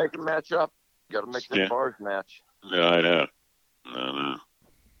 Got to make it match up. Got to make the bars match. Yeah, I know. I know.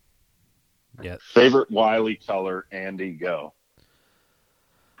 Yeah. Favorite Wiley color, Andy, go.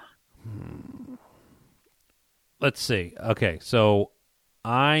 Let's see. Okay, so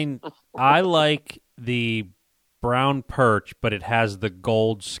I like the brown perch, but it has the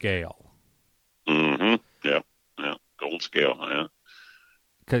gold scale. Mm-hmm. Yep. Yeah. Gold scale. Yeah.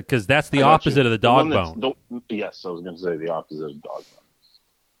 Because that's the opposite of the dog bone. Yes, I was going to say the opposite of dog bone.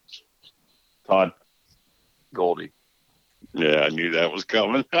 Todd. Goldie. Yeah, I knew that was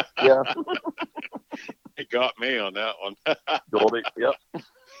coming. Yeah. It got me on that one. Goldie. Yep.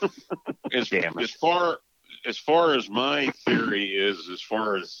 As far as my theory is, as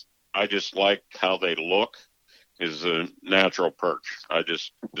far as I just like how they look, is a natural perch. I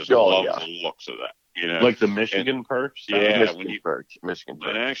just love the looks of that. You know, like the Michigan perch. Yeah, Michigan perch.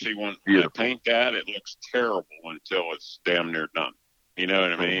 And actually, when I paint that, it looks terrible until it's damn near done. You know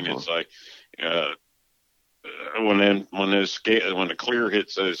what I mean? Mm-hmm. It's like when the clear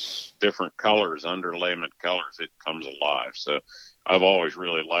hits those different colors, underlayment colors, it comes alive. So I've always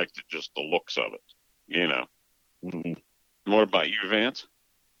really liked it, just the looks of it. You know. Mm-hmm. What about you, Vance?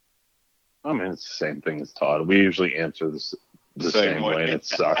 I mean, it's the same thing as Todd. We usually answer the same way, and it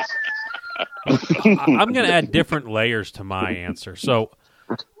sucks. I'm going to add different layers to my answer. So,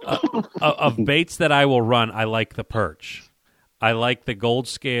 of baits that I will run, I like the perch. I like the gold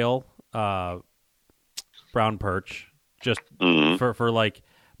scale brown perch, just for like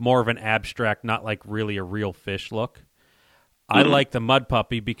more of an abstract, not like really a real fish look. I like the mud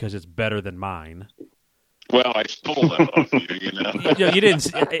puppy because it's better than mine. Well, I stole that off you, you know. You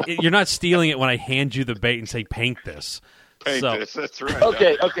didn't. You're not stealing it when I hand you the bait and say, "Paint this." Paint this. That's right.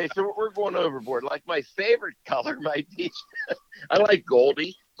 Okay. So we're going overboard. Like my favorite color might be, I like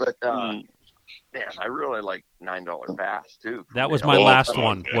Goldie, but man, I really like $9 bass too. That was my last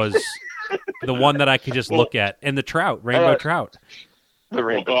one. Was the one that I could just look at, and the trout, rainbow trout. The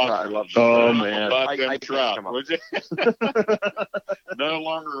rainbow trout. I love them. Oh man, I trout. Would you? No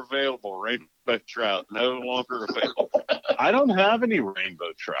longer available. Rainbow trout. No longer available. I don't have any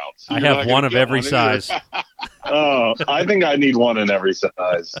rainbow trouts. I have one of every size. Oh, I think I need one in every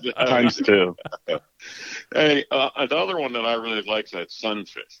size times 2. Hey, another one that I really like is that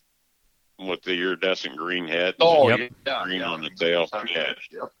sunfish with the iridescent green head. Oh, yep. Green on the tail. Sunfish,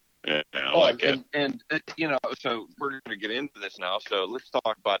 Yeah. Yep. Yeah, I like it. And so we're going to get into this now. So let's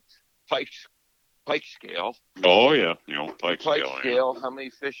talk about pike scale. Oh yeah, pike scale. Yeah. How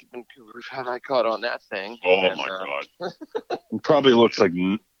many fish have had I caught on that thing? Oh my God! It probably looks like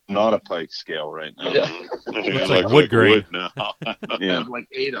not a pike scale right now. Yeah. It looks like wood grain. Now. Yeah, like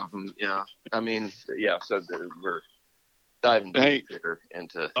 8 of them. Yeah, I mean, yeah. So we're diving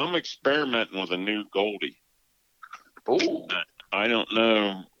into. I'm experimenting with a new Goldie. Oh. I don't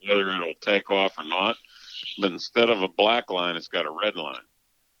know whether it'll take off or not, but instead of a black line, it's got a red line.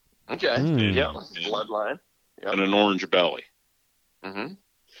 Okay. Yeah. Blood line. Yep. And an orange belly. Mm-hmm.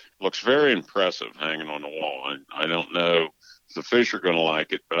 Looks very impressive hanging on the wall. I don't know if the fish are going to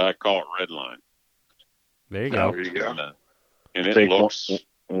like it, but I call it red line. There you go. There you go. And it Take looks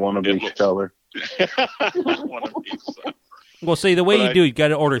one of each color. One of each. Well, see, the way you got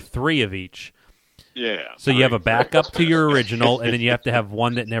to order 3 of each. Yeah. So you have a backup to your original, and then you have to have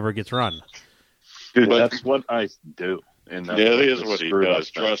one that never gets run. Dude, that's what I do. And it is what he does.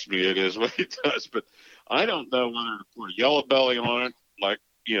 Trust me, it is what he does. But I don't know whether to put a yellow belly on it. Like,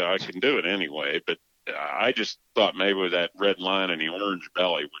 I can do it anyway. But I just thought maybe with that red line and the orange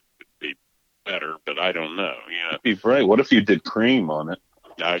belly would be better. But I don't know. Be bright. What if you did cream on it?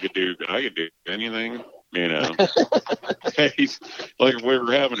 I could do anything. Like if we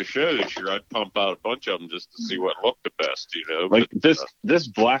were having a show this year, I'd pump out a bunch of them just to see what looked the best, Like this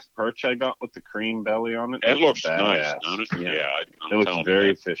black perch I got with the cream belly on it. It looks nice, doesn't it? Yeah, it looks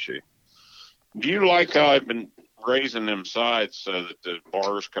very fishy. Do you like how I've been raising them sides so that the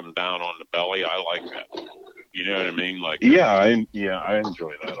bars come down on the belly? I like that. You know what I mean? Like I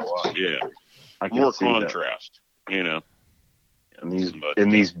enjoy that a lot. Yeah, I can more see contrast. you know. And these,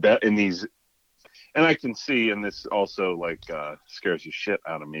 and I can see, and this also like scares the shit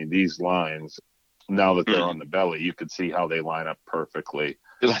out of me. These lines, now that they're on the belly, you could see how they line up perfectly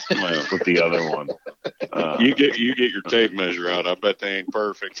with the other one. You get your tape measure out. I bet they ain't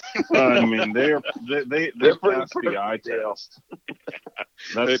perfect. I mean, they're past the eye test.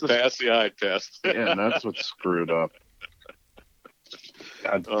 They pass the eye test. Yeah, and that's what's screwed up.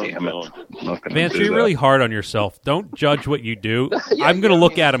 God damn it. Vance, you're really hard on yourself. Don't judge what you do. I'm going to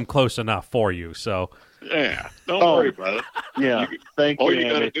look at them close enough for you. So, yeah, don't worry about it. Yeah, thank you. All you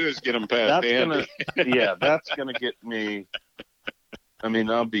got to do is get them past Andy. That's gonna get me. I mean,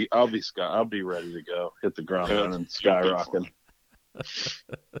 I'll be ready to go, hit the ground running, skyrocketing.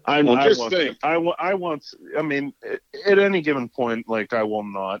 I mean, at any given point, like I will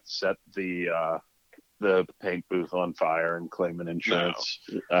not set the paint booth on fire and claim an insurance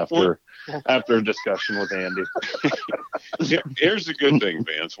after a discussion with Andy. Here's the good thing,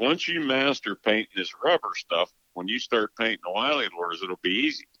 Vance. Once you master painting this rubber stuff, when you start painting the Wiley lures, it'll be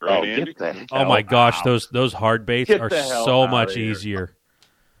easy, right, Andy? Oh my gosh, those hard baits are so much easier.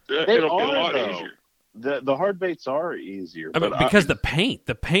 It'll be a lot easier. The hard baits are easier, but because the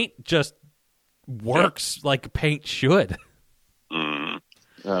paint just works like paint should.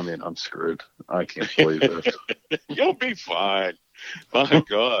 I mean, I'm screwed. I can't believe this. You'll be fine. My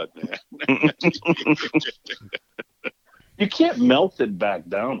God, man. You can't melt it back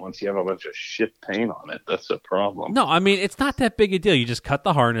down once you have a bunch of shit paint on it. That's a problem. No, I mean, it's not that big a deal. You just cut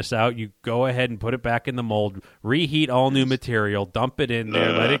the harness out. You go ahead and put it back in the mold, reheat all new material, dump it in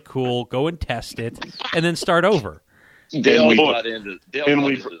there, let it cool, go and test it, and then start over. Dale got into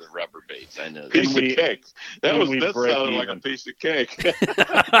the rubber baits. I know. Piece of cake. That sounded like a piece of cake.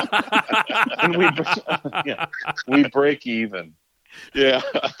 And we break even. Yeah,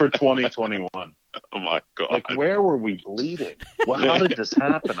 for 2021. Oh my God! Like, where were we bleeding? Well, how did this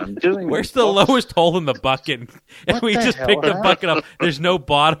happen? I'm doing. Where's the lowest hole in the bucket? And we just picked the bucket up. There's no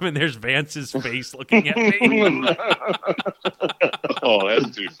bottom, and there's Vance's face looking at me. Oh,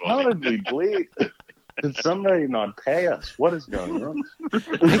 that's too funny. How did we bleed? Did somebody not pay us? What is going on?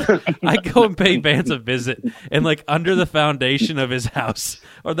 I go and pay Vance a visit, and like under the foundation of his house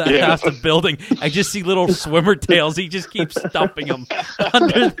or the house of building, I just see little swimmer tails. He just keeps stuffing them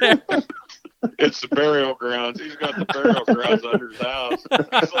under there. It's the burial grounds. He's got the burial grounds under his house.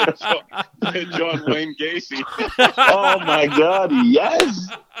 It's like John Wayne Gacy. Oh my God! Yes,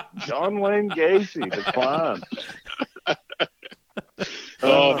 John Wayne Gacy, the clown.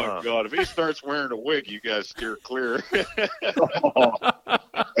 Oh my God! If he starts wearing a wig, you guys steer clear.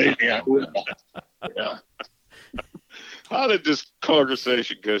 Yeah. How did this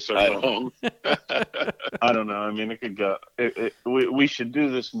conversation go so long? I don't know. I mean, it could go. We should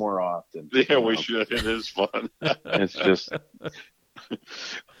do this more often. Yeah, we should. It is fun. It's just.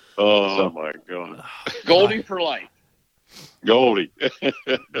 My God! Goldie for life. Goldie.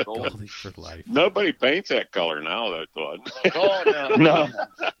 Goldie for life. Nobody paints that color now, though, Todd. Oh, no.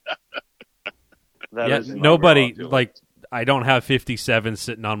 Yeah, nobody, like, I don't have 57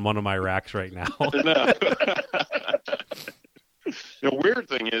 sitting on one of my racks right now. No. The weird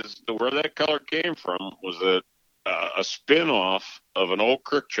thing is, where that color came from was a spin-off of an old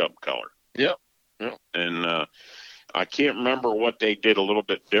Crick Chub color. Yep. And I can't remember what they did a little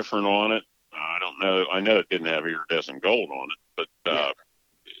bit different on it. I don't know. I know it didn't have iridescent gold on it, but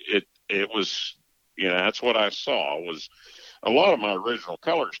it was, that's what I saw. Was a lot of my original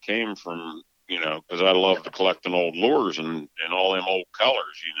colors came from, because I love collecting old lures and all them old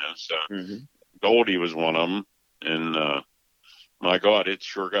colors, So Goldie was one of them, and my God, it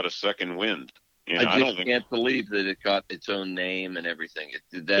sure got a second wind. I can't believe that it got its own name and everything.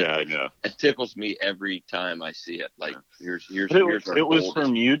 I know. It tickles me every time I see it. Like here's it was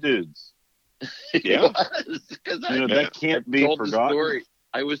from you dudes. Yeah, because that can't be forgotten. Story.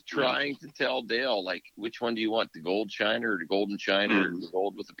 I was trying to tell Dale, like, which one do you want, the gold shiner or the golden shiner or the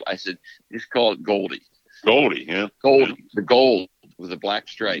gold with the? I said, just call it Goldie. Goldie, yeah. Goldie, the gold with a black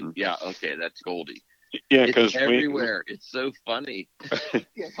stripe. Yeah, okay, that's Goldie. Yeah, because everywhere. It's so funny. I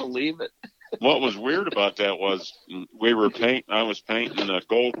can't believe it. What was weird about that was I was painting a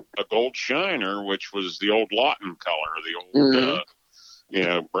gold shiner, which was the old Lawton color, the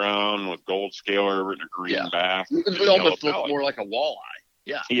old brown with gold scale over it and a green back. It almost looked more like a walleye.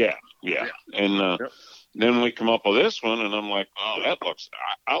 Yeah. And then we come up with this one, and I'm like, oh, that looks.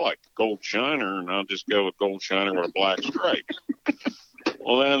 I like the gold shiner, and I'll just go with gold shiner with a black stripe.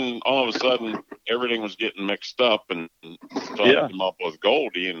 Well, then all of a sudden, everything was getting mixed up, and so I come up with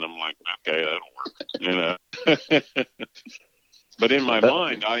Goldie, and I'm like, okay, that'll work. But in my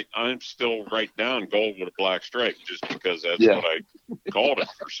mind, I'm still write down gold with a black stripe just because that's what I called it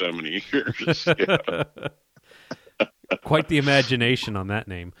for so many years. Yeah. Quite the imagination on that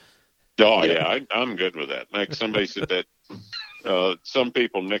name. Oh, yeah, I'm good with that. Like somebody said that some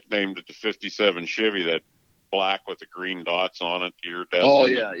people nicknamed it the 57 Chevy, that black with the green dots on it. Your desk. Oh,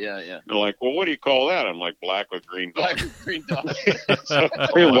 yeah. They're like, well, what do you call that? I'm like, black with green dots. Black with green dots.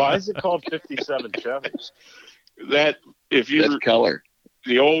 Hey, why is it called 57 Chevy? That, if you That color.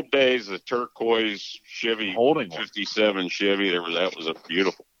 The old days, the turquoise Chevy, Holding one. 57 Chevy, that was a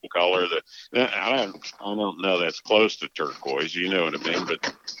beautiful color. I don't know, that's close to turquoise, you know what I mean?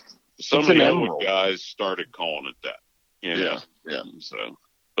 But some of the old guys started calling it that. You know? Yeah. So,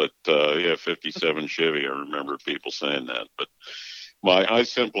 but 57 Chevy, I remember people saying that. But I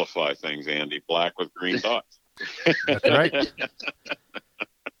simplify things, Andy. Black with green dots. That's right.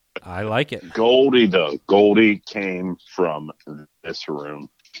 I like it. Goldie, though. Goldie came from this room.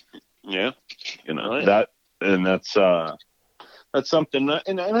 Yeah. You know, that's something that,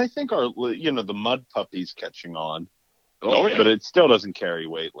 and I think the mud puppy's catching on. Oh, yeah. But it still doesn't carry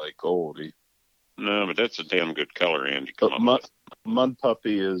weight like Goldie. No, but that's a damn good color, Andy. Mud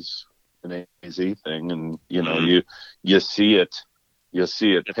puppy is an easy thing, and you see it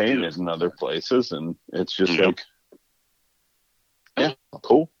painted in other places, and it's just like, yeah,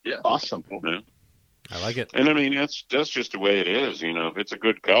 cool, yeah, awesome. Yeah. I like it. And I mean, that's just the way it is. You know, if it's a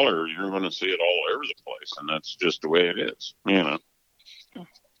good color, you're going to see it all over the place, and that's just the way it is. You know.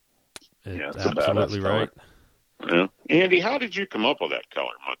 It's absolutely right. Yeah. Andy, how did you come up with that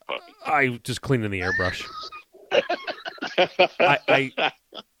color, Mud Puppy? I just cleaning the airbrush.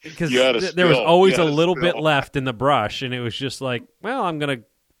 Because there was always a little bit left in the brush, and it was just like, well,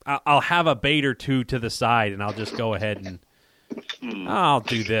 I'll have a bait or two to the side, and I'll just go ahead and I'll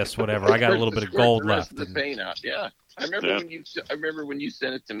do this, whatever. I got a little bit of gold left. The paint out, yeah. I remember when you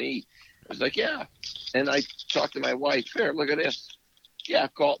sent it to me. I was like, yeah, and I talked to my wife. Here, look at this. Yeah,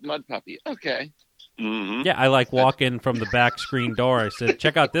 call it Mud Puppy. Okay. Mm-hmm. Yeah, I walk in from the back screen door. I said,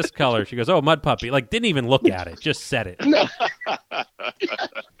 check out this color. She goes, oh, Mud Puppy. Didn't even look at it. Just said it. No.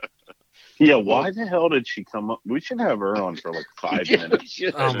 Yeah, why the hell did she come up? We should have her on for 5 minutes.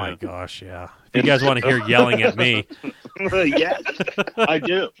 Oh, my gosh, yeah. If you guys want to hear yelling at me. Yes, I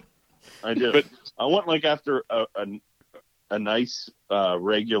do. But I want, after a nice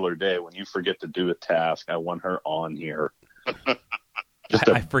regular day, when you forget to do a task, I want her on here.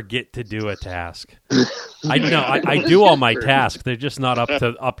 I forget to do a task. I do all my tasks. They're just not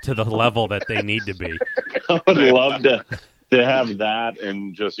up to the level that they need to be. I would love to have that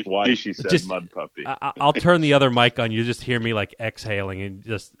and just why she said Mud Puppy. I'll turn the other mic on. You just hear me exhaling and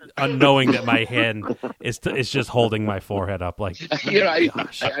just unknowing that my hand is just holding my forehead up. I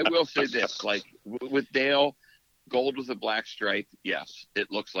will say this: with Dale, gold with a black stripe. Yes,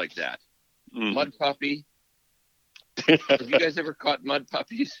 it looks like that. Mud Puppy. Have you guys ever caught mud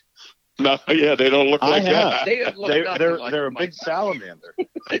puppies? No, yeah, they don't look like that. They're a big salamander.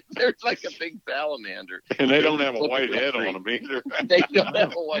 They're like a big salamander. And they don't have a white head on them either. They don't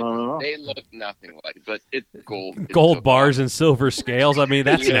have a white. No. They look nothing like, but it's gold. Gold bars and silver scales. I mean,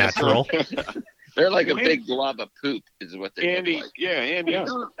 that's natural. They're like a big glob of poop, is what they Andy, look like. Yeah, Andy,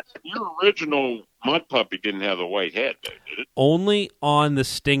 your original Mud Puppy didn't have a white head, though, did it? Only on the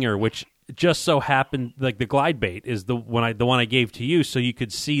Stinger, which just so happened, the glide bait is the one I gave to you, so you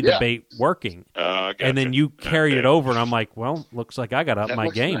could see the bait working. Gotcha. And then you carried it over, and I'm like, well, looks like I got up my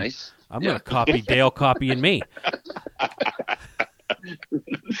game. Nice. I'm going to copy Dale copying me.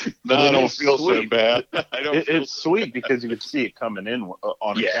 No, I don't feel so bad. It's sweet because you could see it coming in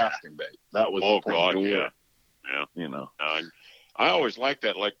on a casting bait. That was God, yeah. You know. I always liked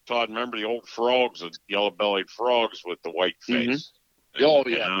that. Like, Todd, remember the old frogs, the yellow-bellied frogs with the white face? Oh,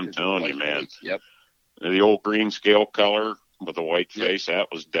 yeah. I'm telling you, man. Yep. The old green scale color with the white face, that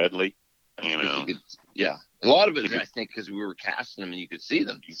was deadly. You know. Yeah. A lot of it, I think, because we were casting them and you could see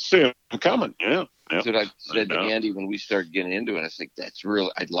them. You see them coming, yeah. That's what I said to Andy when we started getting into it. I think that's real.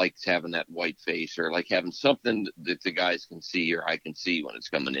 I'd like having that white face or having something that the guys can see or I can see when it's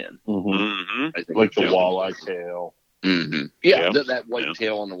coming in. Mm-hmm. I think like the walleye tail. Mm-hmm. Yeah, that white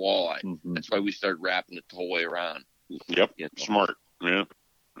tail on the walleye. Mm-hmm. That's why we started wrapping it the whole way around. Yep, smart. Yeah,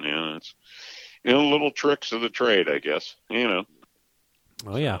 it's little tricks of the trade, I guess.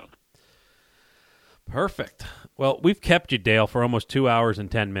 Oh yeah, perfect. Well, we've kept you, Dale, for almost 2 hours and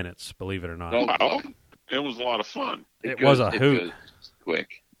 10 minutes. Believe it or not. Oh, it was a lot of fun. It was a hoot.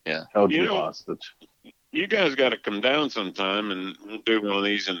 Quick, yeah. Held you hostage. You guys got to come down sometime and we'll do one of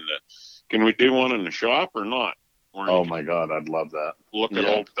these. Can we do one in the shop or not? Oh my God, I'd love that. Look at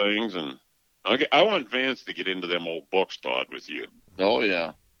old things and Okay, I want Vance to get into them old books, Todd, with you. Oh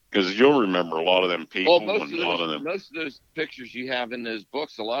yeah. Because you'll remember a lot of them people. Well, and a lot of them most of those pictures you have in those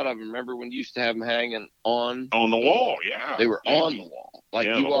books, a lot of them. Remember when you used to have them hanging on the wall? Yeah, They were on the wall. Like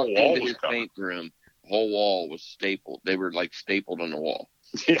Yeah, you the walked whole wall into was his covered. paint room, the whole wall was stapled. They were like stapled on the wall.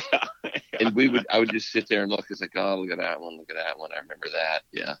 Yeah. And I would just sit there and look. It's like, oh, look at that one, look at that one. I remember that.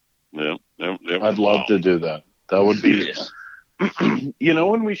 Yeah. That I'd love to do that. That would be. Yeah. You know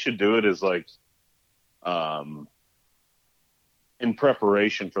when we should do it is like, in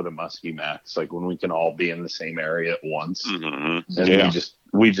preparation for the Muskie Max, like when we can all be in the same area at once, Mm-hmm. and Yeah,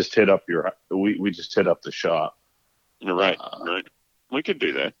 we just hit up we just hit up the shop, you're right. Right. We could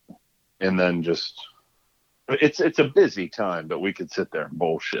do that. and then just it's a busy time, but we could sit there and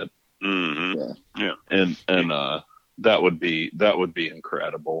bullshit, Mm-hmm. and that would be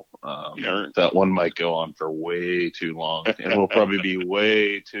incredible. Yeah. That one might go on for way too long, and we'll probably be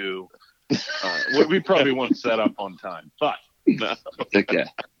way too. We probably won't set up on time, but Okay.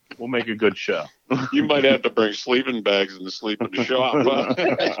 we'll make a good show. You might have to bring sleeping bags and sleep in the shop.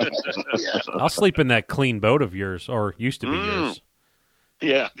 Huh? I'll sleep in that clean boat of yours, or used to be yours.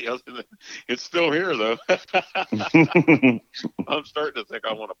 Yeah, it's still here though. I'm starting to think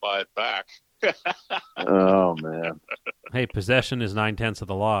I want to buy it back. Oh man. Hey, possession is 9/10 of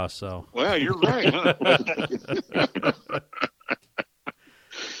the law, so. Well, you're right. Huh?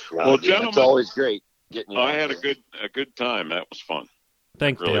 Well, It's gentlemen, always great getting you. I out had there. a good time. That was fun.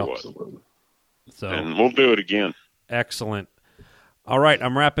 Thanks, Really Dale. was. So. And we'll do it again. Excellent. All right,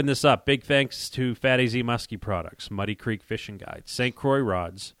 I'm wrapping this up. Big thanks to Fat AZ Muskie Products, Muddy Creek Fishing Guide, St. Croix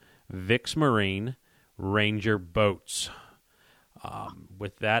Rods, Vix Marine, Ranger Boats.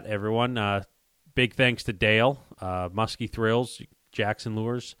 With that, everyone, big thanks to Dale, Muskie Thrills, Jackson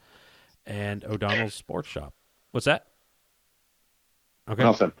Lures, and O'Donnell's Sports Shop. What's that? Okay.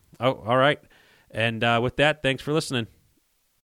 Nothing. Oh, all right. And with that, thanks for listening.